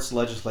supports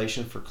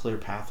legislation for clear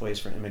pathways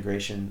for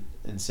immigration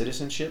and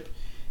citizenship.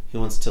 He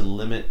wants to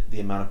limit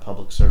the amount of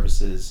public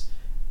services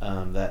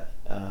that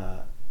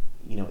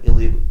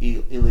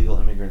illegal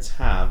immigrants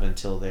have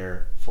until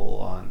they're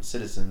full-on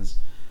citizens,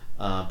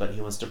 but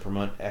he wants to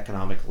promote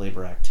economic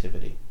labor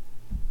activity.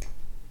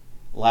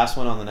 Last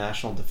one on the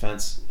national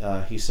defense,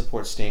 he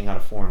supports staying out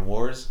of foreign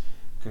wars.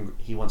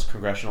 He wants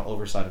congressional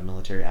oversight of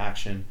military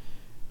action.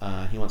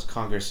 He wants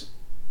Congress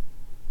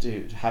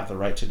to have the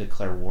right to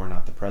declare war,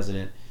 not the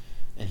president.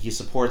 And he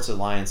supports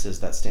alliances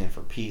that stand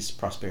for peace,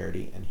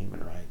 prosperity, and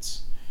human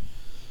rights.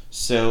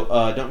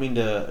 So don't mean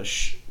to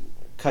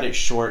cut it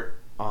short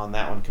on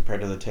that one compared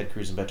to the Ted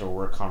Cruz and Beto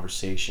O'Rourke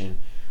conversation,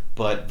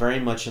 but very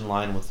much in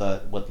line with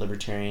what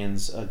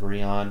libertarians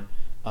agree on.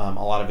 A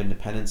lot of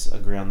independents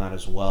agree on that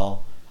as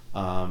well.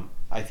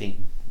 I think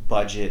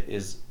budget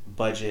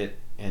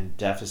and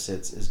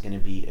deficits is going to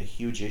be a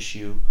huge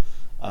issue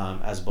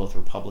as both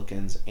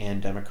Republicans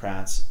and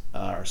Democrats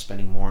are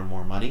spending more and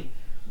more money.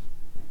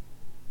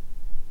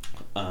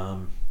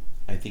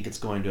 I think it's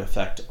going to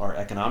affect our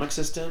economic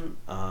system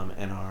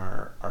and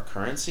our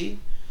currency,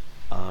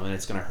 and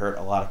it's going to hurt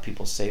a lot of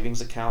people's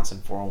savings accounts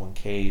and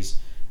 401ks,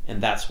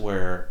 and that's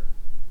where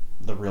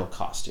the real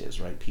cost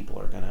is, right? People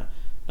are going to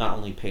not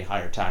only pay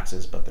higher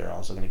taxes, but they're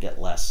also going to get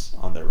less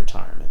on their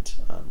retirement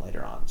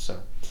later on.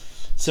 So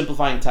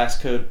simplifying tax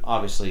code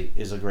obviously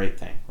is a great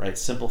thing, right?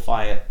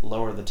 Simplify it,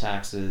 lower the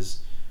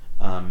taxes,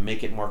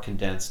 make it more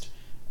condensed.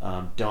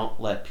 Don't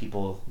let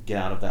people get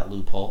out of that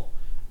loophole.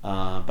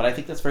 But I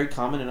think that's very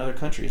common in other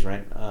countries,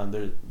 right?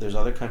 There's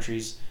other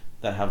countries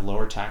that have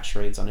lower tax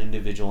rates on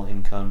individual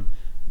income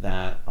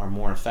that are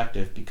more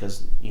effective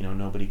because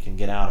nobody can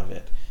get out of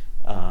it.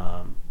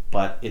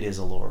 But it is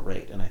a lower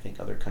rate, and I think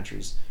other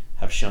countries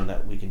have shown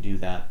that we can do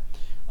that.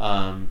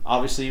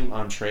 Obviously,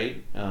 on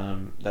trade,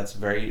 that's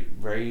very,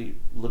 very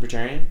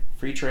libertarian.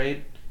 Free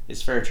trade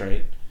is fair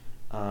trade.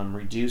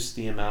 Reduce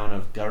the amount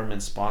of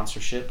government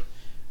sponsorship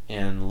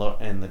and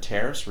the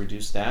tariffs.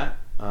 Reduce that.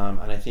 And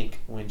I think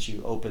once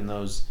you open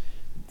those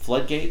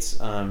floodgates,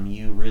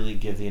 you really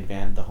give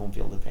the home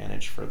field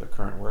advantage for the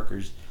current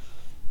workers,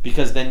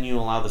 because then you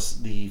allow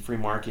the free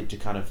market to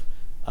kind of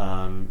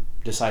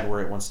decide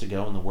where it wants to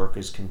go, and the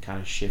workers can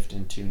kind of shift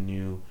into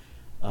new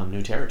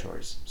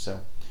territories.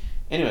 So,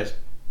 anyways,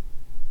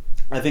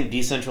 I think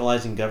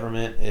decentralizing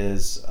government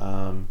is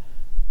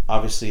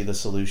obviously the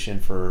solution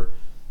for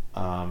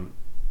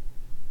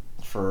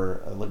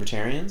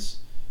libertarians,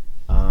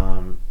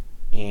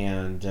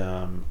 and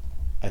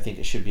I think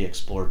it should be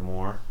explored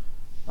more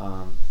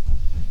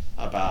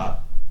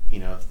about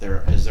if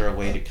there is a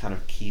way to kind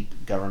of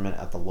keep government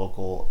at the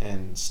local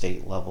and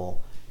state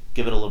level,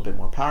 give it a little bit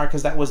more power,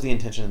 because that was the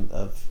intention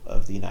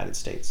of the United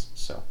States.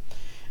 So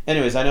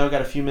anyways, I know I've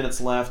got a few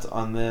minutes left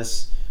on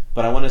this,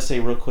 but I want to say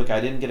real quick, I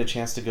didn't get a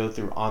chance to go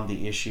through on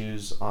the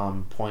issues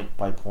point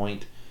by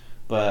point,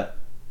 but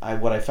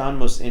what I found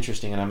most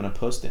interesting, and I'm going to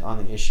post it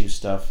on the issue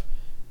stuff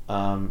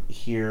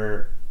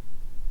here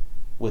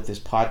with this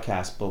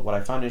podcast, but what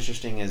I found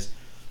interesting is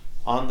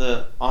on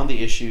the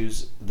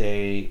issues,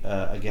 they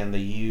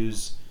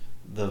use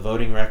the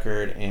voting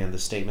record and the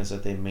statements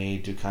that they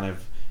made to kind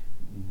of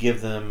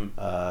give them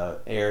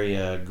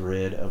area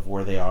grid of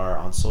where they are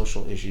on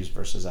social issues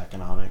versus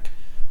economic.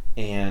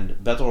 And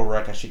Beto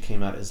O'Rourke actually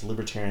came out as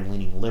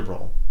libertarian-leaning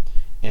liberal,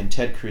 and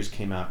Ted Cruz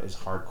came out as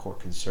hardcore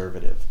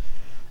conservative.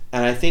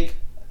 And I think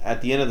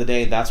at the end of the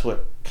day, that's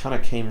what kind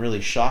of came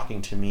really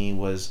shocking to me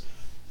was,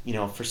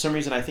 for some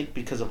reason, I think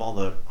because of all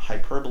the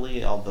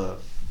hyperbole, all the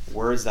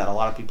words that a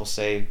lot of people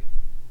say,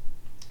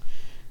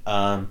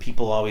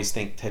 people always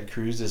think Ted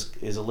Cruz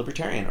is a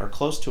libertarian or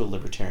close to a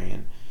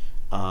libertarian,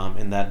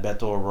 and that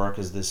Beto O'Rourke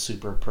is this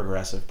super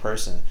progressive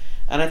person.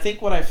 And I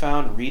think what I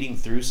found reading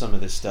through some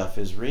of this stuff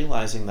is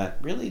realizing that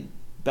really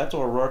Beto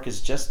O'Rourke is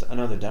just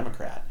another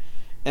Democrat.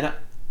 And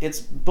it's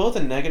both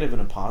a negative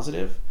and a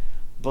positive,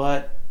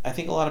 but I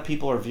think a lot of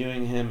people are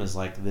viewing him as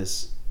like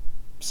this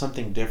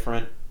something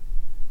different,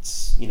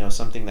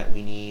 something that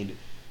we need.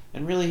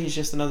 And really he's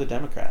just another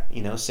Democrat,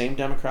 same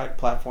Democratic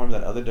platform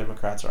that other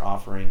Democrats are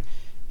offering.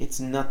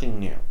 It's nothing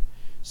new.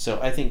 So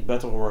I think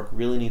Beto O'Rourke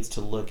really needs to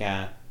look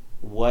at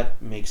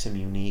what makes him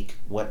unique,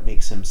 what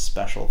makes him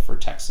special for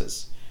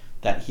Texas,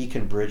 that he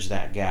can bridge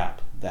that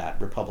gap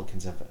that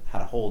Republicans have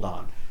had a hold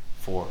on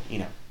for,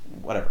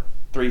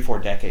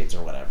 3-4 decades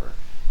or whatever.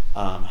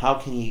 How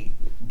can he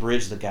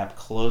bridge the gap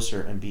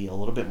closer and be a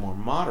little bit more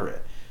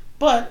moderate?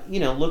 But,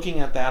 looking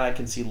at that, I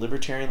can see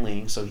libertarian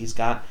leaning, so he's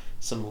got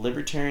some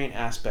libertarian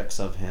aspects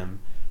of him,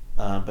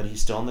 but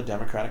he's still on the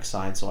Democratic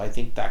side, so I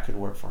think that could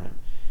work for him.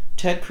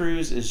 Ted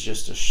Cruz is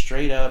just a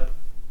straight up,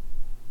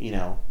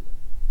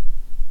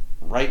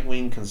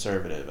 right-wing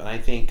conservative, and I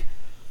think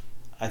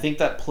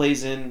that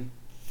plays in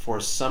for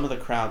some of the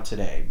crowd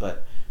today.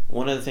 But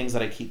one of the things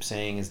that I keep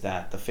saying is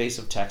that the face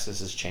of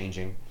Texas is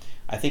changing.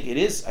 I think it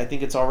is. I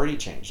think it's already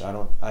changed. I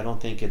don't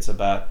think it's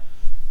about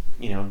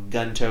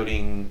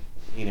gun-toting,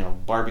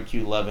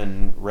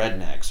 barbecue-loving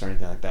rednecks or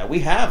anything like that. We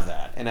have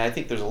that, and I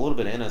think there's a little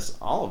bit in us,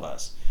 all of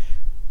us.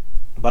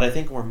 But I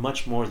think we're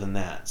much more than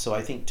that. So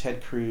I think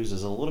Ted Cruz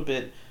is a little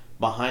bit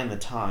behind the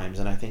times,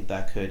 and I think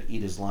that could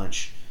eat his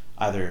lunch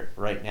either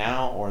right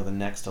now or the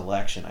next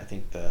election. I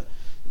think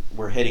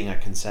we're hitting a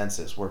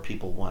consensus where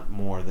people want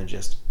more than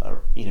just a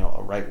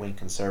right-wing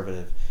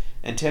conservative.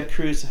 And Ted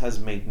Cruz has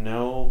made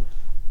no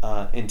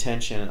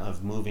intention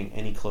of moving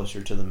any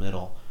closer to the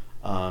middle.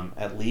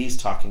 At least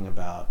talking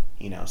about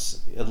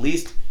at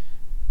least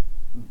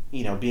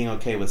being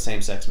okay with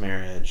same-sex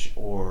marriage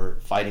or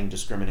fighting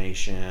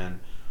discrimination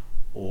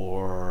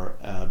or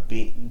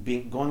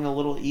going a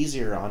little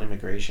easier on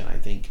immigration. I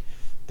think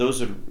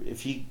those are,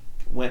 if he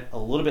went a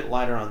little bit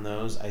lighter on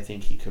those, I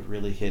think he could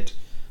really hit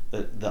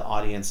the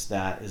audience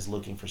that is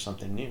looking for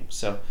something new.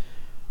 So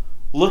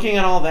looking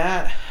at all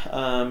that,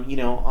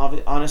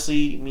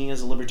 honestly, me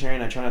as a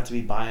libertarian, I try not to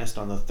be biased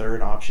on the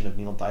third option of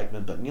Neil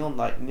Dykman, but Neil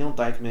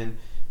Dykman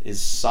is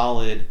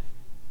solid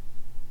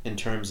in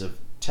terms of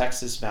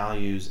Texas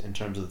values, in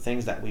terms of the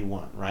things that we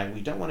want, right? We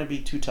don't want to be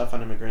too tough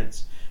on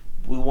immigrants.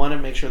 We want to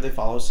make sure they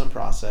follow some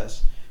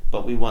process,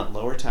 but we want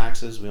lower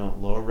taxes, we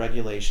want lower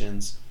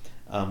regulations,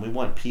 we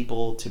want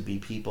people to be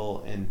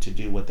people and to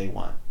do what they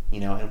want,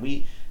 and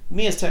we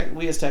as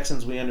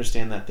Texans, we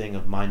understand that thing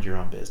of mind your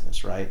own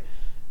business, right?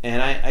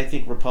 And I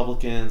think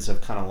Republicans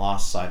have kind of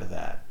lost sight of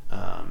that,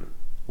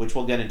 which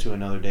we'll get into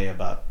another day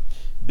about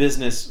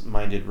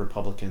business-minded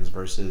Republicans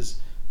versus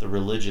the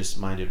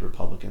religious-minded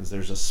Republicans.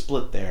 There's a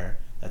split there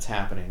that's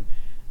happening,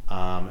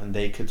 and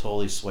they could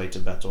totally sway to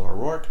Beto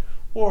O'Rourke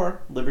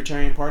or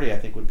Libertarian Party. I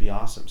think would be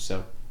awesome.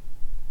 So,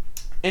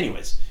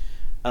 anyways,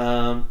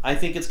 I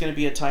think it's going to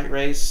be a tight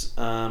race.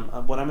 What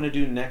I'm going to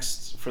do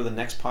next for the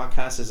next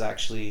podcast is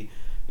actually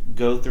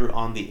go through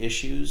on the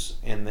issues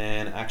and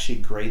then actually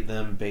grade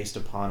them based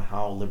upon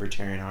how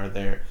libertarian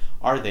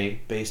are they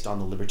based on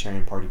the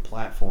Libertarian Party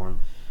platform.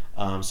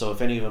 So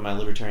if any of my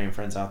libertarian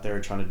friends out there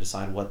are trying to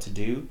decide what to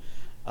do,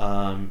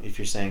 if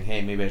you're saying,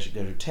 hey, maybe I should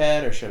go to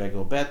Ted, or should I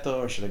go Beto,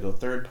 or should I go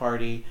third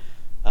party,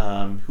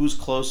 who's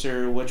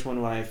closer, which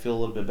one would I feel a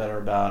little bit better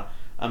about,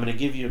 I'm going to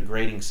give you a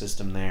grading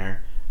system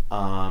there,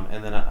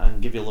 and then I'll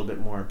give you a little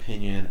bit more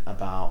opinion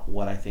about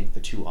what I think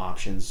the two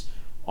options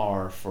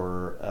are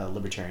for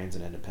libertarians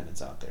and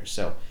independents out there.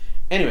 So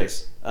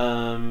anyways,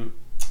 I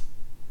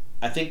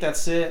think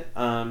that's it.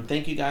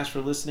 Thank you guys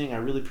for listening. I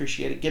really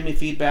appreciate it. Give me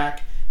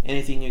feedback,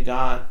 anything you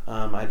got.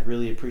 I'd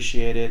really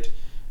appreciate it.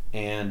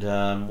 And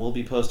we'll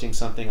be posting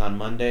something on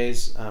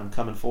Mondays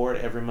coming forward.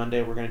 Every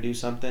Monday we're going to do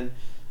something.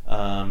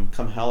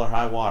 Come hell or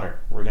high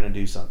water, we're going to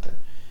do something.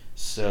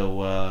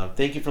 So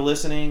thank you for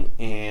listening,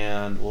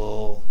 and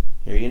we'll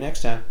hear you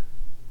next time.